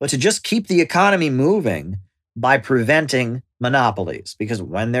 but to just keep the economy moving by preventing monopolies. Because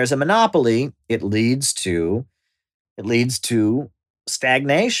when there's a monopoly, it leads to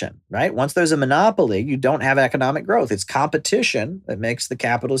stagnation, right? Once there's a monopoly, you don't have economic growth. It's competition that makes the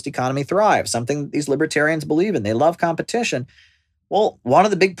capitalist economy thrive, something these libertarians believe in. They love competition. Well, one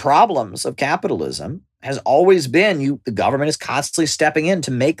of the big problems of capitalism has always been the government is constantly stepping in to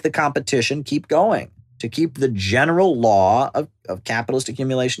make the competition keep going, to keep the general law of capitalist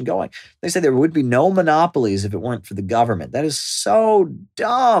accumulation going. They say there would be no monopolies if it weren't for the government. That is so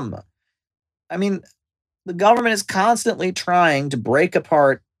dumb. I mean, the government is constantly trying to break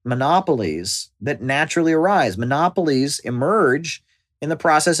apart monopolies that naturally arise. Monopolies emerge in the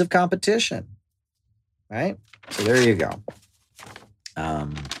process of competition, right? So there you go.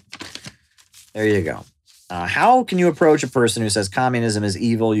 There you go. How can you approach a person who says communism is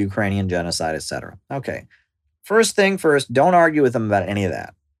evil, Ukrainian genocide, etc.? Okay. First thing first, don't argue with them about any of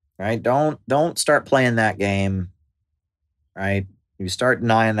that, right? Don't start playing that game, right? You start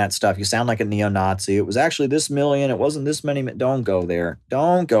denying that stuff. You sound like a neo-Nazi. It was actually this million. It wasn't this many. Don't go there.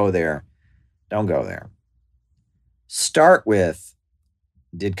 Don't go there. Don't go there. Start with,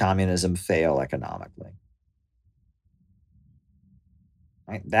 did communism fail economically?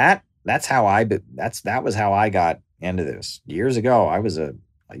 Right? That was how I got into this. Years ago, I was a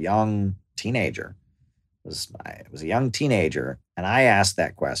young teenager. I was a young teenager, and I asked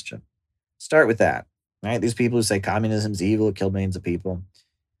that question. Start with that. Right? These people who say communism's evil, it killed millions of people,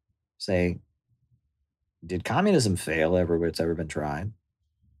 say, did communism fail everywhere it's ever been tried?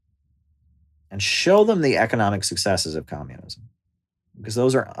 And show them the economic successes of communism, because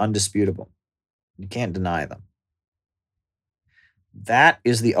those are undisputable. You can't deny them. That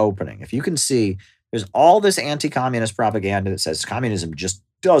is the opening. If you can see, there's all this anti-communist propaganda that says communism just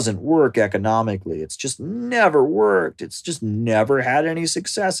doesn't work economically. It's just never worked. It's just never had any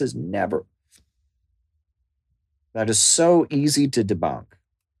successes. Never. That is so easy to debunk,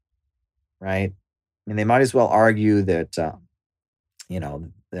 right? I mean, they might as well argue that,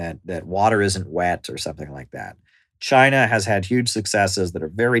 that water isn't wet or something like that. China has had huge successes that are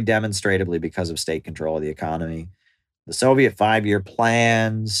very demonstratively because of state control of the economy. The Soviet 5-year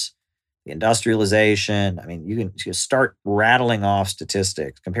plans, the industrialization. I mean, you can start rattling off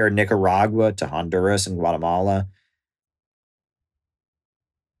statistics. Compare Nicaragua to Honduras and Guatemala.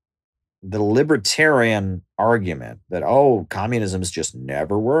 The libertarian argument that, communism's just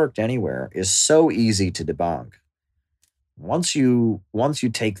never worked anywhere is so easy to debunk. Once you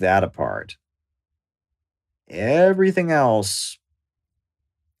take that apart, everything else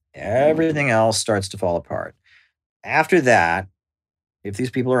starts to fall apart. After that, if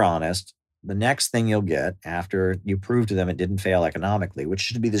these people are honest, the next thing you'll get after you prove to them it didn't fail economically, which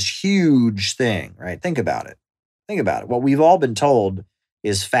should be this huge thing, right? Think about it. What we've all been told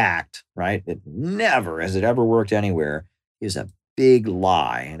is fact, right? That never has it ever worked anywhere is a big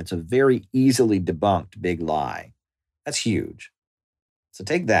lie. And it's a very easily debunked big lie. That's huge. So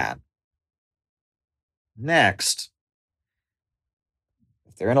take that. Next,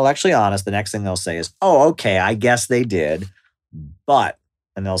 if they're intellectually honest, the next thing they'll say is, okay, I guess they did, but,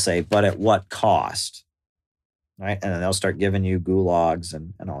 and they'll say, but at what cost? Right? And then they'll start giving you gulags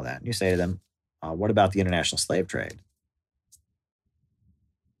and all that. And you say to them, what about the international slave trade?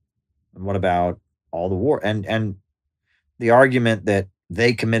 And what about all the war and the argument that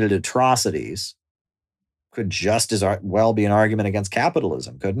they committed atrocities could just as well be an argument against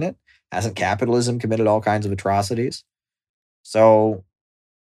capitalism, couldn't it? Hasn't capitalism committed all kinds of atrocities? So,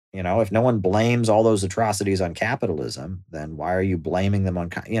 if no one blames all those atrocities on capitalism, then why are you blaming them on,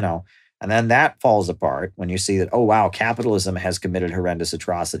 and then that falls apart when you see that, oh, wow, capitalism has committed horrendous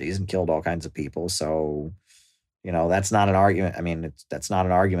atrocities and killed all kinds of people. So, that's not an argument. I mean, that's not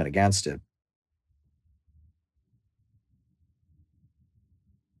an argument against it.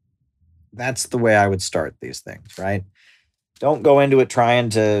 That's the way I would start these things, right? Don't go into it trying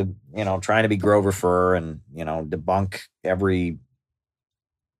to be Grover Furr and, debunk every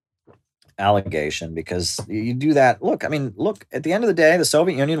allegation because you do that. Look, I mean, look, at the end of the day, the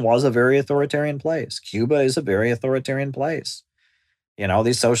Soviet Union was a very authoritarian place. Cuba is a very authoritarian place.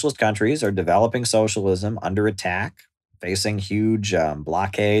 These socialist countries are developing socialism under attack, facing huge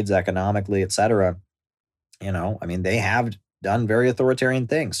blockades economically, etc. I mean, they have done very authoritarian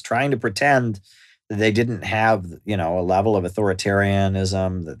things, trying to pretend that they didn't have, a level of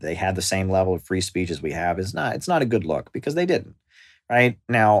authoritarianism, that they had the same level of free speech as we have it's not a good look because they didn't. Right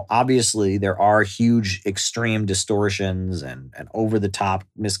now, obviously, there are huge extreme distortions and over the top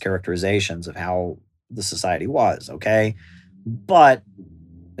mischaracterizations of how the society was. Okay. But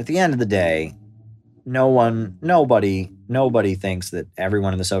at the end of the day, nobody thinks that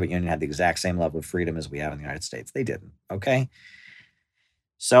everyone in the Soviet Union had the exact same level of freedom as we have in the United States. They didn't. Okay.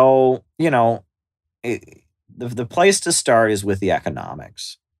 So, the place to start is with the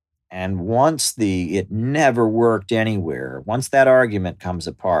economics. And once it never worked anywhere, once that argument comes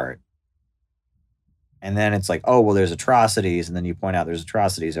apart, and then it's like, oh, well, there's atrocities, and then you point out there's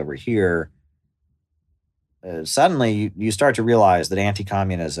atrocities over here. Suddenly you start to realize that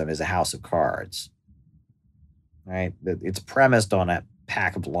anti-communism is a house of cards, right? It's premised on a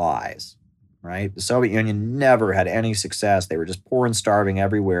pack of lies, right? The Soviet Union never had any success. They were just poor and starving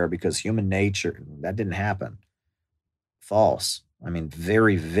everywhere because human nature, that didn't happen. False. I mean,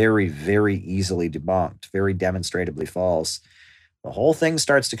 very, very, very easily debunked, very demonstrably false. The whole thing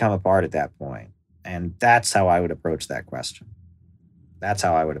starts to come apart at that point. And that's how I would approach that question. That's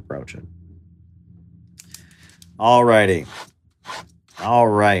how I would approach it. All righty. All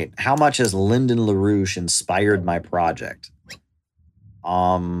right. How much has Lyndon LaRouche inspired my project?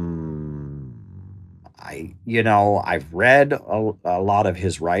 I've read a lot of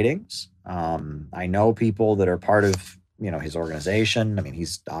his writings. I know people that are part of, his organization. I mean,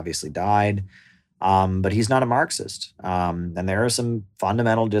 he's obviously died, but he's not a Marxist. And there are some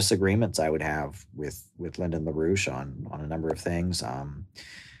fundamental disagreements I would have with Lyndon LaRouche on a number of things.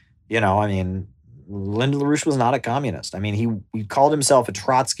 Lyndon LaRouche was not a communist. I mean, he called himself a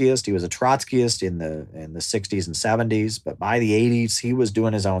Trotskyist. He was a Trotskyist in the 60s and 70s, but by the 80s, he was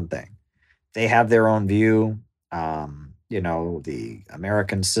doing his own thing. They have their own view. The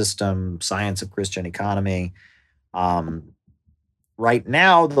American system, science of Christian economy. Right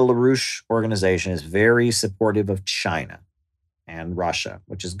now, the LaRouche organization is very supportive of China and Russia,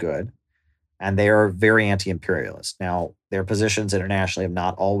 which is good. And they are very anti-imperialist. Now, their positions internationally have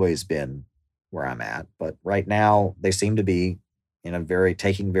not always been where I'm at, but right now they seem to be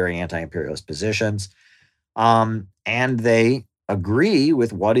taking very anti-imperialist positions. And they agree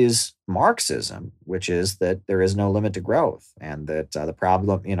with what is Marxism, which is that there is no limit to growth, and that the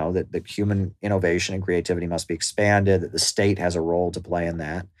problem, that human innovation and creativity must be expanded, that the state has a role to play in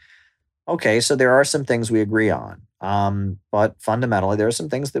that. Okay, so there are some things we agree on, but fundamentally, there are some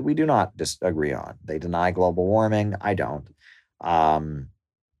things that we do not disagree on. They deny global warming. I don't.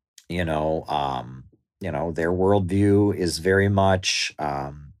 Their worldview is very much,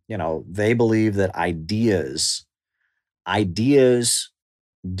 they believe that ideas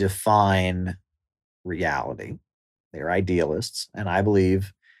define reality. They're idealists, and I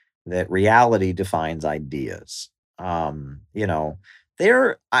believe that reality defines ideas. I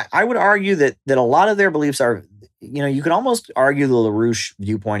would argue that a lot of their beliefs are, you can almost argue the LaRouche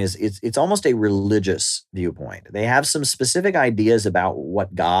viewpoint is it's almost a religious viewpoint. They have some specific ideas about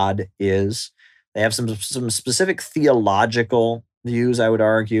what God is. They have some specific theological views, I would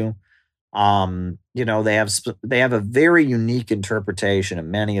argue. They have a very unique interpretation of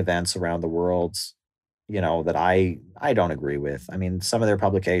many events around the world, that I don't agree with. I mean, some of their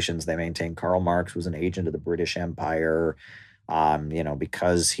publications, they maintain Karl Marx was an agent of the British Empire,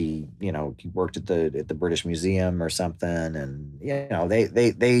 because he worked at the British Museum or something. And,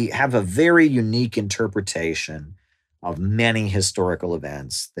 they have a very unique interpretation of many historical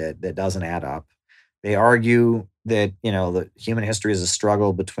events that doesn't add up. They argue that, the human history is a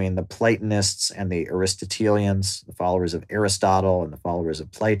struggle between the Platonists and the Aristotelians, the followers of Aristotle and the followers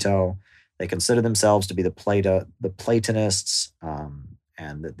of Plato. They consider themselves to be the Platonists,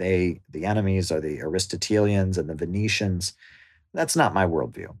 and that the enemies are the Aristotelians and the Venetians. That's not my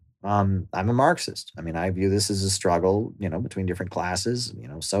worldview. I'm a Marxist. I mean, I view this as a struggle, between different classes,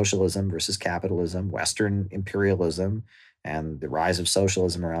 socialism versus capitalism, Western imperialism, and the rise of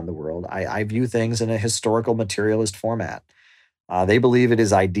socialism around the world. I view things in a historical materialist format. They believe it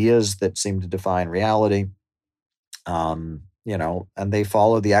is ideas that seem to define reality, and they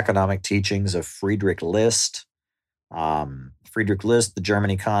follow the economic teachings of Friedrich List. Friedrich List, the German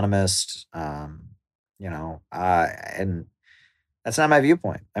economist, and that's not my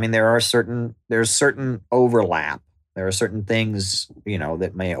viewpoint. I mean, there's certain overlap. There are certain things,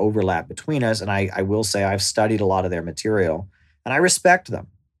 that may overlap between us. And I will say I've studied a lot of their material and I respect them,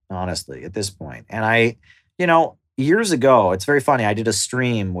 honestly, at this point. And years ago, it's very funny. I did a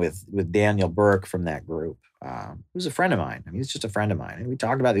stream with Daniel Burke from that group. Who's a friend of mine. I mean, he's just a friend of mine. And he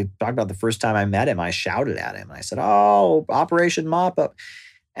talked about the first time I met him. I shouted at him and I said, "Oh, Operation Mop Up."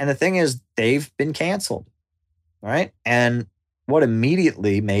 And the thing is, they've been canceled. Right. And what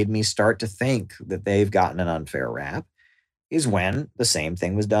immediately made me start to think that they've gotten an unfair rap is when the same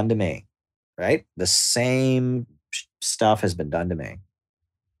thing was done to me, right? The same stuff has been done to me.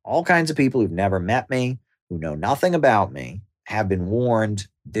 All kinds of people who've never met me, who know nothing about me, have been warned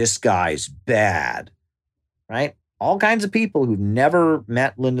this guy's bad, right? All kinds of people who've never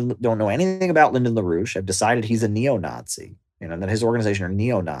met Lyndon, don't know anything about Lyndon LaRouche, have decided he's a neo-Nazi, that his organization are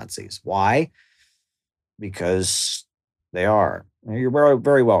neo-Nazis. Why? Because they are. You're very,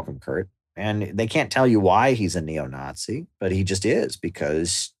 very welcome, Kurt. And they can't tell you why he's a neo-Nazi, but he just is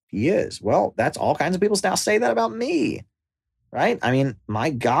because he is. Well, that's all kinds of people now say that about me, right? I mean, my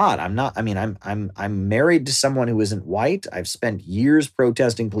God, I'm not. I mean, I'm married to someone who isn't white. I've spent years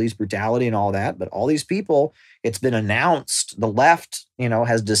protesting police brutality and all that, but all these people, it's been announced. The left,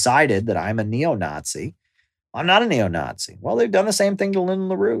 has decided that I'm a neo-Nazi. I'm not a neo-Nazi. Well, they've done the same thing to Lyndon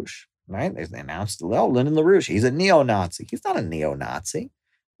LaRouche. Right? They announced, well, Lyndon LaRouche, he's a neo-Nazi. He's not a neo-Nazi.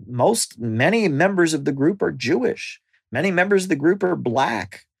 Many members of the group are Jewish. Many members of the group are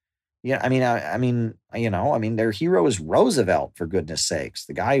black. Yeah, I mean, their hero is Roosevelt, for goodness sakes,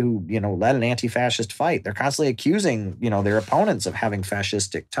 the guy who, led an anti-fascist fight. They're constantly accusing, their opponents of having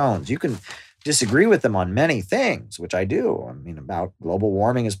fascistic tones. You can disagree with them on many things, which I do. I mean, about global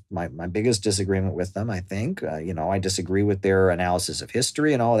warming is my biggest disagreement with them, I think. I disagree with their analysis of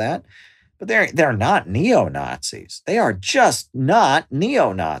history and all that. But they're not neo-Nazis. They are just not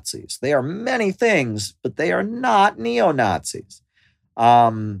neo-Nazis. They are many things, but they are not neo-Nazis.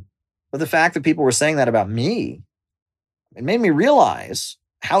 But the fact that people were saying that about me, it made me realize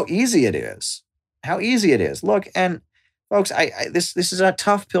how easy it is. How easy it is. Look, and folks, this is a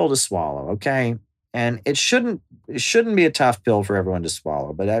tough pill to swallow, okay? And it shouldn't be a tough pill for everyone to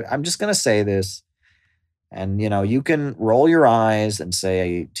swallow. But I'm just going to say this, and you can roll your eyes and say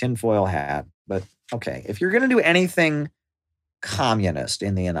a tinfoil hat. But okay, if you're going to do anything communist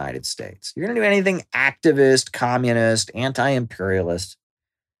in the United States, you're going to do anything activist, communist, anti-imperialist,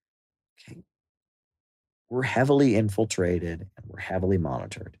 okay, we're heavily infiltrated and we're heavily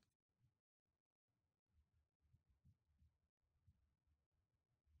monitored.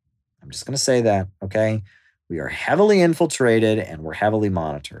 I'm just going to say that, okay? We are heavily infiltrated and we're heavily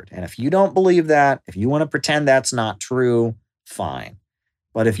monitored. And if you don't believe that, if you want to pretend that's not true, fine.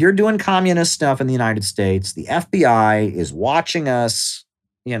 But if you're doing communist stuff in the United States, the FBI is watching us.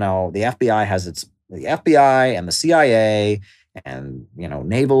 The FBI and the CIA and,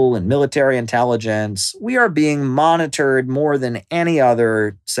 naval and military intelligence. We are being monitored more than any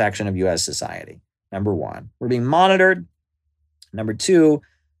other section of U.S. society. Number one, we're being monitored. Number two,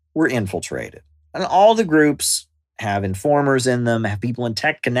 we're infiltrated. And all the groups have informers in them, have people in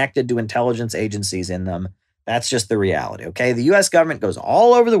tech connected to intelligence agencies in them. That's just the reality, okay? The U.S. government goes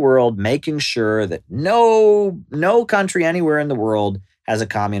all over the world making sure that no country anywhere in the world has a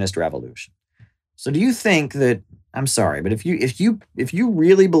communist revolution. So do you think that, I'm sorry, but if you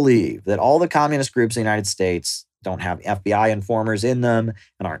really believe that all the communist groups in the United States don't have FBI informers in them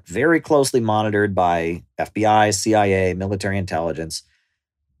and aren't very closely monitored by FBI, CIA, military intelligence,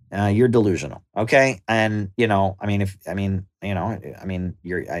 you're delusional, okay? And I'm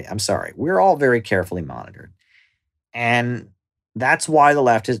sorry. We're all very carefully monitored, and that's why the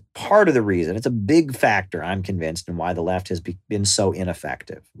left is part of the reason. It's a big factor, I'm convinced, in why the left has been so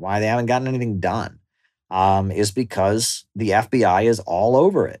ineffective. Why they haven't gotten anything done, is because the FBI is all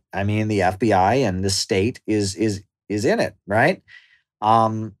over it. I mean, the FBI and the state is in it, right?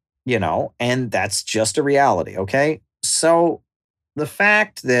 and that's just a reality. Okay. So the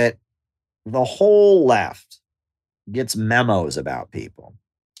fact that the whole left gets memos about people,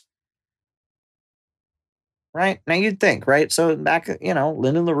 right? Now you'd think, right? So back,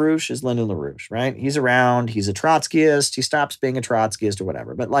 Lyndon LaRouche is Lyndon LaRouche, right? He's around, he's a Trotskyist, he stops being a Trotskyist or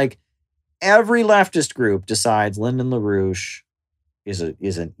whatever. But like every leftist group decides Lyndon LaRouche is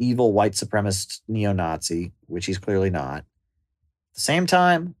an evil white supremacist neo-Nazi, which he's clearly not. At the same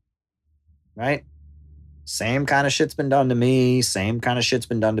time, right? Same kind of shit's been done to me. Same kind of shit's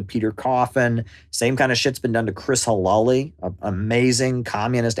been done to Peter Coffin. Same kind of shit's been done to Chris Halali, an amazing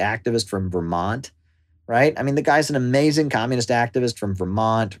communist activist from Vermont, right? I mean, the guy's an amazing communist activist from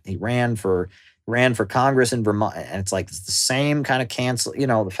Vermont. He ran for Congress in Vermont, and it's like it's the same kind of cancel.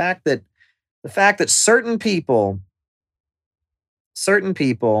 The fact that certain people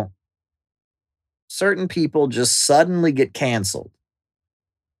just suddenly get canceled,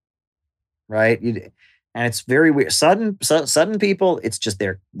 right? And it's very weird. Sudden people, it's just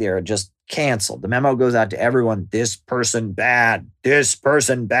they're just canceled. The memo goes out to everyone. This person bad. This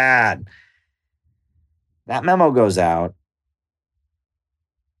person bad. That memo goes out,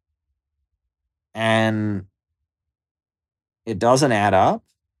 and it doesn't add up,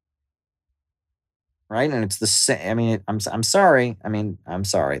 right? And it's the same. I mean, I'm sorry. I'm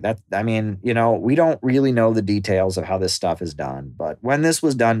sorry. We don't really know the details of how this stuff is done, but when this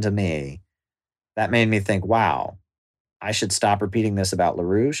was done to me, that made me think, wow, I should stop repeating this about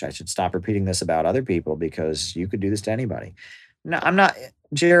LaRouche. I should stop repeating this about other people because you could do this to anybody. No, I'm not,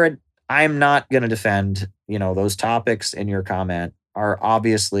 Jared, I'm not going to defend, those topics in your comment are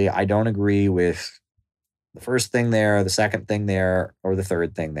obviously, I don't agree with the first thing there, the second thing there, or the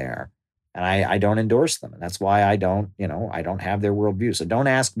third thing there. And I don't endorse them. And that's why I don't have their worldview. So don't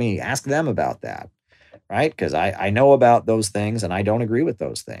ask me, ask them about that. Right? Because I know about those things and I don't agree with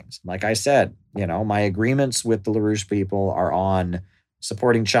those things. Like I said, my agreements with the LaRouche people are on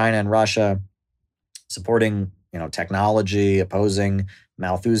supporting China and Russia, supporting, technology, opposing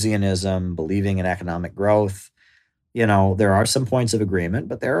Malthusianism, believing in economic growth. There are some points of agreement,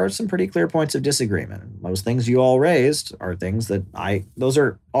 but there are some pretty clear points of disagreement. And those things you all raised are things that those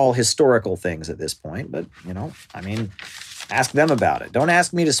are all historical things at this point. But, ask them about it. Don't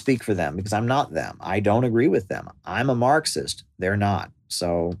ask me to speak for them because I'm not them. I don't agree with them. I'm a Marxist. They're not.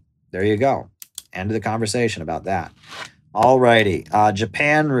 So there you go. End of the conversation about that. All righty.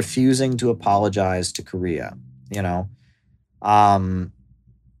 Japan refusing to apologize to Korea.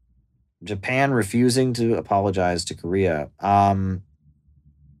 Japan refusing to apologize to Korea.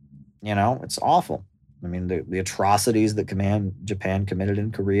 It's awful. I mean, the atrocities that Japan committed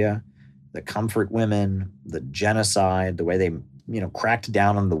in Korea, the comfort women, the genocide, the way they, cracked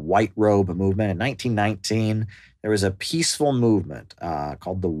down on the white robe movement. In 1919, there was a peaceful movement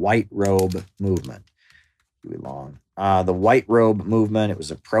called the White Robe Movement. Huey Long. The White Robe Movement, it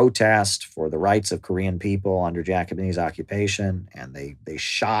was a protest for the rights of Korean people under Japanese occupation, and they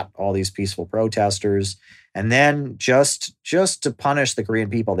shot all these peaceful protesters. And then just to punish the Korean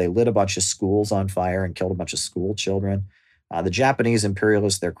people, they lit a bunch of schools on fire and killed a bunch of school children. The Japanese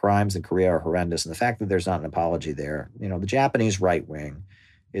imperialists, their crimes in Korea are horrendous. And the fact that there's not an apology there, the Japanese right wing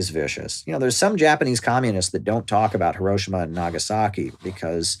is vicious. There's some Japanese communists that don't talk about Hiroshima and Nagasaki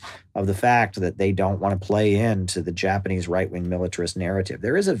because of the fact that they don't want to play into the Japanese right-wing militarist narrative.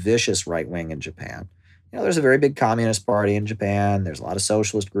 There is a vicious right wing in Japan. There's a very big communist party in Japan. There's a lot of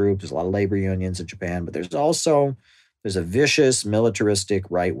socialist groups. There's a lot of labor unions in Japan. But there's a vicious militaristic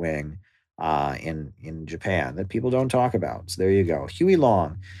right wing in Japan that people don't talk about. So there you go. Huey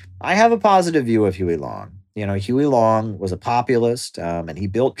Long. I have a positive view of Huey Long. Huey Long was a populist, and he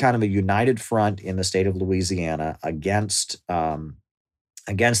built kind of a united front in the state of Louisiana against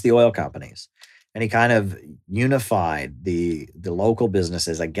the oil companies. And he kind of unified the local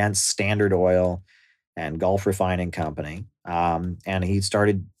businesses against Standard Oil and Gulf Refining Company. And he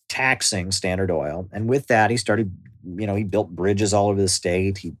started taxing Standard Oil. And with that, he started, he built bridges all over the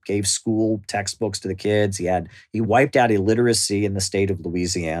state. He gave school textbooks to the kids. He wiped out illiteracy in the state of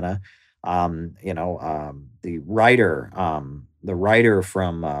Louisiana. The writer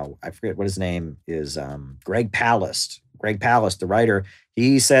from, I forget what his name is, Greg Palast, the writer,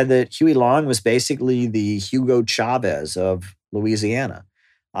 he said that Huey Long was basically the Hugo Chavez of Louisiana.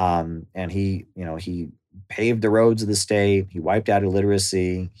 And he paved the roads of the state. He wiped out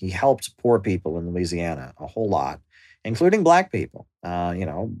illiteracy. He helped poor people in Louisiana a whole lot, including black people.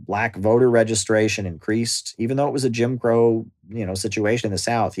 Black voter registration increased, even though it was a Jim Crow, situation in the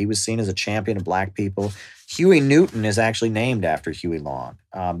South. He was seen as a champion of black people. Huey Newton is actually named after Huey Long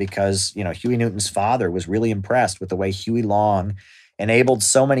because, Huey Newton's father was really impressed with the way Huey Long enabled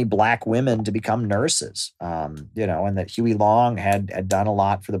so many black women to become nurses, and that Huey Long had done a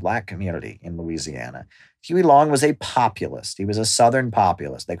lot for the black community in Louisiana. Huey Long was a populist. He was a Southern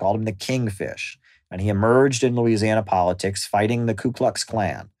populist. They called him the Kingfish. And he emerged in Louisiana politics fighting the Ku Klux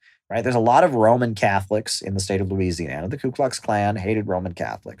Klan, right? There's a lot of Roman Catholics in the state of Louisiana. The Ku Klux Klan hated Roman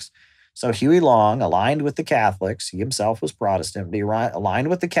Catholics. So Huey Long aligned with the Catholics. He himself was Protestant, but he aligned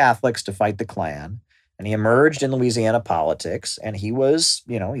with the Catholics to fight the Klan. And he emerged in Louisiana politics. And he was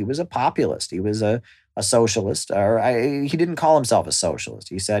a populist. He was a socialist. He didn't call himself a socialist.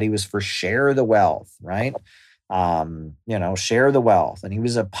 He said he was for share the wealth, right? Share the wealth. And he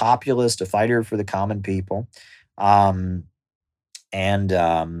was a populist, a fighter for the common people. He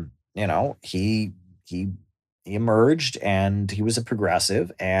emerged and he was a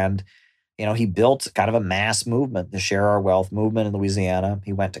progressive, and he built kind of a mass movement, the Share Our Wealth movement in Louisiana.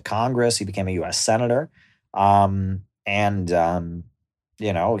 He went to Congress. He became a U.S. senator. He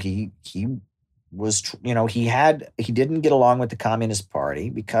didn't get along with the Communist Party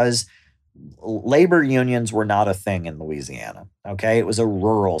because labor unions were not a thing in Louisiana. Okay. It was a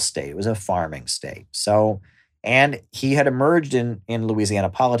rural state. It was a farming state. And he had emerged in Louisiana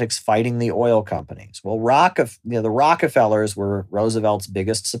politics fighting the oil companies. Well, the Rockefellers were Roosevelt's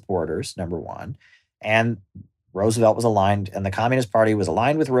biggest supporters, number one. And Roosevelt was aligned, and the Communist Party was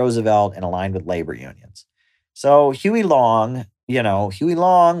aligned with Roosevelt and aligned with labor unions. So Huey Long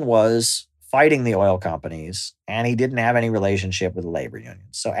was fighting the oil companies, and he didn't have any relationship with the labor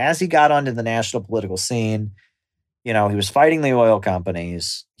unions. So as he got onto the national political scene, he was fighting the oil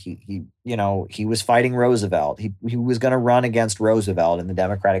companies. He was fighting Roosevelt. He was going to run against Roosevelt in the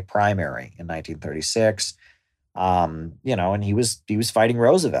Democratic primary in 1936. And he was fighting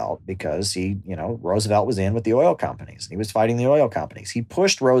Roosevelt because Roosevelt was in with the oil companies. He was fighting the oil companies. He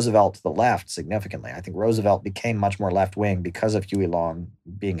pushed Roosevelt to the left significantly. I think Roosevelt became much more left-wing because of Huey Long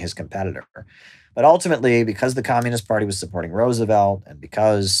being his competitor. But ultimately, because the Communist Party was supporting Roosevelt, and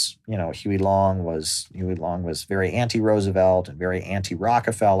because Huey Long was very anti-Roosevelt and very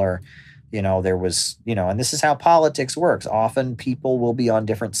anti-Rockefeller, there was and this is how politics works. Often people will be on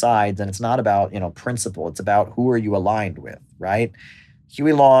different sides, and it's not about principle. It's about who are you aligned with, right?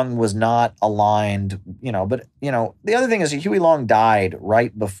 Huey Long was not aligned, but the other thing is that Huey Long died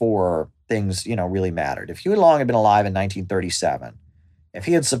right before things really mattered. If Huey Long had been alive in 1937. If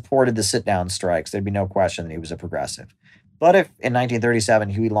he had supported the sit-down strikes, there'd be no question that he was a progressive. But if in 1937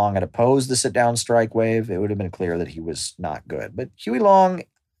 Huey Long had opposed the sit-down strike wave, it would have been clear that he was not good. But Huey Long,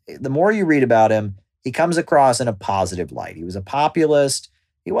 the more you read about him, he comes across in a positive light. He was a populist.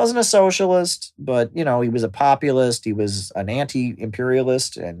 He wasn't a socialist, but, he was a populist. He was an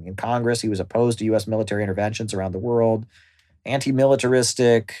anti-imperialist. And in Congress, he was opposed to U.S. military interventions around the world,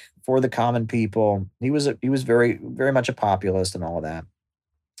 anti-militaristic, for the common people. He was very, very much a populist and all of that.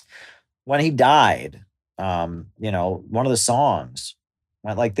 When he died, one of the songs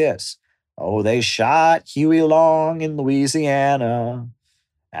went like this. Oh, they shot Huey Long in Louisiana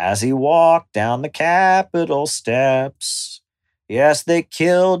as he walked down the Capitol steps. Yes, they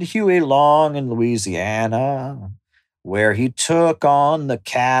killed Huey Long in Louisiana where he took on the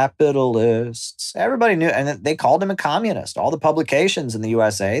capitalists. Everybody knew, and they called him a communist. All the publications in the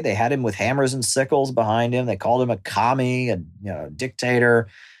USA, they had him with hammers and sickles behind him. They called him a commie, a dictator.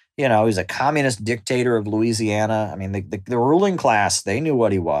 He's a communist dictator of Louisiana. I mean, the ruling class, they knew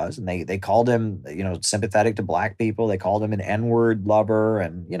what he was, and they called him, sympathetic to black people. They called him an N-word lover,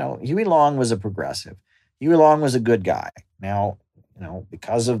 and, Huey Long was a progressive. Huey Long was a good guy. Now,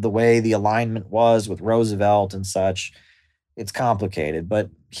 because of the way the alignment was with Roosevelt and such, it's complicated.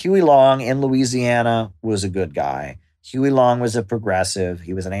 But Huey Long in Louisiana was a good guy. Huey Long was a progressive.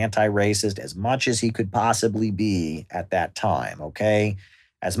 He was an anti-racist as much as he could possibly be at that time, okay?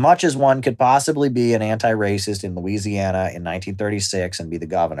 As much as one could possibly be an anti-racist in Louisiana in 1936 and be the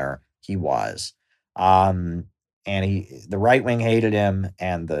governor, he was. And the right wing hated him,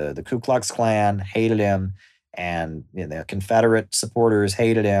 and the Ku Klux Klan hated him, and the Confederate supporters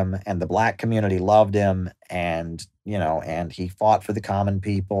hated him, and the black community loved him, and he fought for the common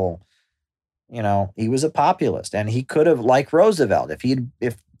people. He was a populist, and he could have, like Roosevelt,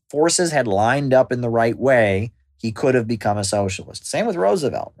 if forces had lined up in the right way, he could have become a socialist. Same with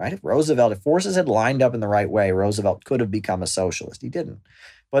Roosevelt, right? If forces had lined up in the right way, Roosevelt could have become a socialist. He didn't.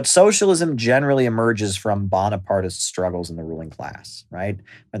 But socialism generally emerges from Bonapartist struggles in the ruling class, right?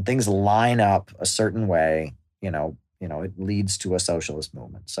 When things line up a certain way, it leads to a socialist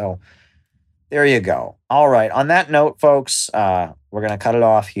movement. So there you go. All right. On that note, folks, we're going to cut it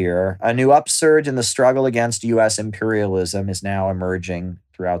off here. A new upsurge in the struggle against U.S. imperialism is now emerging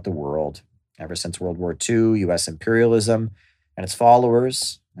throughout the world. Ever since World War II, U.S. imperialism and its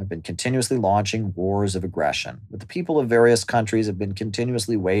followers have been continuously launching wars of aggression, but the people of various countries have been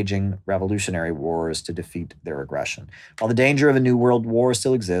continuously waging revolutionary wars to defeat their aggression. While the danger of a new world war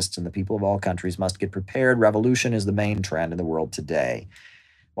still exists and the people of all countries must get prepared, revolution is the main trend in the world today.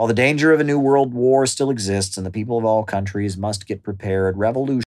 While the danger of a new world war still exists and the people of all countries must get prepared, revolution